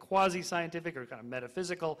of only quasi-scientific or kind of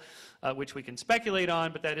metaphysical, which we can speculate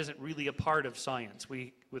on, but that isn't really a part of science.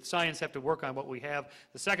 We, with science, have to work on what we have.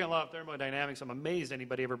 The second law of thermodynamics, I'm amazed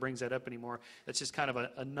anybody ever brings that up anymore. That's just kind of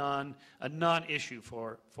a non-issue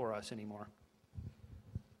for us anymore.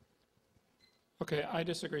 Okay, I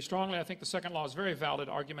disagree strongly. I think the second law is a very valid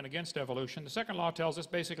argument against evolution. The second law tells us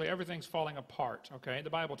basically everything's falling apart, okay? The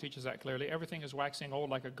Bible teaches that clearly. Everything is waxing old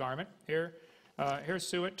like a garment. Here's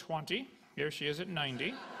Sue at 20. Here she is at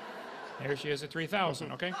 90. Here she is at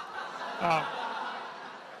 3,000, okay?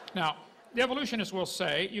 Now, the evolutionists will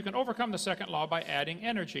say you can overcome the second law by adding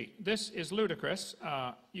energy. This is ludicrous.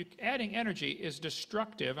 Adding energy is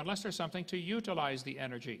destructive unless there's something to utilize the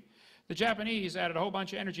energy. The Japanese added a whole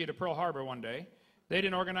bunch of energy to Pearl Harbor one day. They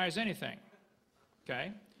didn't organize anything,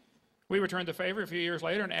 okay? We returned the favor a few years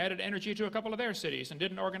later and added energy to a couple of their cities and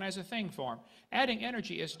didn't organize a thing for them. Adding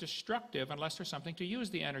energy is destructive unless there's something to use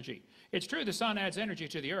the energy. It's true the sun adds energy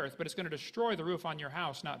to the earth, but it's going to destroy the roof on your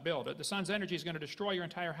house, not build it. The sun's energy is going to destroy your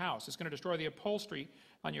entire house. It's going to destroy the upholstery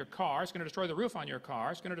on your car. It's going to destroy the roof on your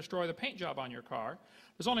car. It's going to destroy the paint job on your car.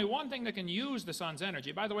 There's only one thing that can use the sun's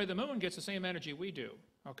energy. By the way, the moon gets the same energy we do,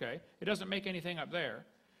 okay? It doesn't make anything up there.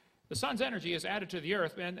 The sun's energy is added to the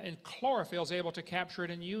earth, and chlorophyll is able to capture it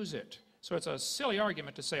and use it. So it's a silly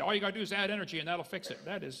argument to say, all you got to do is add energy and that'll fix it.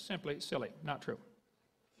 That is simply silly, not true.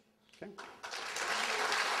 Okay.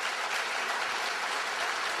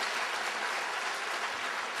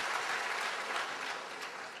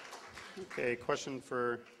 Okay, question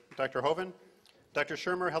for Dr. Hovind. Dr.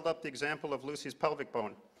 Shermer held up the example of Lucy's pelvic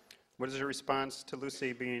bone. What is your response to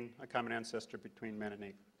Lucy being a common ancestor between man and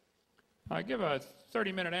ape? I give a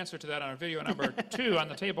 30-minute answer to that on video number 2 on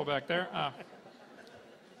the table back there.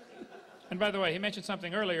 And by the way, he mentioned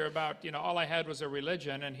something earlier about, all I had was a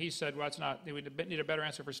religion, and he said, well, it's not, we need a better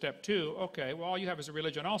answer for step 2. Okay, well, all you have is a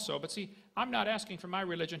religion also. But see, I'm not asking for my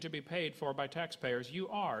religion to be paid for by taxpayers. You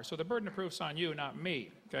are. So the burden of proof's on you, not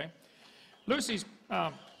me, okay?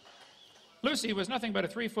 Lucy was nothing but a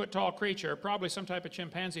 3-foot-tall creature, probably some type of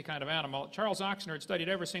chimpanzee kind of animal. Charles Oxnard had studied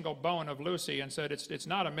every single bone of Lucy and said it's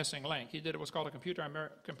not a missing link. He did what's called a computer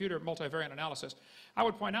multivariate analysis. I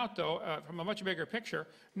would point out, though, from a much bigger picture,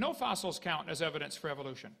 no fossils count as evidence for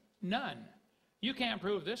evolution. None. You can't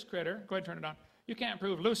prove this critter. Go ahead and turn it on. You can't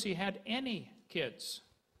prove Lucy had any kids.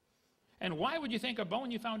 And why would you think a bone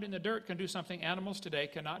you found in the dirt can do something animals today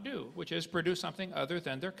cannot do, which is produce something other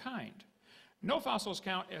than their kind? No fossils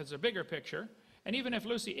count as a bigger picture, and even if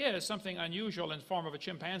Lucy is something unusual in the form of a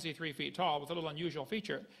chimpanzee 3 feet tall with a little unusual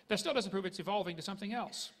feature, that still doesn't prove it's evolving to something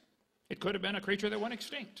else. It could have been a creature that went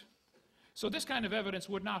extinct. So this kind of evidence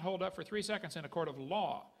would not hold up for 3 seconds in a court of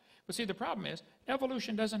law. But see, the problem is,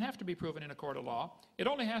 evolution doesn't have to be proven in a court of law. It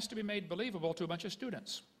only has to be made believable to a bunch of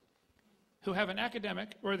students who have an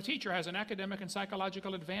academic, where the teacher has an academic and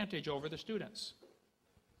psychological advantage over the students.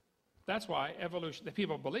 That's why evolution, the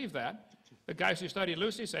people believe that. The guys who studied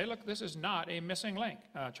Lucy say, look, this is not a missing link.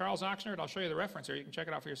 Charles Oxnard, I'll show you the reference here, you can check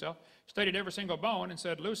it out for yourself, studied every single bone and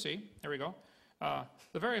said, Lucy, here we go,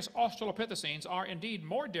 the various Australopithecines are indeed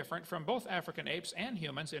more different from both African apes and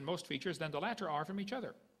humans in most features than the latter are from each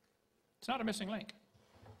other. It's not a missing link.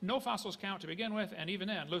 No fossils count to begin with, and even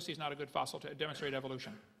then, Lucy's not a good fossil to demonstrate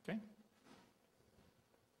evolution. Okay?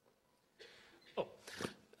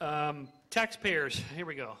 Taxpayers, here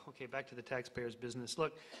we go. Okay, back to the taxpayers business.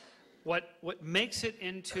 Look, what makes it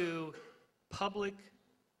into public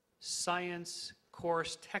science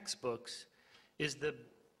course textbooks is the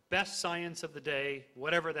best science of the day,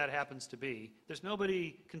 whatever that happens to be. There's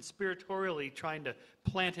nobody conspiratorially trying to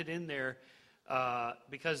plant it in there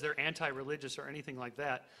because they're anti-religious or anything like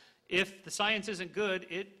that. If the science isn't good,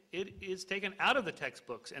 it is taken out of the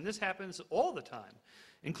textbooks, and this happens all the time,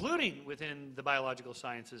 including within the biological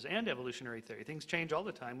sciences and evolutionary theory. Things change all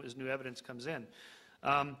the time as new evidence comes in.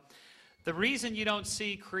 The reason you don't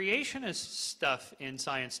see creationist stuff in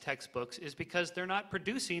science textbooks is because they're not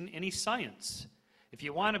producing any science. If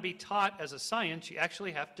you want to be taught as a science, you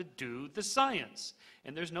actually have to do the science.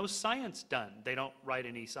 And there's no science done. They don't write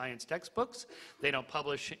any science textbooks. They don't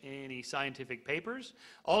publish any scientific papers.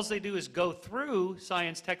 All they do is go through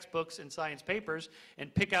science textbooks and science papers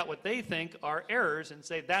and pick out what they think are errors and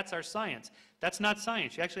say, that's our science. That's not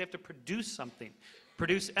science. You actually have to produce something.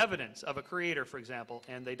 Produce evidence of a creator, for example,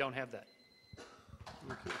 and they don't have that.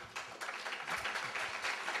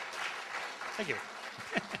 Thank you.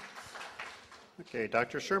 Okay,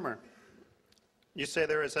 Dr. Shermer, you say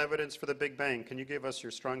there is evidence for the Big Bang. Can you give us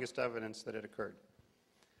your strongest evidence that it occurred?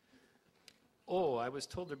 Oh, I was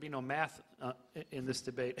told there'd be no math in this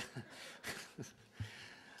debate.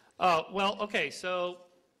 Well, okay, so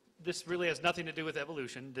this really has nothing to do with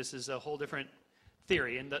evolution. This is a whole different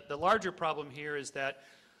theory. And the larger problem here is that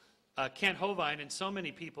Kent Hovind and so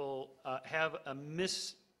many people have a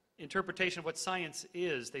misinterpretation of what science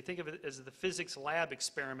is. They think of it as the physics lab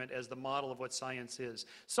experiment as the model of what science is.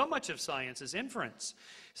 So much of science is inference.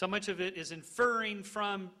 So much of it is inferring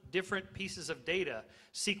from different pieces of data,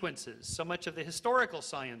 sequences. So much of the historical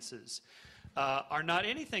sciences are not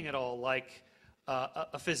anything at all like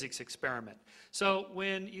a physics experiment. So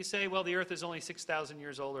when you say, well, the Earth is only 6,000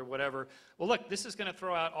 years old or whatever, well, look, this is going to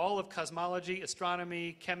throw out all of cosmology,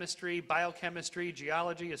 astronomy, chemistry, biochemistry,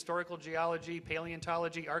 geology, historical geology,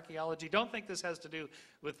 paleontology, archaeology. Don't think this has to do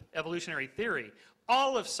with evolutionary theory.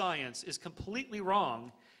 All of science is completely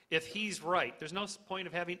wrong if he's right. There's no point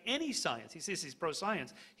of having any science. He says he's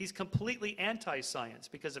pro-science. He's completely anti-science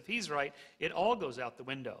because if he's right, it all goes out the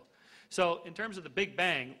window. So in terms of the Big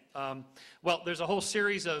Bang, well, there's a whole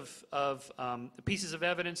series of pieces of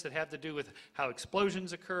evidence that have to do with how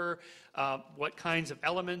explosions occur, what kinds of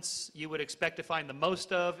elements you would expect to find the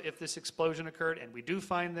most of if this explosion occurred, and we do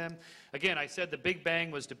find them. Again, I said the Big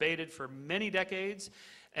Bang was debated for many decades,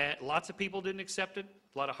 and lots of people didn't accept it.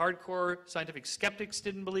 A lot of hardcore scientific skeptics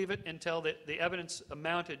didn't believe it until the evidence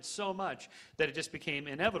amounted so much that it just became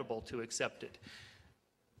inevitable to accept it.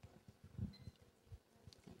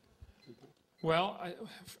 Well,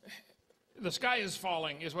 the sky is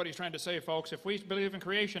falling is what he's trying to say, folks. If we believe in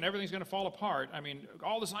creation, everything's going to fall apart. I mean,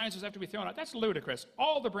 all the sciences have to be thrown out. That's ludicrous.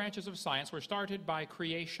 All the branches of science were started by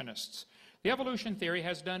creationists. The evolution theory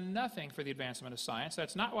has done nothing for the advancement of science.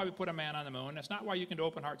 That's not why we put a man on the moon. That's not why you can do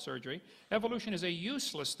open heart surgery. Evolution is a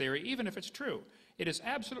useless theory, even if it's true. It is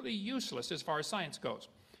absolutely useless as far as science goes.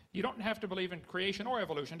 You don't have to believe in creation or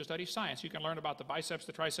evolution to study science. You can learn about the biceps,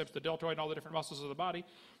 the triceps, the deltoid, and all the different muscles of the body,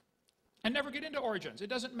 and never get into origins.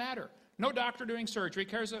 It doesn't matter. No doctor doing surgery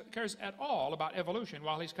cares at all about evolution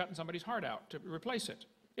while he's cutting somebody's heart out to replace it.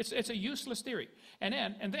 It's a useless theory. And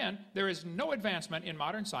then there is no advancement in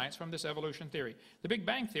modern science from this evolution theory. The Big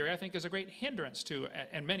Bang theory, I think, is a great hindrance to,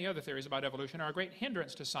 and many other theories about evolution are a great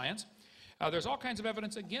hindrance to science. There's all kinds of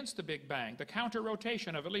evidence against the Big Bang. The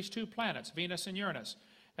counter-rotation of at least 2 planets, Venus and Uranus.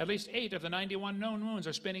 At least 8 of the 91 known moons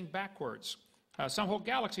are spinning backwards. Some whole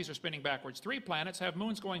galaxies are spinning backwards. 3 planets have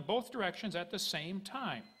moons going both directions at the same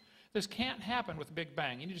time. This can't happen with the Big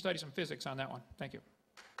Bang. You need to study some physics on that one. Thank you.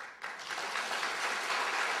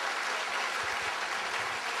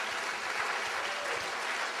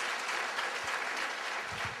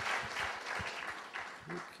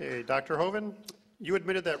 Okay, Dr. Hovind, you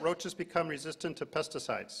admitted that roaches become resistant to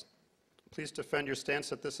pesticides. Please defend your stance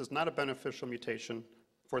that this is not a beneficial mutation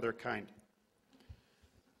for their kind.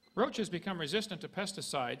 Roaches become resistant to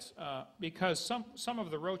pesticides because some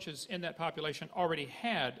of the roaches in that population already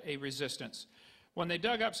had a resistance. When they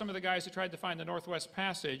dug up some of the guys that tried to find the Northwest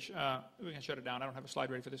Passage, we can shut it down, I don't have a slide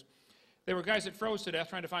ready for this. There were guys that froze to death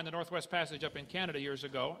trying to find the Northwest Passage up in Canada years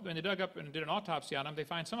ago. When they dug up and did an autopsy on them, they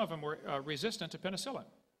find some of them were resistant to penicillin.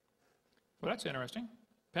 Well, that's interesting.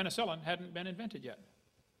 Penicillin hadn't been invented yet.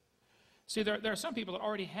 See, there are some people that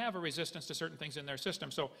already have a resistance to certain things in their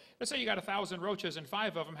system. So let's say you got 1,000 roaches and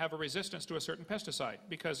 5 of them have a resistance to a certain pesticide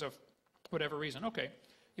because of whatever reason. Okay,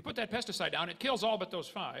 you put that pesticide down, it kills all but those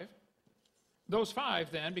 5. Those 5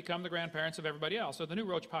 then become the grandparents of everybody else, so the new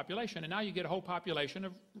roach population, and now you get a whole population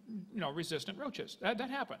of, resistant roaches. That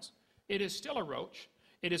happens. It is still a roach.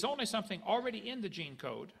 It is only something already in the gene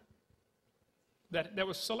code that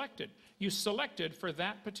was selected. You selected for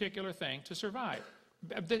that particular thing to survive.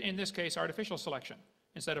 In this case, artificial selection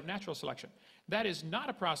instead of natural selection. That is not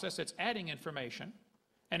a process that's adding information,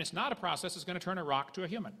 and it's not a process that's going to turn a rock to a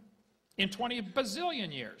human. In 20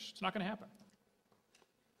 bazillion years, it's not going to happen.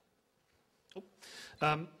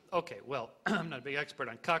 Okay, well, I'm not a big expert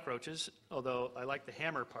on cockroaches, although I like the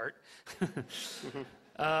hammer part.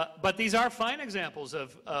 But these are fine examples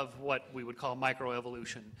of what we would call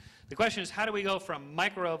microevolution. The question is, how do we go from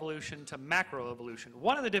microevolution to macroevolution?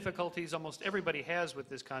 One of the difficulties almost everybody has with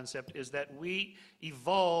this concept is that we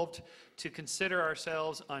evolved to consider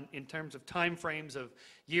ourselves in terms of time frames of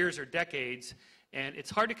years or decades, and it's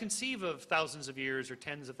hard to conceive of thousands of years or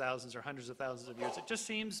tens of thousands or hundreds of thousands of years. It just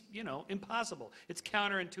seems, impossible. It's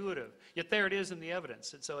counterintuitive. Yet there it is in the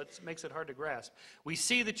evidence, and so it makes it hard to grasp. We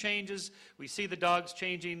see the changes. We see the dogs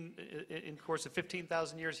changing in the course of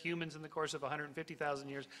 15,000 years, humans in the course of 150,000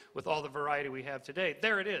 years, with all the variety we have today.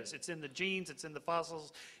 There it is. It's in the genes. It's in the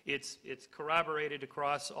fossils. It's corroborated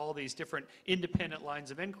across all these different independent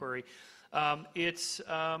lines of inquiry. It's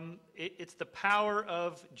the power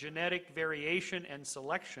of genetic variation and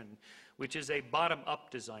selection, which is a bottom-up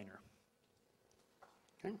designer.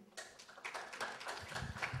 Okay.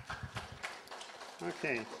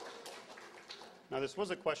 Okay. Now, this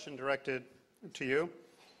was a question directed to you.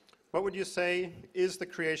 What would you say is the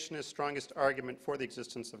creationist's strongest argument for the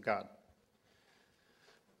existence of God?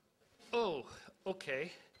 Oh,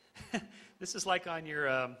 okay. This is like on your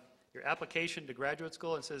application to graduate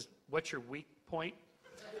school. It says, what's your weak point?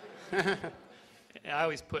 I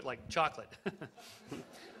always put like chocolate.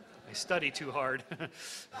 I study too hard.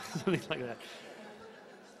 Something like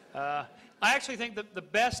that. I actually think that the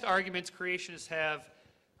best arguments creationists have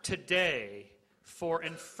today for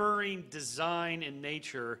inferring design in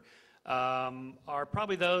nature are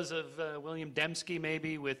probably those of William Dembski,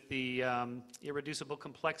 maybe, with the irreducible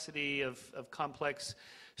complexity of complex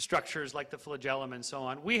structures like the flagellum and so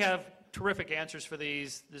on. We have terrific answers for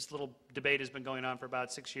these. This little debate has been going on for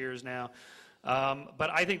about 6 years now. But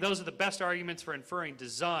I think those are the best arguments for inferring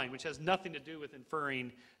design, which has nothing to do with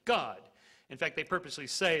inferring God. In fact, they purposely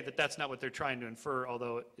say that that's not what they're trying to infer,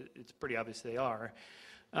 although it's pretty obvious they are.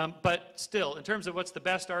 But still, in terms of what's the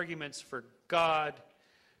best arguments for God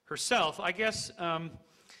herself, I guess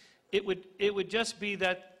it would just be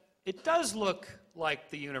that it does look like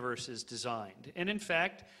the universe is designed. And in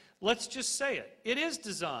fact, let's just say it. It is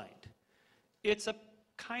designed. It's a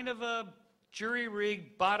kind of a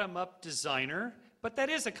jury-rigged, bottom-up designer, but that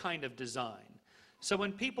is a kind of design. So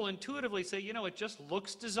when people intuitively say, you know, it just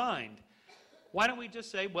looks designed, why don't we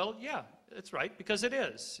just say, well, yeah, that's right, because it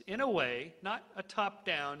is. In a way, not a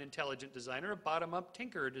top-down intelligent designer, a bottom-up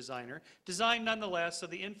tinkerer designer, designed nonetheless, so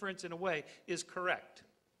the inference, in a way, is correct.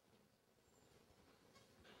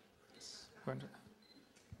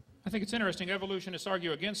 I think it's interesting. Evolutionists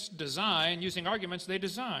argue against design using arguments they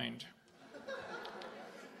designed.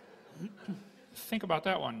 Think about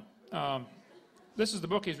that one. This is the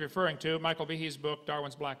book he's referring to, Michael Behe's book,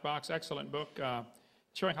 Darwin's Black Box, excellent book,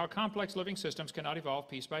 showing how complex living systems cannot evolve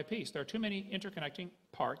piece by piece. There are too many interconnecting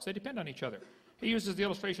parts. They depend on each other. He uses the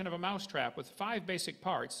illustration of a mousetrap with 5 basic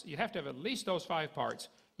parts. You have to have at least those 5 parts.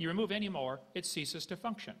 You remove any more, it ceases to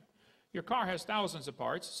function. Your car has thousands of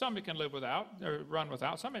parts. Some it can live without, or run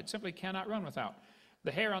without. Some it simply cannot run without.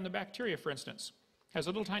 The hair on the bacteria, for instance, has a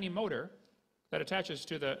little tiny motor that attaches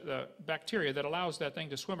to the bacteria that allows that thing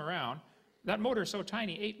to swim around. That motor is so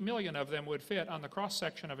tiny, 8 million of them would fit on the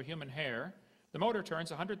cross-section of a human hair. The motor turns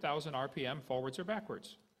 100,000 RPM forwards or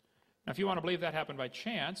backwards. Now, if you want to believe that happened by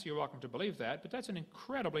chance, you're welcome to believe that, but that's an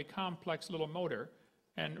incredibly complex little motor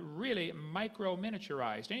and really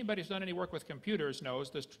micro-miniaturized. Anybody who's done any work with computers knows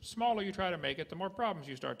the smaller you try to make it, the more problems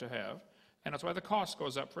you start to have, and that's why the cost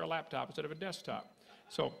goes up for a laptop instead of a desktop.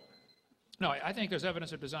 So, no, I think there's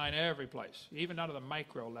evidence of design every place, even down to the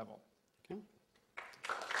micro level. Okay.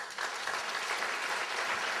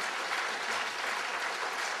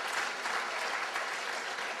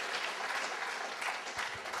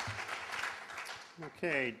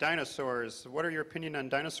 Okay, dinosaurs. What are your opinion on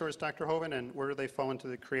dinosaurs, Dr. Hovind, and where do they fall into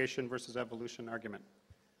the creation versus evolution argument?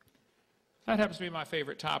 That happens to be my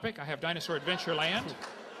favorite topic. I have Dinosaur Adventureland.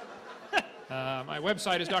 My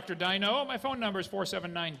website is Dr. Dino. My phone number is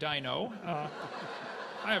 479-DINO.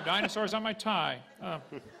 I have dinosaurs on my tie.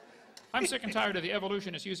 I'm sick and tired of the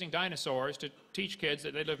evolutionists using dinosaurs to teach kids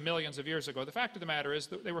that they lived millions of years ago. The fact of the matter is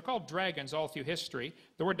that they were called dragons all through history.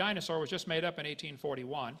 The word dinosaur was just made up in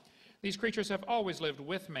 1841. These creatures have always lived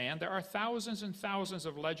with man. There are thousands and thousands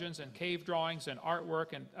of legends and cave drawings and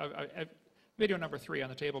artwork, and video number 3 on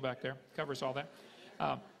the table back there covers all that.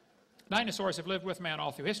 Dinosaurs have lived with man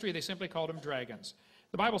all through history. They simply called them dragons.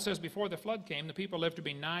 The Bible says before the flood came, the people lived to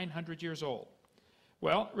be 900 years old.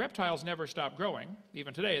 Well, reptiles never stop growing.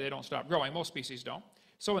 Even today, they don't stop growing. Most species don't.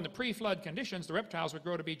 So in the pre-flood conditions, the reptiles would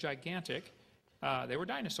grow to be gigantic. They were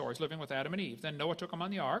dinosaurs living with Adam and Eve. Then Noah took them on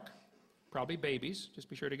the ark. Probably babies. Just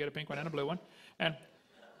be sure to get a pink one and a blue one. And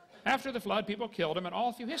after the flood, people killed them, and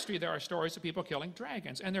all through history there are stories of people killing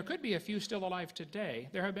dragons. And there could be a few still alive today.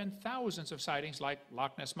 There have been thousands of sightings like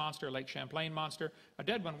Loch Ness Monster, Lake Champlain Monster, a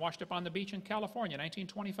dead one washed up on the beach in California,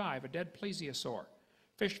 1925, a dead plesiosaur.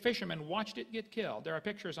 Fishermen watched it get killed. There are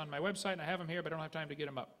pictures on my website, and I have them here, but I don't have time to get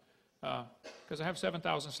them up because I have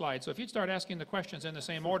 7,000 slides. So if you'd start asking the questions in the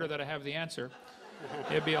same order that I have the answer,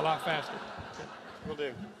 it'd be a lot faster. Will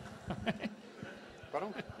do.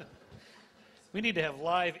 We need to have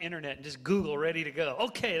live internet and just Google ready to go.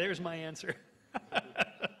 Okay, there's my answer.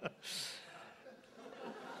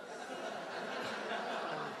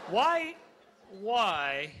 Why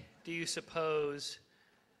do you suppose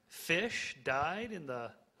fish died in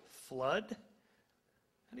the flood? How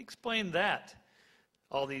do you explain that?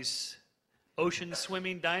 All these ocean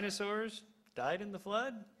swimming dinosaurs died in the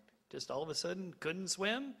flood? Just all of a sudden couldn't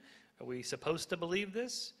swim? Are we supposed to believe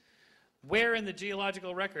this? Where in the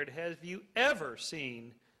geological record have you ever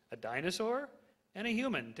seen a dinosaur and a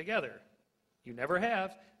human together? You never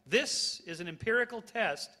have. This is an empirical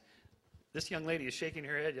test. This young lady is shaking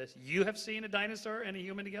her head. Yes, you have seen a dinosaur and a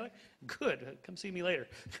human together? Good. Come see me later.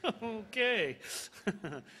 Okay.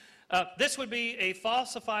 This would be a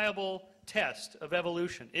falsifiable test of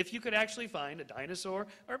evolution. If you could actually find a dinosaur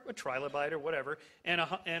or a trilobite or whatever and a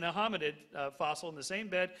hominid fossil in the same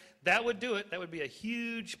bed, that would do it. That would be a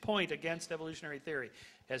huge point against evolutionary theory.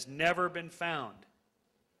 Has never been found.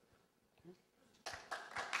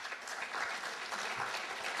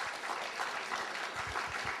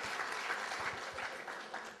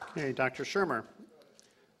 Okay, Dr. Shermer,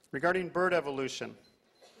 regarding bird evolution,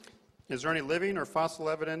 is there any living or fossil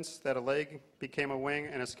evidence that a leg became a wing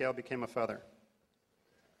and a scale became a feather?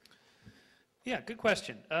 Yeah, good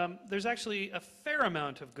question. There's actually a fair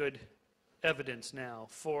amount of good evidence now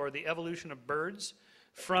for the evolution of birds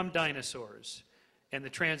from dinosaurs and the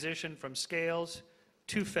transition from scales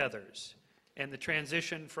to feathers and the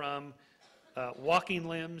transition from walking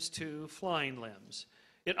limbs to flying limbs.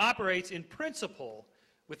 It operates in principle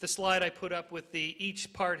with the slide I put up with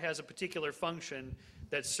each part has a particular function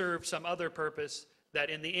that served some other purpose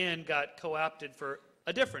that in the end got co-opted for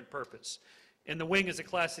a different purpose. And the wing is a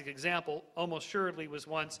classic example, almost assuredly was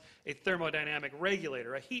once a thermodynamic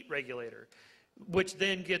regulator, a heat regulator, which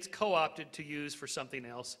then gets co-opted to use for something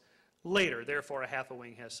else later. Therefore, a half a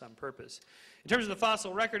wing has some purpose. In terms of the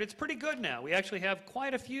fossil record, it's pretty good now. We actually have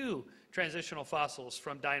quite a few transitional fossils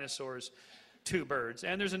from dinosaurs to birds.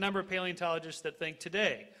 And there's a number of paleontologists that think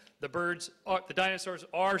today the dinosaurs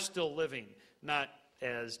are still living, not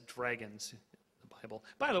as dragons in the Bible.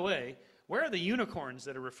 By the way, where are the unicorns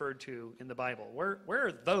that are referred to in the Bible? Where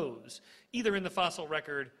are those, either in the fossil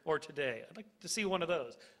record or today? I'd like to see one of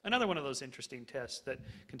those. Another one of those interesting tests that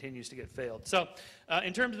continues to get failed. So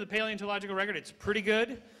in terms of the paleontological record, it's pretty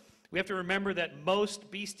good. We have to remember that most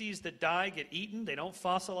beasties that die get eaten. They don't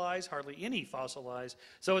fossilize, hardly any fossilize.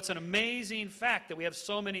 So it's an amazing fact that we have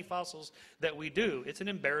so many fossils that we do. It's an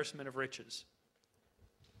embarrassment of riches.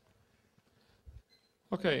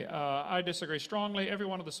 Okay, I disagree strongly. Every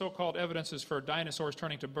one of the so-called evidences for dinosaurs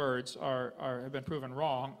turning to birds have been proven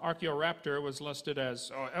wrong. Archaeoraptor was listed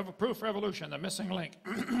as proof for evolution, the missing link.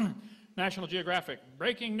 National Geographic,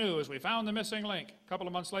 breaking news, we found the missing link. A couple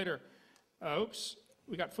of months later, oops,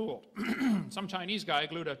 we got fooled. Some Chinese guy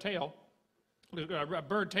glued a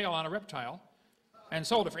bird tail on a reptile and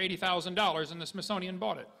sold it for $80,000 and the Smithsonian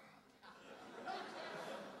bought it.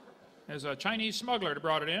 There's a Chinese smuggler that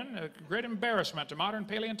brought it in, a great embarrassment to modern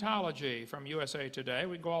paleontology from USA Today.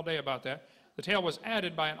 We can go all day about that. The tail was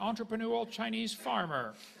added by an entrepreneurial Chinese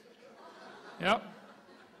farmer. Yep.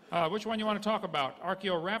 Which one you want to talk about?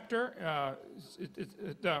 Archaeoraptor,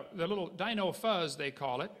 the little dino fuzz, they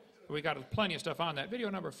call it. We got plenty of stuff on that. Video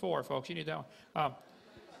number 4, folks, you need that one.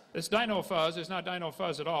 This dino fuzz is not dino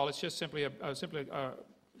fuzz at all. It's just simply a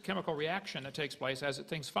chemical reaction that takes place as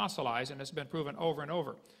things fossilize, and it's been proven over and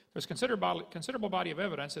over. There's considerable body of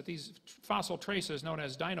evidence that these fossil traces known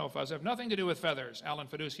as dino fuzz have nothing to do with feathers, Alan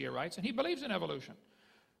Fiducia writes, and he believes in evolution.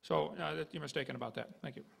 So you're mistaken about that.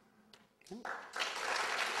 Thank you.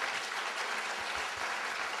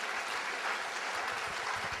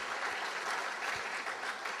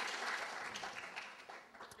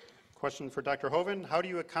 Question for Dr. Hovind. How do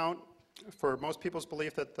you account for most people's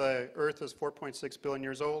belief that the Earth is 4.6 billion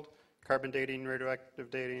years old, carbon dating,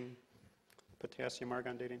 radioactive dating, potassium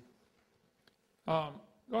argon dating? Go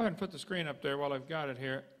ahead and put the screen up there while I've got it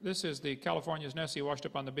here. This is the California's Nessie washed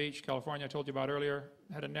up on the beach. California, I told you about earlier,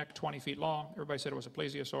 had a neck 20 feet long. Everybody said it was a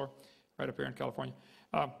plesiosaur right up here in California.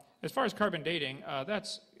 As far as carbon dating,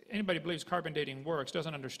 anybody who believes carbon dating works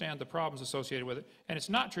doesn't understand the problems associated with it. And it's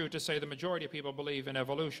not true to say the majority of people believe in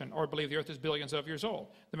evolution or believe the Earth is billions of years old.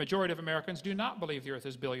 The majority of Americans do not believe the Earth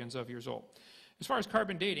is billions of years old. As far as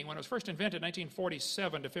carbon dating, when it was first invented in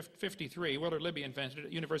 1947 to 53, Willard Libby invented it at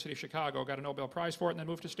the University of Chicago, got a Nobel Prize for it, and then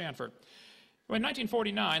moved to Stanford. In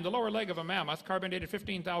 1949, the lower leg of a mammoth carbon dated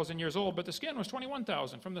 15,000 years old, but the skin was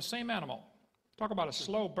 21,000 from the same animal. Talk about a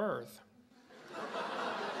slow birth.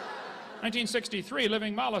 1963,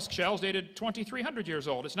 living mollusk shells dated 2,300 years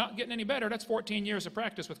old. It's not getting any better. That's 14 years of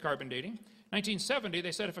practice with carbon dating. 1970,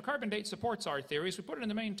 they said if a carbon date supports our theories, we put it in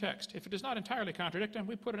the main text. If it does not entirely contradict them,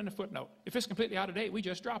 we put it in a footnote. If it's completely out of date, we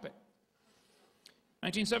just drop it.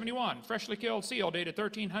 1971, freshly killed seal dated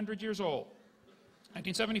 1,300 years old.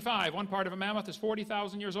 1975, one part of a mammoth is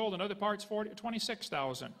 40,000 years old, and other parts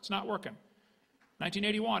 26,000. It's not working.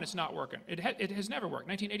 1981, it's not working. It has never worked.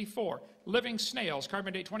 1984, living snails,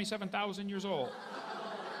 carbon date 27,000 years old.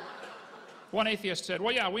 One atheist said,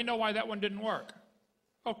 well, yeah, we know why that one didn't work.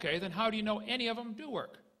 Okay, then how do you know any of them do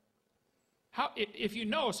work? If you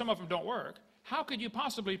know some of them don't work, how could you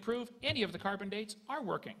possibly prove any of the carbon dates are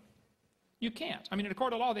working? You can't. I mean, in a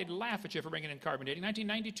court of law, they'd laugh at you for bringing in carbon dating.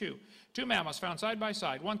 1992, 2 mammoths found side by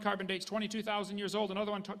side. One carbon dates 22,000 years old,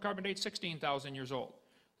 another one carbon dates 16,000 years old.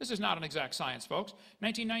 This is not an exact science, folks.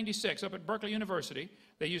 1996, up at Berkeley University,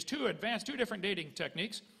 they used two different dating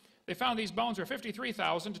techniques. They found these bones were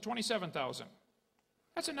 53,000 to 27,000.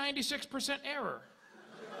 That's a 96% error.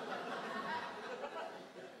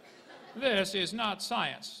 This is not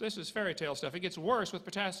science. This is fairy tale stuff. It gets worse with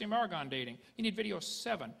potassium argon dating. You need video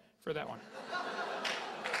 7 for that one.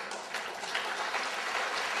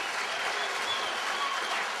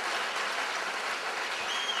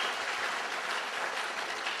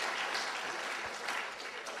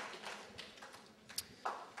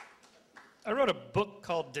 I wrote a book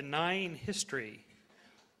called Denying History.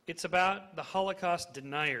 It's about the Holocaust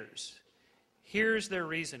deniers. Here's their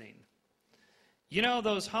reasoning. You know,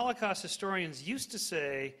 those Holocaust historians used to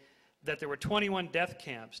say that there were 21 death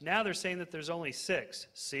camps. Now they're saying that there's only 6.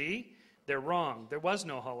 See? They're wrong. There was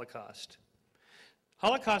no Holocaust.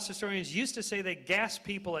 Holocaust historians used to say they gassed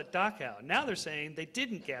people at Dachau. Now they're saying they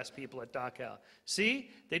didn't gas people at Dachau. See?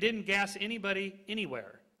 They didn't gas anybody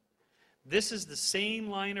anywhere. This is the same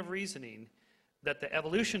line of reasoning that the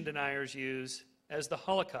evolution deniers use as the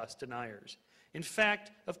Holocaust deniers. In fact,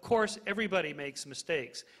 of course, everybody makes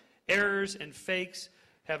mistakes. Errors and fakes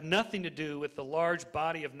have nothing to do with the large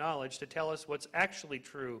body of knowledge to tell us what's actually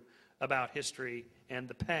true about history and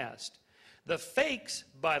the past. The fakes,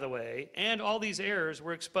 by the way, and all these errors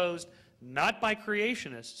were exposed not by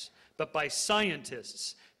creationists, but by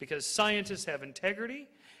scientists, because scientists have integrity,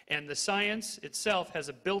 and the science itself has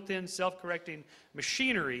a built-in self-correcting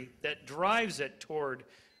machinery that drives it toward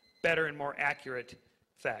better and more accurate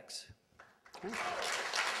facts.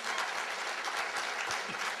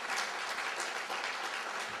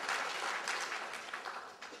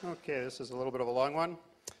 Okay, this is a little bit of a long one.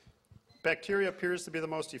 Bacteria appears to be the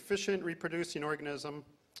most efficient reproducing organism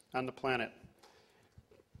on the planet.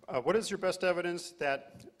 What is your best evidence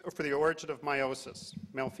for the origin of meiosis,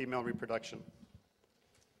 male-female reproduction?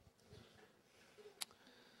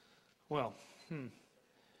 Well,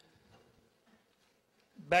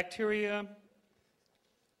 bacteria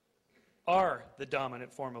are the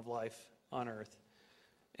dominant form of life on Earth.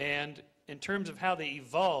 And in terms of how they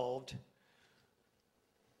evolved,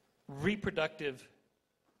 reproductive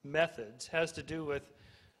methods has to do with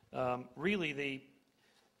really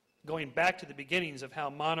going back to the beginnings of how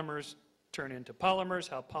monomers turn into polymers,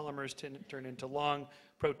 how polymers turn into long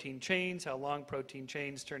protein chains, how long protein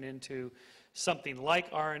chains turn into something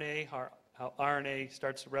like RNA, how RNA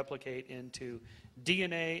starts to replicate into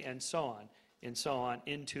DNA, and so on,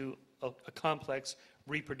 into a complex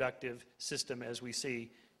reproductive system as we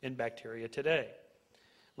see in bacteria today.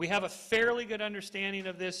 We have a fairly good understanding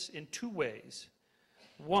of this in 2 ways.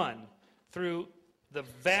 One, through the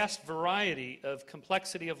vast variety of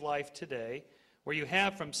complexity of life today, where you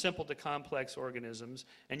have from simple to complex organisms,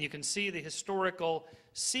 and you can see the historical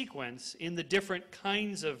sequence in the different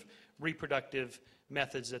kinds of reproductive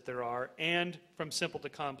methods that there are, and from simple to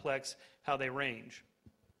complex, how they range.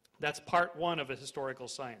 That's part 1 of a historical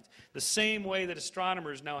science. The same way that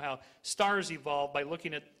astronomers know how stars evolve by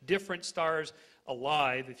looking at different stars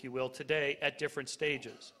alive, if you will, today at different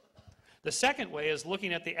stages. The second way is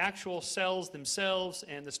looking at the actual cells themselves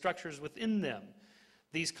and the structures within them.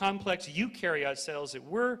 These complex eukaryote cells that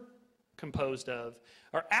we're composed of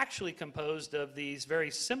are actually composed of these very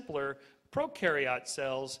simpler prokaryote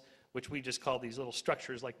cells, which we just call these little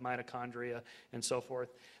structures like mitochondria and so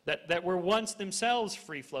forth, that were once themselves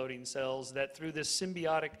free-floating cells that through this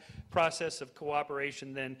symbiotic process of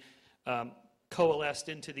cooperation then coalesced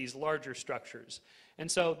into these larger structures.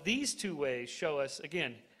 And so these 2 ways show us,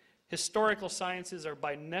 again, historical sciences are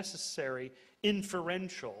by necessary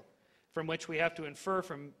inferential, from which we have to infer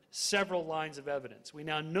from several lines of evidence. We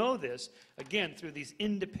now know this, again, through these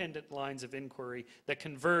independent lines of inquiry that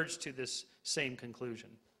converge to this same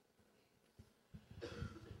conclusion.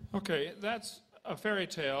 Okay, that's a fairy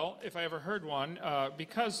tale, if I ever heard one,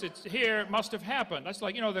 because it's here, it must have happened. That's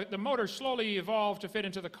like, you know, the motor slowly evolved to fit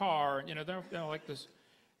into the car, you know, like this.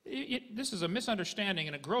 This is a misunderstanding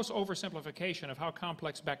and a gross oversimplification of how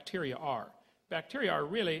complex bacteria are. Bacteria are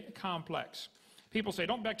really complex. People say,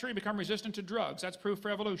 don't bacteria become resistant to drugs? That's proof for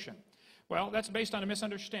evolution. Well, that's based on a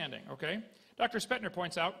misunderstanding, okay? Dr. Spetner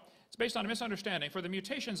points out, it's based on a misunderstanding, for the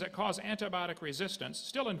mutations that cause antibiotic resistance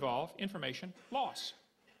still involve information loss.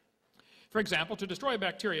 For example, to destroy a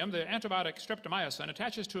bacterium, the antibiotic streptomycin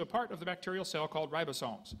attaches to a part of the bacterial cell called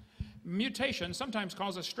ribosomes. Mutation sometimes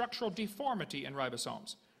causes structural deformity in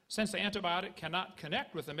ribosomes. Since the antibiotic cannot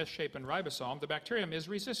connect with the misshapen ribosome, the bacterium is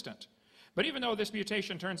resistant. But even though this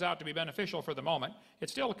mutation turns out to be beneficial for the moment, it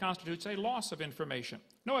still constitutes a loss of information.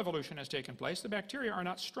 No evolution has taken place. The bacteria are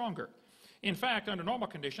not stronger. In fact, under normal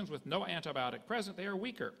conditions with no antibiotic present, they are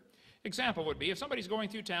weaker. Example would be if somebody's going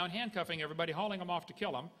through town handcuffing everybody, hauling them off to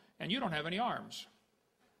kill them, and you don't have any arms.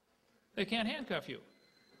 They can't handcuff you.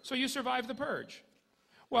 So you survive the purge.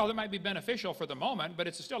 Well, that might be beneficial for the moment, but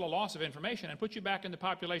it's still a loss of information and puts you back in the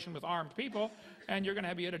population with armed people, and you're going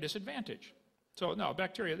to be at a disadvantage. So no,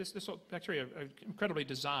 bacteria, bacteria are incredibly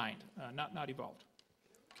designed, not evolved.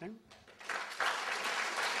 Okay.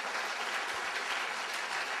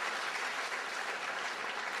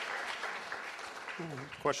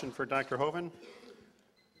 Question for Dr. Hovind.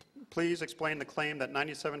 Please explain the claim that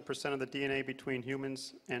 97% of the DNA between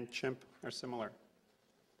humans and chimp are similar.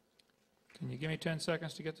 Can you give me 10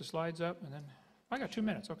 seconds to get the slides up? And then I got 2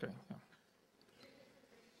 minutes. Okay. Yeah.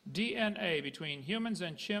 DNA between humans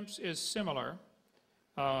and chimps is similar.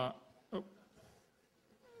 The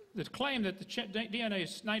claim that the DNA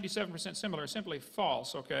is 97% similar is simply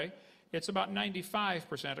false, okay? It's about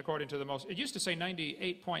 95% according to the most, it used to say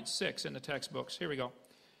 98.6 in the textbooks. Here we go.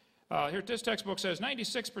 Here, this textbook says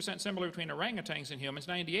 96% similar between orangutans and humans,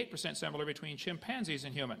 98% similar between chimpanzees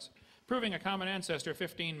and humans, proving a common ancestor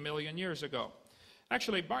 15 million years ago.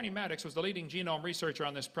 Actually, Barney Maddox was the leading genome researcher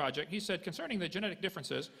on this project. He said, concerning the genetic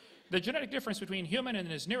differences, the genetic difference between human and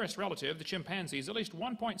his nearest relative, the chimpanzee, is at least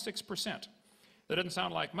 1.6%. That doesn't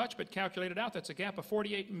sound like much, but calculated out, that's a gap of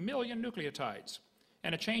 48 million nucleotides.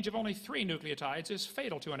 And a change of only 3 nucleotides is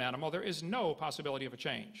fatal to an animal. There is no possibility of a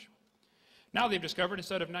change. Now they've discovered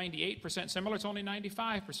instead of 98% similar, it's only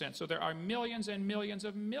 95%. So there are millions and millions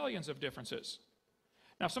of differences.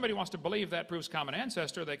 Now, if somebody wants to believe that proves common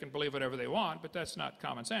ancestor, they can believe whatever they want, but that's not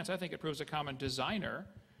common sense. I think it proves a common designer.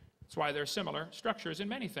 That's why they're similar structures in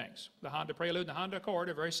many things. The Honda Prelude and the Honda Accord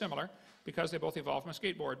are very similar because they both evolved from a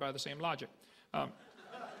skateboard by the same logic.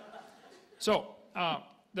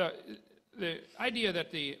 The idea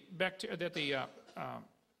that the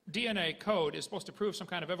DNA code is supposed to prove some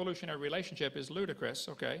kind of evolutionary relationship is ludicrous,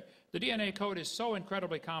 okay? The DNA code is so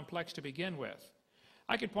incredibly complex to begin with.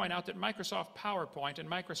 I could point out that Microsoft PowerPoint and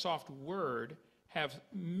Microsoft Word have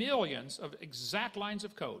millions of exact lines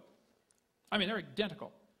of code. I mean, they're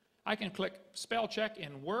identical. I can click spell check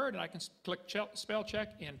in Word and I can click spell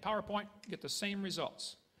check in PowerPoint, get the same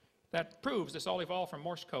results. That proves this all evolved from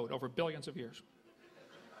Morse code over billions of years.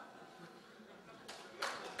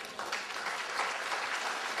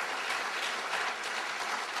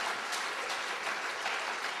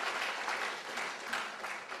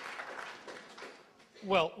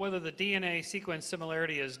 Well, whether the DNA sequence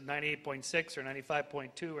similarity is 98.6 or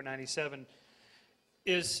 95.2 or 97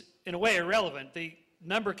 is, in a way, irrelevant. The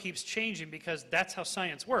number keeps changing because that's how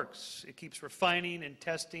science works. It keeps refining and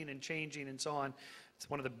testing and changing and so on. It's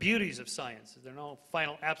one of the beauties of science. There are no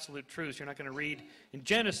final absolute truths. You're not going to read in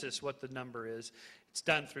Genesis what the number is. It's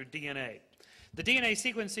done through DNA. The DNA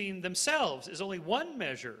sequencing themselves is only one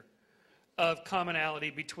measure of commonality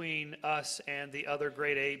between us and the other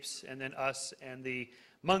great apes, and then us and the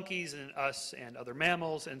monkeys, and us and other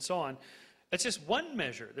mammals, and so on. It's just one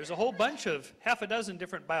measure. There's a whole bunch of half a dozen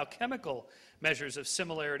different biochemical measures of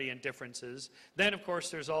similarity and differences. Then, of course,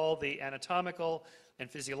 there's all the anatomical and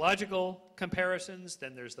physiological comparisons.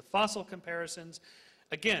 Then there's the fossil comparisons.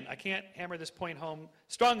 Again, I can't hammer this point home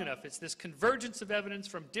strong enough. It's this convergence of evidence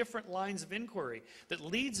from different lines of inquiry that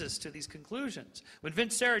leads us to these conclusions. When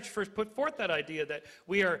Vince Sarich first put forth that idea that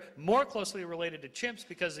we are more closely related to chimps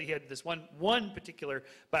because he had this one particular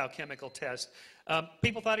biochemical test,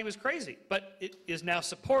 people thought he was crazy. But it is now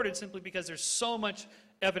supported simply because there's so much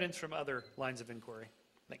evidence from other lines of inquiry.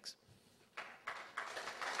 Thanks.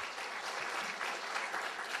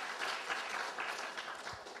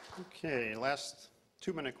 Okay, last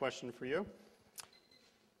 2-minute question for you.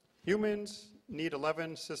 Humans need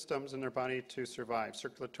 11 systems in their body to survive: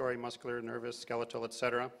 circulatory, muscular, nervous, skeletal,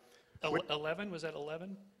 etc. 11? Was that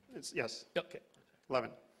 11? Yes. Okay. 11.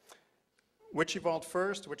 Which evolved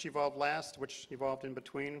first, which evolved last, which evolved in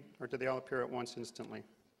between, or did they all appear at once instantly?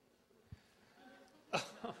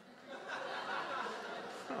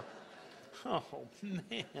 Oh,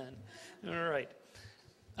 man. All right.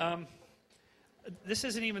 This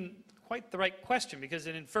isn't even quite the right question because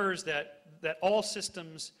it infers that all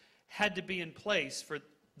systems had to be in place for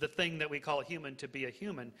the thing that we call a human to be a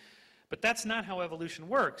human. But that's not how evolution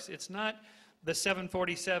works. It's not the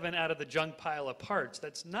 747 out of the junk pile of parts.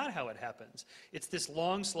 That's not how it happens. It's this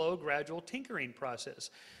long, slow, gradual tinkering process.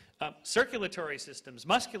 Circulatory systems,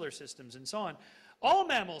 muscular systems, and so on. All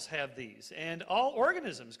mammals have these, and all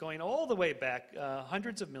organisms going all the way back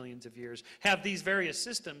hundreds of millions of years have these various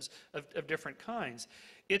systems of different kinds.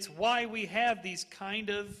 It's why we have these kind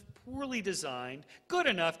of poorly designed, good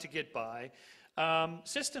enough to get by,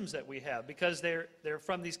 systems that we have, because they're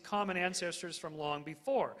from these common ancestors from long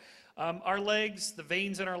before. Our legs, the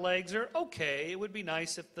veins in our legs are okay. It would be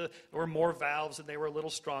nice if there were more valves and they were a little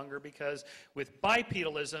stronger, because with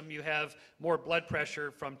bipedalism you have more blood pressure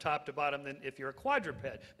from top to bottom than if you're a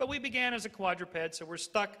quadruped. But we began as a quadruped, so we're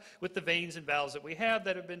stuck with the veins and valves that we have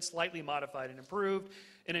that have been slightly modified and improved.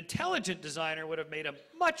 An intelligent designer would have made them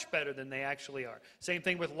much better than they actually are. Same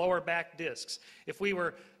thing with lower back discs. If we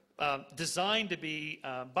were designed to be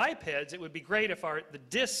bipeds, it would be great if the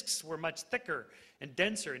discs were much thicker and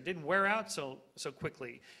denser and didn't wear out so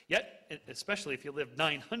quickly. Yet, especially if you lived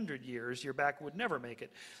 900 years, your back would never make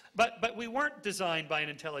it. But we weren't designed by an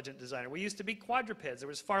intelligent designer. We used to be quadrupeds. There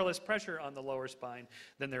was far less pressure on the lower spine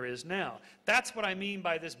than there is now. That's what I mean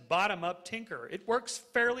by this bottom-up tinker. It works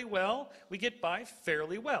fairly well. We get by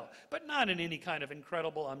fairly well, but not in any kind of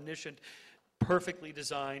incredible, omniscient, perfectly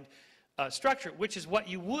designed structure, which is what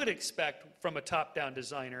you would expect from a top-down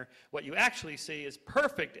designer. What you actually see is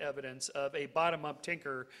perfect evidence of a bottom-up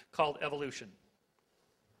tinker called evolution.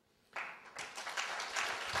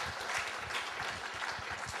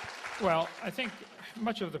 Well, I think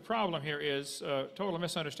much of the problem here is total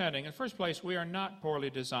misunderstanding. In the first place, we are not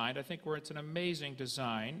poorly designed. I think it's an amazing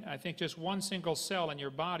design. I think just one single cell in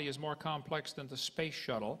your body is more complex than the space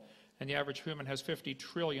shuttle, and the average human has 50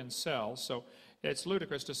 trillion cells. So it's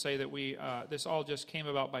ludicrous to say that this all just came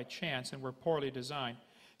about by chance and we're poorly designed.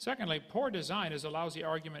 Secondly, poor design is a lousy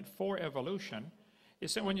argument for evolution,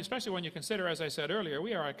 especially when you consider, as I said earlier,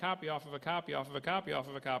 we are a copy off of a copy off of a copy off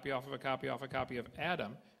of a copy off of a copy off a copy of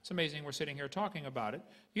Adam. It's amazing we're sitting here talking about it.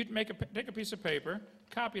 You take a piece of paper,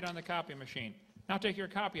 copy it on the copy machine. Now take your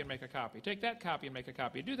copy and make a copy. Take that copy and make a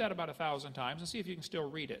copy. Do that about 1,000 times and see if you can still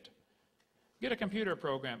read it. Get a computer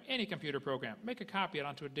program, any computer program, make a copy it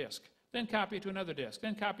onto a disk. Then copy it to another disk,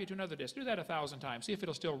 then copy it to another disk. Do that 1,000 times, see if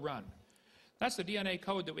it'll still run. That's the DNA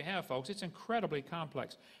code that we have, folks. It's incredibly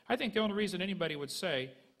complex. I think the only reason anybody would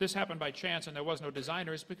say this happened by chance and there was no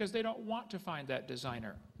designer is because they don't want to find that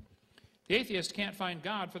designer. The atheist can't find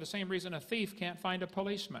God for the same reason a thief can't find a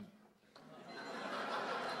policeman.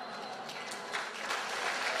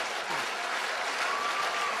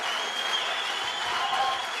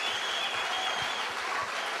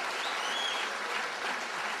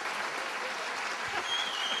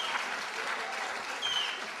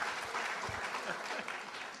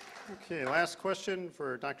 Okay, last question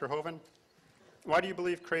for Dr. Hovind. Why do you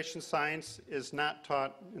believe creation science is not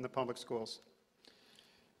taught in the public schools?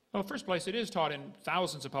 Well, first place, it is taught in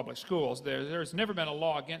thousands of public schools. There's never been a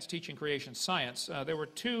law against teaching creation science. There were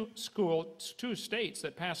two states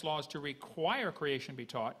that passed laws to require creation be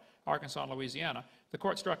taught, Arkansas and Louisiana. The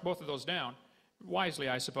court struck both of those down, wisely,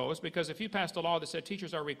 I suppose, because if you passed a law that said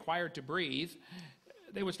teachers are required to breathe,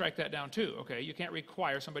 they would strike that down too, okay? You can't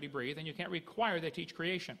require somebody breathe, and you can't require they teach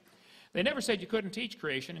creation. They never said you couldn't teach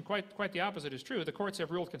creation, and quite the opposite is true. The courts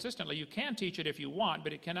have ruled consistently you can teach it if you want,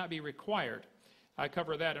 but it cannot be required. I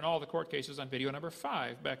cover that in all the court cases on video number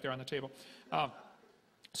 5 back there on the table. There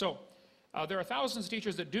are thousands of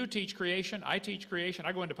teachers that do teach creation. I teach creation.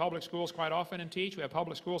 I go into public schools quite often and teach. We have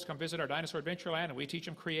public schools come visit our Dinosaur Adventureland, and we teach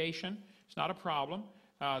them creation. It's not a problem.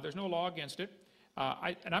 There's no law against it.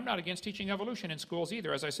 And I'm not against teaching evolution in schools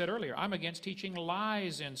either. As I said earlier, I'm against teaching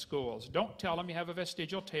lies in schools. Don't tell them you have a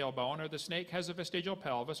vestigial tailbone, or the snake has a vestigial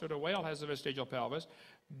pelvis, or the whale has a vestigial pelvis.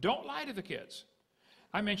 Don't lie to the kids.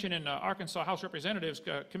 I mentioned in Arkansas House Representatives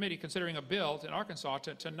Committee considering a bill in Arkansas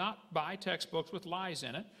to not buy textbooks with lies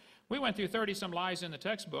in it. We went through 30-some lies in the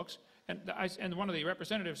textbooks, and one of the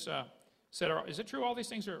representatives said, is it true all these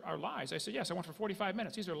things are lies? I said, yes, I went for 45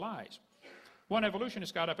 minutes. These are lies. One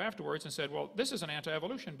evolutionist got up afterwards and said, well, this is an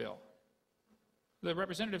anti-evolution bill. The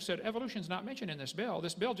representative said, evolution's not mentioned in this bill.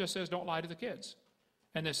 This bill just says don't lie to the kids.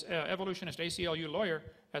 And this evolutionist ACLU lawyer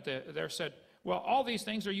there said, well, all these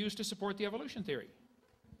things are used to support the evolution theory.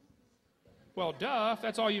 Well, duh, if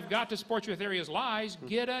that's all you've got to support your theory is lies,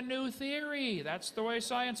 get a new theory. That's the way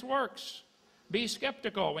science works. Be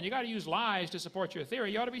skeptical. When you got to use lies to support your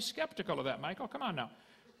theory, you ought to be skeptical of that, Michael. Come on now.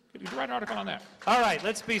 You write an article on that. All right,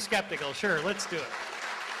 let's be skeptical. Sure, let's do it.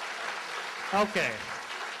 Okay.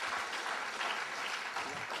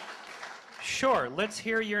 Sure, let's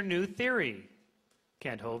hear your new theory,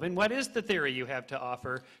 Kent Hovind. What is the theory you have to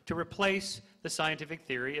offer to replace the scientific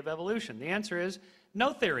theory of evolution? The answer is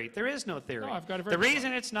no theory. There is no theory. No, I've got a the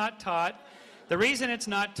reason it's not taught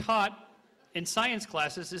in science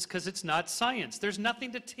classes is because it's not science. There's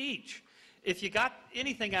nothing to teach. If you got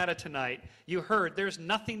anything out of tonight, you heard there's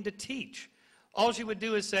nothing to teach. All you would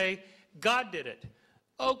do is say, God did it.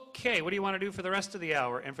 Okay, what do you want to do for the rest of the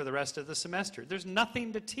hour and for the rest of the semester? There's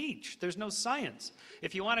nothing to teach. There's no science.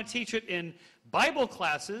 If you want to teach it in Bible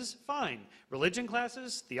classes, fine. Religion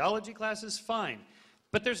classes, theology classes, fine.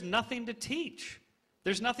 But there's nothing to teach.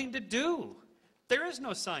 There's nothing to do. There is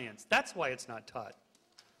no science. That's why it's not taught.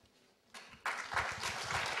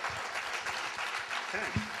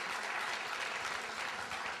 Okay.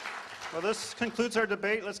 Well, this concludes our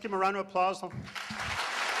debate. Let's give him a round of applause.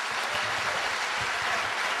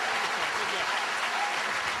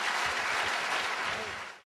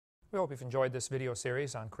 We hope you've enjoyed this video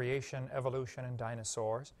series on creation, evolution, and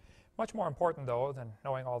dinosaurs. Much more important, though, than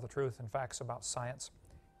knowing all the truth and facts about science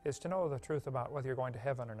is to know the truth about whether you're going to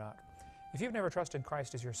heaven or not. If you've never trusted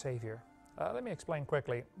Christ as your Savior, let me explain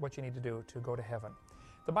quickly what you need to do to go to heaven.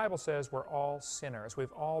 The Bible says we're all sinners.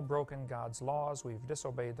 We've all broken God's laws. We've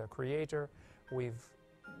disobeyed the Creator. We've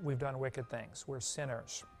done wicked things. We're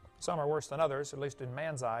sinners. Some are worse than others, at least in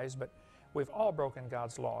man's eyes, but we've all broken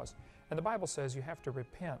God's laws. And the Bible says you have to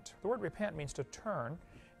repent. The word repent means to turn.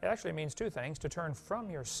 It actually means two things: to turn from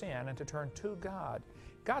your sin and to turn to God.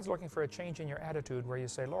 God's looking for a change in your attitude where you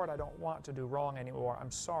say, Lord, I don't want to do wrong anymore.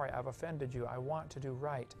 I'm sorry, I've offended you. I want to do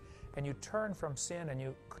right. And you turn from sin and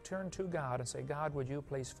you turn to God and say, God, would you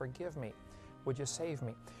please forgive me? Would you save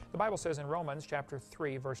me? The Bible says in Romans chapter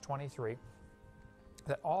 3, verse 23,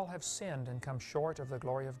 that all have sinned and come short of the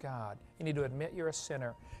glory of God. You need to admit you're a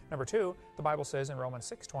sinner. Number two, the Bible says in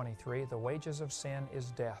Romans 6:23, the wages of sin is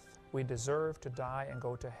death. We deserve to die and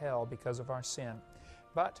go to hell because of our sin.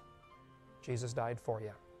 But Jesus died for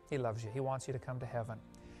you. He loves you. He wants you to come to heaven.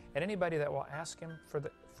 And anybody that will ask Him for the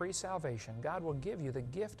free salvation, God will give you the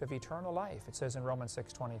gift of eternal life. It says in Romans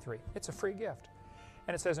 6:23. It's a free gift.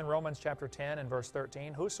 And it says in Romans chapter 10 and verse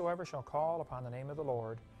 13, whosoever shall call upon the name of the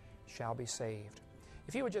Lord shall be saved.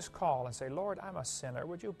 If you would just call and say, Lord, I'm a sinner,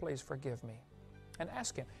 would you please forgive me? And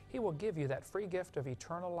ask Him. He will give you that free gift of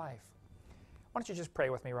eternal life. Why don't you just pray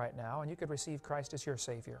with me right now, and you could receive Christ as your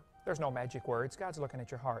Savior. There's no magic words. God's looking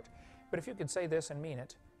at your heart. But if you could say this and mean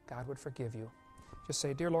it, God would forgive you. Just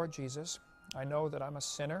say, Dear Lord Jesus, I know that I'm a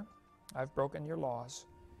sinner. I've broken your laws.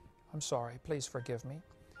 I'm sorry. Please forgive me.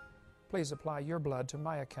 Please apply your blood to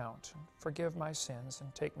my account. Forgive my sins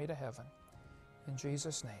and take me to heaven. In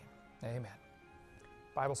Jesus' name, amen.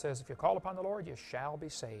 The Bible says if you call upon the Lord, you shall be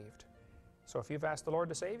saved. So if you've asked the Lord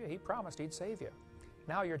to save you, He promised He'd save you.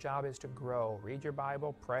 Now your job is to grow. Read your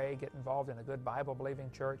Bible, pray, get involved in a good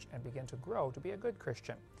Bible-believing church, and begin to grow to be a good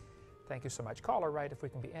Christian. Thank you so much. Call or write if we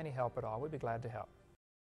can be any help at all. We'd be glad to help.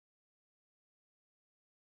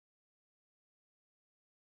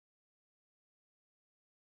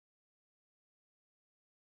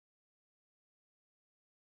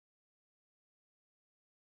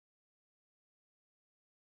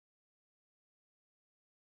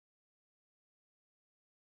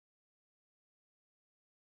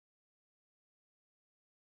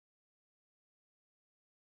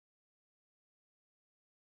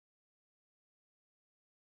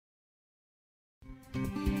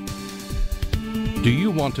 Do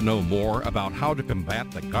you want to know more about how to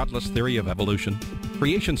combat the godless theory of evolution?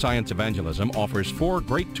 Creation Science Evangelism offers 4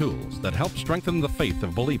 great tools that help strengthen the faith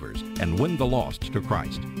of believers and win the lost to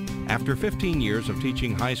Christ. After 15 years of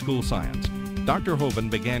teaching high school science, Dr.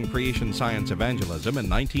 Hovind began Creation Science Evangelism in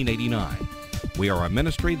 1989. We are a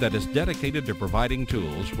ministry that is dedicated to providing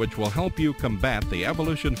tools which will help you combat the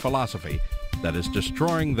evolution philosophy that is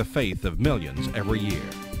destroying the faith of millions every year.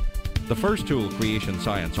 The first tool Creation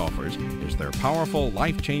Science offers is their powerful,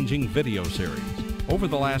 life-changing video series. Over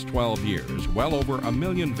the last 12 years, well over 1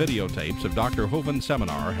 million videotapes of Dr. Hovind's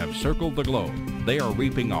seminar have circled the globe. They are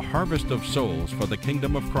reaping a harvest of souls for the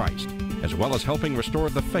kingdom of Christ, as well as helping restore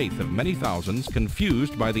the faith of many thousands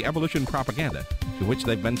confused by the evolution propaganda to which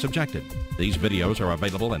they've been subjected. These videos are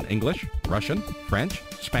available in English, Russian, French,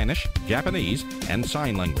 Spanish, Japanese, and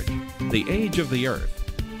sign language. The Age of the Earth,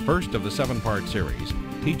 first of the 7-part series,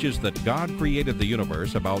 teaches that God created the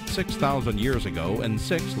universe about 6,000 years ago in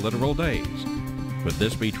 6 literal days. Could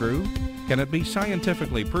this be true? Can it be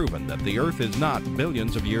scientifically proven that the Earth is not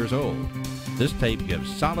billions of years old? This tape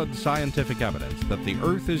gives solid scientific evidence that the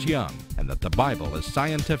Earth is young and that the Bible is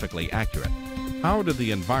scientifically accurate. How did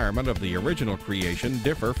the environment of the original creation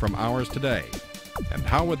differ from ours today? And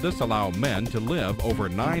how would this allow men to live over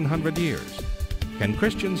 900 years? Can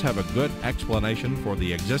Christians have a good explanation for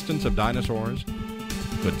the existence of dinosaurs?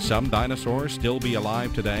 Could some dinosaurs still be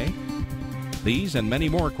alive today? These and many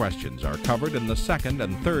more questions are covered in the 2nd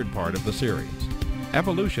and 3rd part of the series.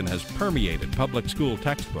 Evolution has permeated public school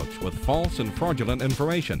textbooks with false and fraudulent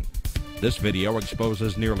information. This video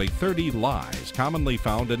exposes nearly 30 lies commonly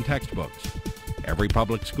found in textbooks. Every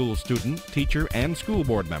public school student, teacher, and school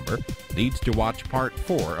board member needs to watch part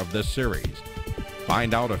 4 of this series.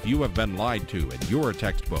 Find out if you have been lied to in your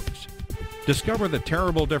textbooks. Discover the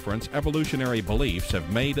terrible difference evolutionary beliefs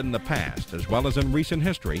have made in the past as well as in recent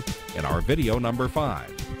history in our video number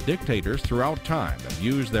 5. Dictators throughout time have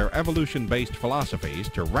used their evolution-based philosophies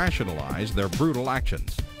to rationalize their brutal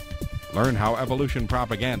actions. Learn how evolution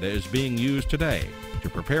propaganda is being used today to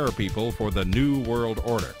prepare people for the New World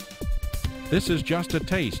Order. This is just a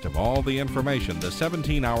taste of all the information the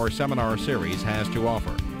 17-hour seminar series has to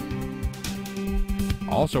offer.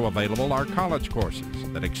 Also available are college courses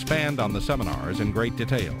that expand on the seminars in great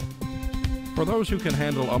detail. For those who can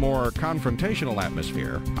handle a more confrontational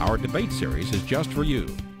atmosphere, our debate series is just for you.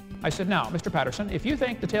 I said, now, Mr. Patterson, if you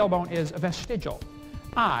think the tailbone is vestigial,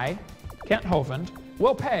 I, Kent Hovind,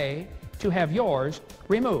 will pay to have yours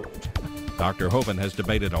removed. Dr. Hovind has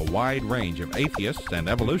debated a wide range of atheists and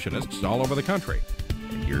evolutionists all over the country,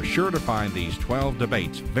 and you're sure to find these 12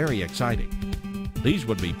 debates very exciting. These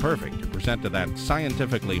would be perfect to present to that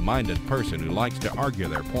scientifically minded person who likes to argue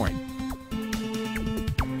their point.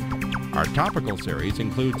 Our topical series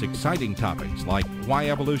includes exciting topics like Why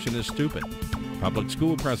Evolution is Stupid, public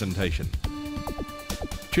school presentation,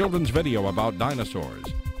 children's video about dinosaurs,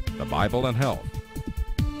 the Bible and health,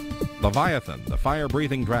 Leviathan, the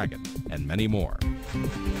fire-breathing dragon, and many more.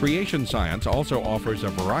 Creation Science also offers a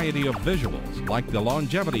variety of visuals like the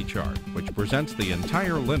longevity chart, which presents the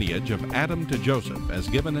entire lineage of Adam to Joseph as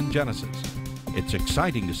given in Genesis. It's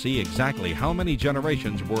exciting to see exactly how many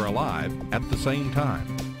generations were alive at the same time.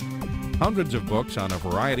 Hundreds of books on a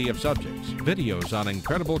variety of subjects, videos on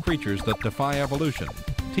incredible creatures that defy evolution,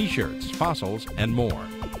 t-shirts, fossils, and more.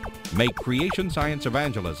 Make Creation Science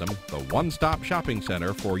Evangelism the one-stop shopping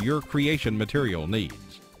center for your creation material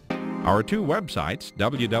needs. Our two websites,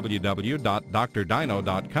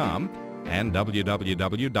 www.drdino.com and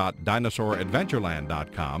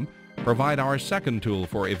www.dinosauradventureland.com, provide our second tool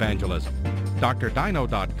for evangelism.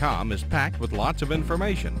 DrDino.com is packed with lots of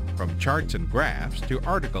information, from charts and graphs to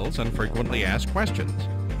articles and frequently asked questions.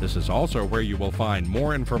 This is also where you will find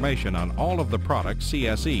more information on all of the products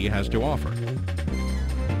CSE has to offer.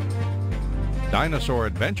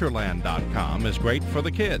 Dinosauradventureland.com is great for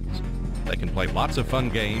the kids. They can play lots of fun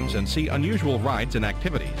games and see unusual rides and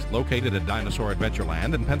activities located at Dinosaur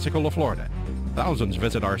Adventureland in Pensacola, Florida. Thousands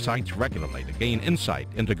visit our sites regularly to gain insight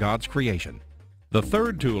into God's creation. The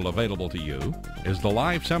third tool available to you is the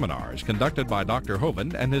live seminars conducted by Dr.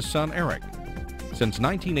 Hovind and his son Eric. Since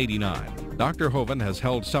 1989, Dr. Hovind has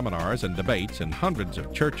held seminars and debates in hundreds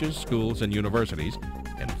of churches, schools, and universities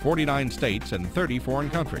in 49 states and 30 foreign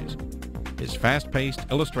countries. His fast-paced,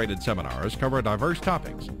 illustrated seminars cover diverse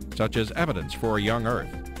topics, such as evidence for a young Earth,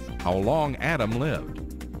 how long Adam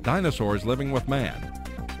lived, dinosaurs living with man,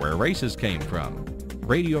 where races came from,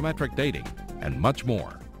 radiometric dating, and much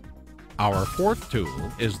more. Our fourth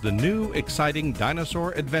tool is the new, exciting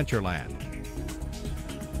Dinosaur Adventureland.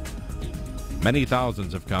 Many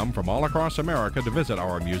thousands have come from all across America to visit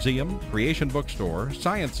our museum, creation bookstore,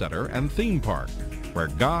 science center, and theme park, where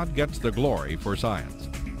God gets the glory for science.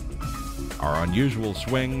 Our unusual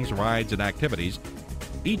swings, rides, and activities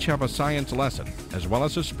each have a science lesson as well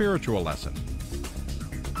as a spiritual lesson.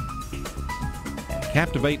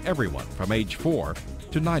 Captivate everyone from age 4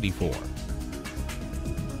 to 94.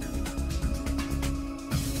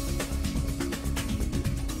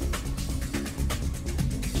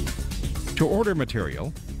 To order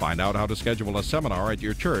material, find out how to schedule a seminar at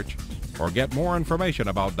your church, or get more information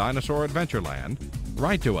about Dinosaur Adventureland,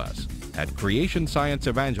 write to us at Creation Science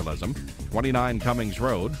Evangelism, 29 Cummings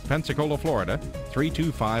Road, Pensacola, Florida,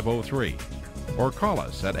 32503, or call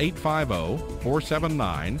us at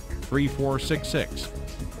 850-479-3466,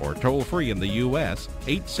 or toll free in the U.S.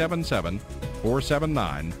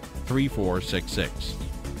 877-479-3466.